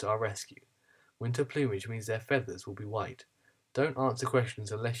rodent comes to our rescue. Winter plumage means their feathers will be white. Don't answer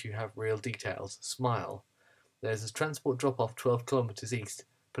questions unless you have real details. Smile. There's a transport drop-off 12 kilometers east.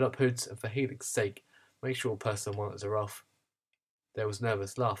 Put up hoods, and for Helix's sake, make sure all personal monitors are off. There was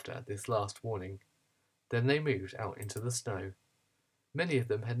nervous laughter at this last warning. Then they moved out into the snow. Many of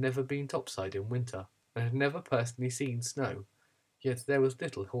them had never been topside in winter, and had never personally seen snow, yet there was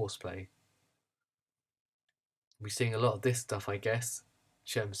little horseplay. We're seeing a lot of this stuff, I guess,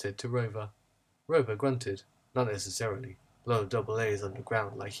 Shem said to Rover. Rover grunted. Not necessarily. A lot of double A's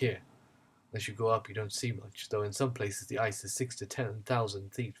underground, like here. As you go up, you don't see much, though in some places the ice is 6 to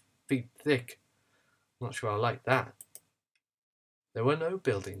 10,000 feet thick. Not sure I like that. There were no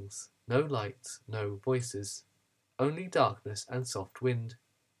buildings, no lights, no voices. Only darkness and soft wind,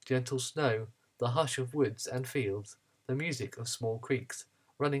 gentle snow, the hush of woods and fields, the music of small creeks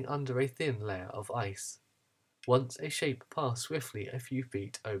running under a thin layer of ice. Once a shape passed swiftly a few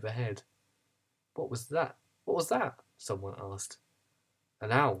feet overhead. What was that? What was that? Someone asked.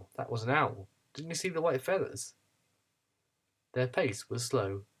 An owl. That was an owl. Didn't you see the white feathers? Their pace was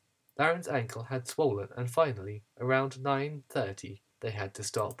slow. Darren's ankle had swollen, and finally, around 9:30, they had to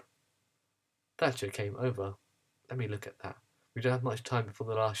stop. Thatcher came over. Let me look at that. We don't have much time before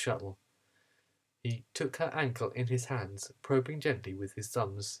the last shuttle. He took her ankle in his hands, probing gently with his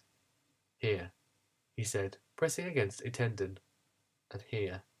thumbs. Here, he said, pressing against a tendon. And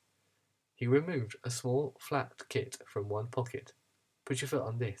here. He removed a small, flat kit from one pocket. Put your foot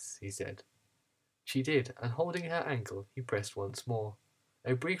on this, he said. She did, and holding her ankle, he pressed once more.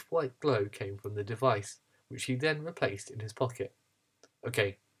 A brief white glow came from the device, which he then replaced in his pocket.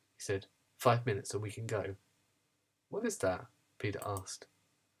 Okay, he said. 5 minutes and we can go. What is that? Peter asked.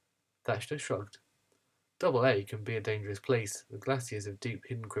 Thatcher shrugged. Double A can be a dangerous place. The glaciers have deep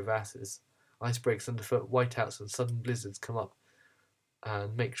hidden crevasses. Ice breaks underfoot, whiteouts and sudden blizzards come up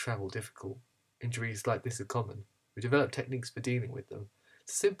and make travel difficult. Injuries like this are common. We developed techniques for dealing with them.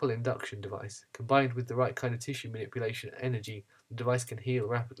 It's a simple induction device. Combined with the right kind of tissue manipulation and energy, the device can heal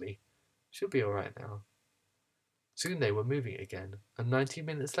rapidly. Should be alright now. Soon they were moving again, and 90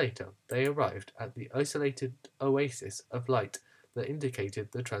 minutes later they arrived at the isolated oasis of light that indicated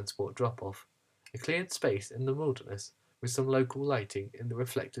the transport drop-off, a cleared space in the wilderness with some local lighting in the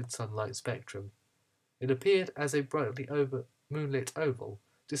reflected sunlight spectrum. It appeared as a brightly moonlit oval,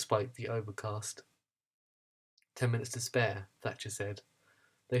 despite the overcast. 10 minutes to spare, Thatcher said.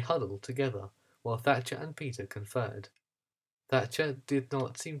 They huddled together, while Thatcher and Peter conferred. Thatcher did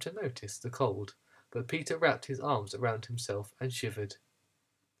not seem to notice the cold, but Peter wrapped his arms around himself and shivered.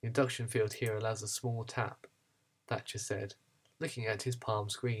 The induction field here allows a small tap, Thatcher said, looking at his palm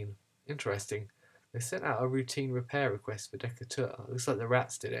screen. Interesting. They sent out a routine repair request for Decatur. Looks like the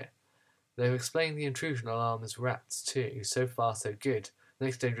rats did it. They've explained the intrusion alarm as rats too. So far, so good. The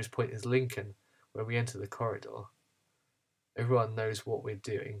next dangerous point is Lincoln, where we enter the corridor. Everyone knows what we're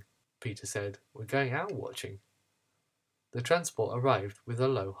doing, Peter said. We're going owl watching. The transport arrived with a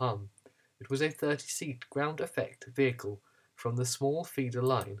low hum. It was a 30-seat ground-effect vehicle from the small feeder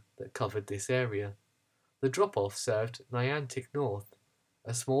line that covered this area. The drop-off served Niantic North,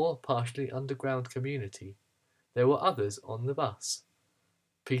 a small, partially underground community. There were others on the bus.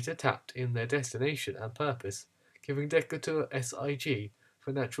 Peter tapped in their destination and purpose, giving Decatur SIG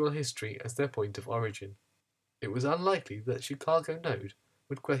for natural history as their point of origin. It was unlikely that Chicago Node,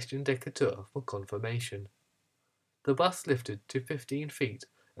 would question Decatur for confirmation. The bus lifted to 15 feet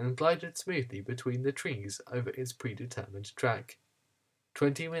and glided smoothly between the trees over its predetermined track.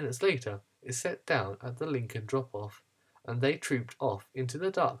 20 minutes later, it set down at the Lincoln drop-off, and they trooped off into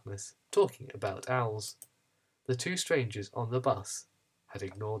the darkness, talking about owls. The two strangers on the bus had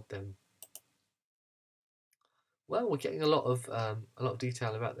ignored them. Well, we're getting a lot of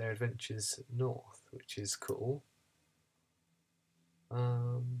detail about their adventures north, which is cool.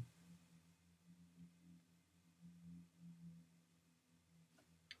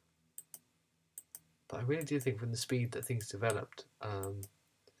 But I really do think from the speed that things developed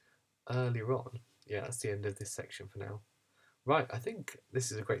earlier on, yeah, that's the end of this section for now. Right, I think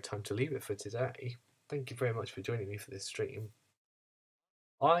this is a great time to leave it for today. Thank you very much for joining me for this stream.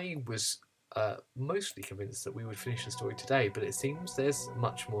 I was mostly convinced that we would finish the story today, but it seems there's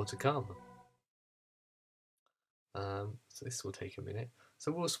much more to come. So this will take a minute.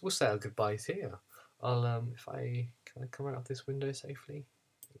 So we'll say our goodbyes here. I'll if I can I come out of this window safely?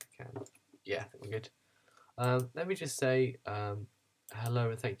 I think I can. Yeah, I think we're good. Let me just say hello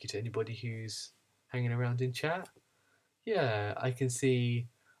and thank you to anybody who's hanging around in chat. Yeah, I can see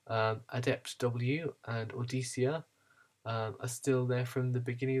Adept W and Odysseus are still there from the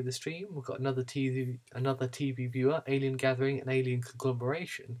beginning of the stream. We've got another TV viewer, Alien Gathering and Alien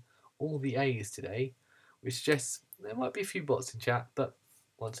Conglomeration. All the A's today, which suggests there might be a few bots in chat, but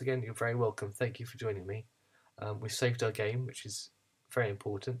once again, you're very welcome. Thank you for joining me. We've saved our game, which is very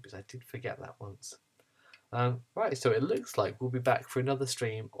important because I did forget that once. Right, so it looks like we'll be back for another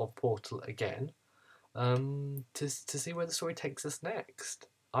stream of Portal again to see where the story takes us next.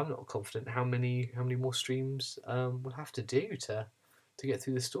 I'm not confident how many more streams we'll have to do to get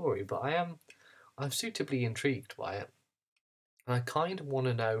through the story, but I'm suitably intrigued by it, and I kind of want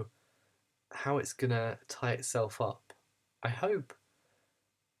to know how it's gonna tie itself up.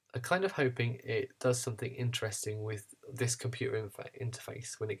 I'm kind of hoping it does something interesting with this computer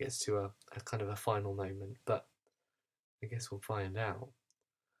interface when it gets to a kind of a final moment, but I guess we'll find out.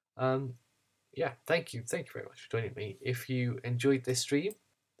 Yeah, thank you very much for joining me. If you enjoyed this stream,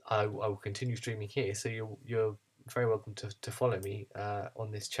 I will continue streaming here, so you're very welcome to follow me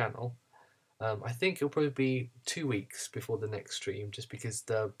on this channel. I think it'll probably be 2 weeks before the next stream, just because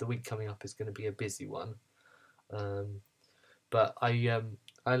the week coming up is going to be a busy one. But I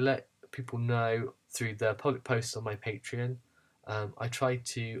let people know through the public posts on my Patreon. I try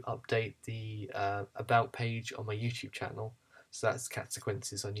to update the about page on my YouTube channel, so that's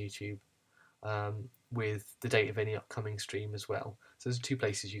Catsequences on YouTube, with the date of any upcoming stream as well. So there's 2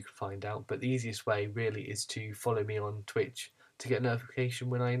 places you can find out, but the easiest way really is to follow me on Twitch to get a notification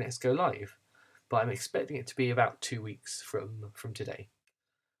when I next go live. But I'm expecting it to be about 2 weeks from today.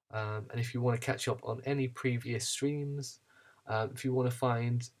 And if you want to catch up on any previous streams, if you want to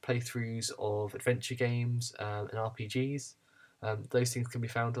find playthroughs of adventure games and RPGs, those things can be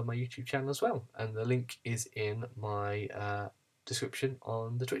found on my YouTube channel as well. And the link is in my description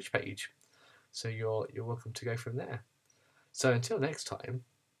on the Twitch page. So you're welcome to go from there. So until next time,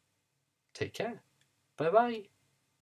 take care. Bye bye.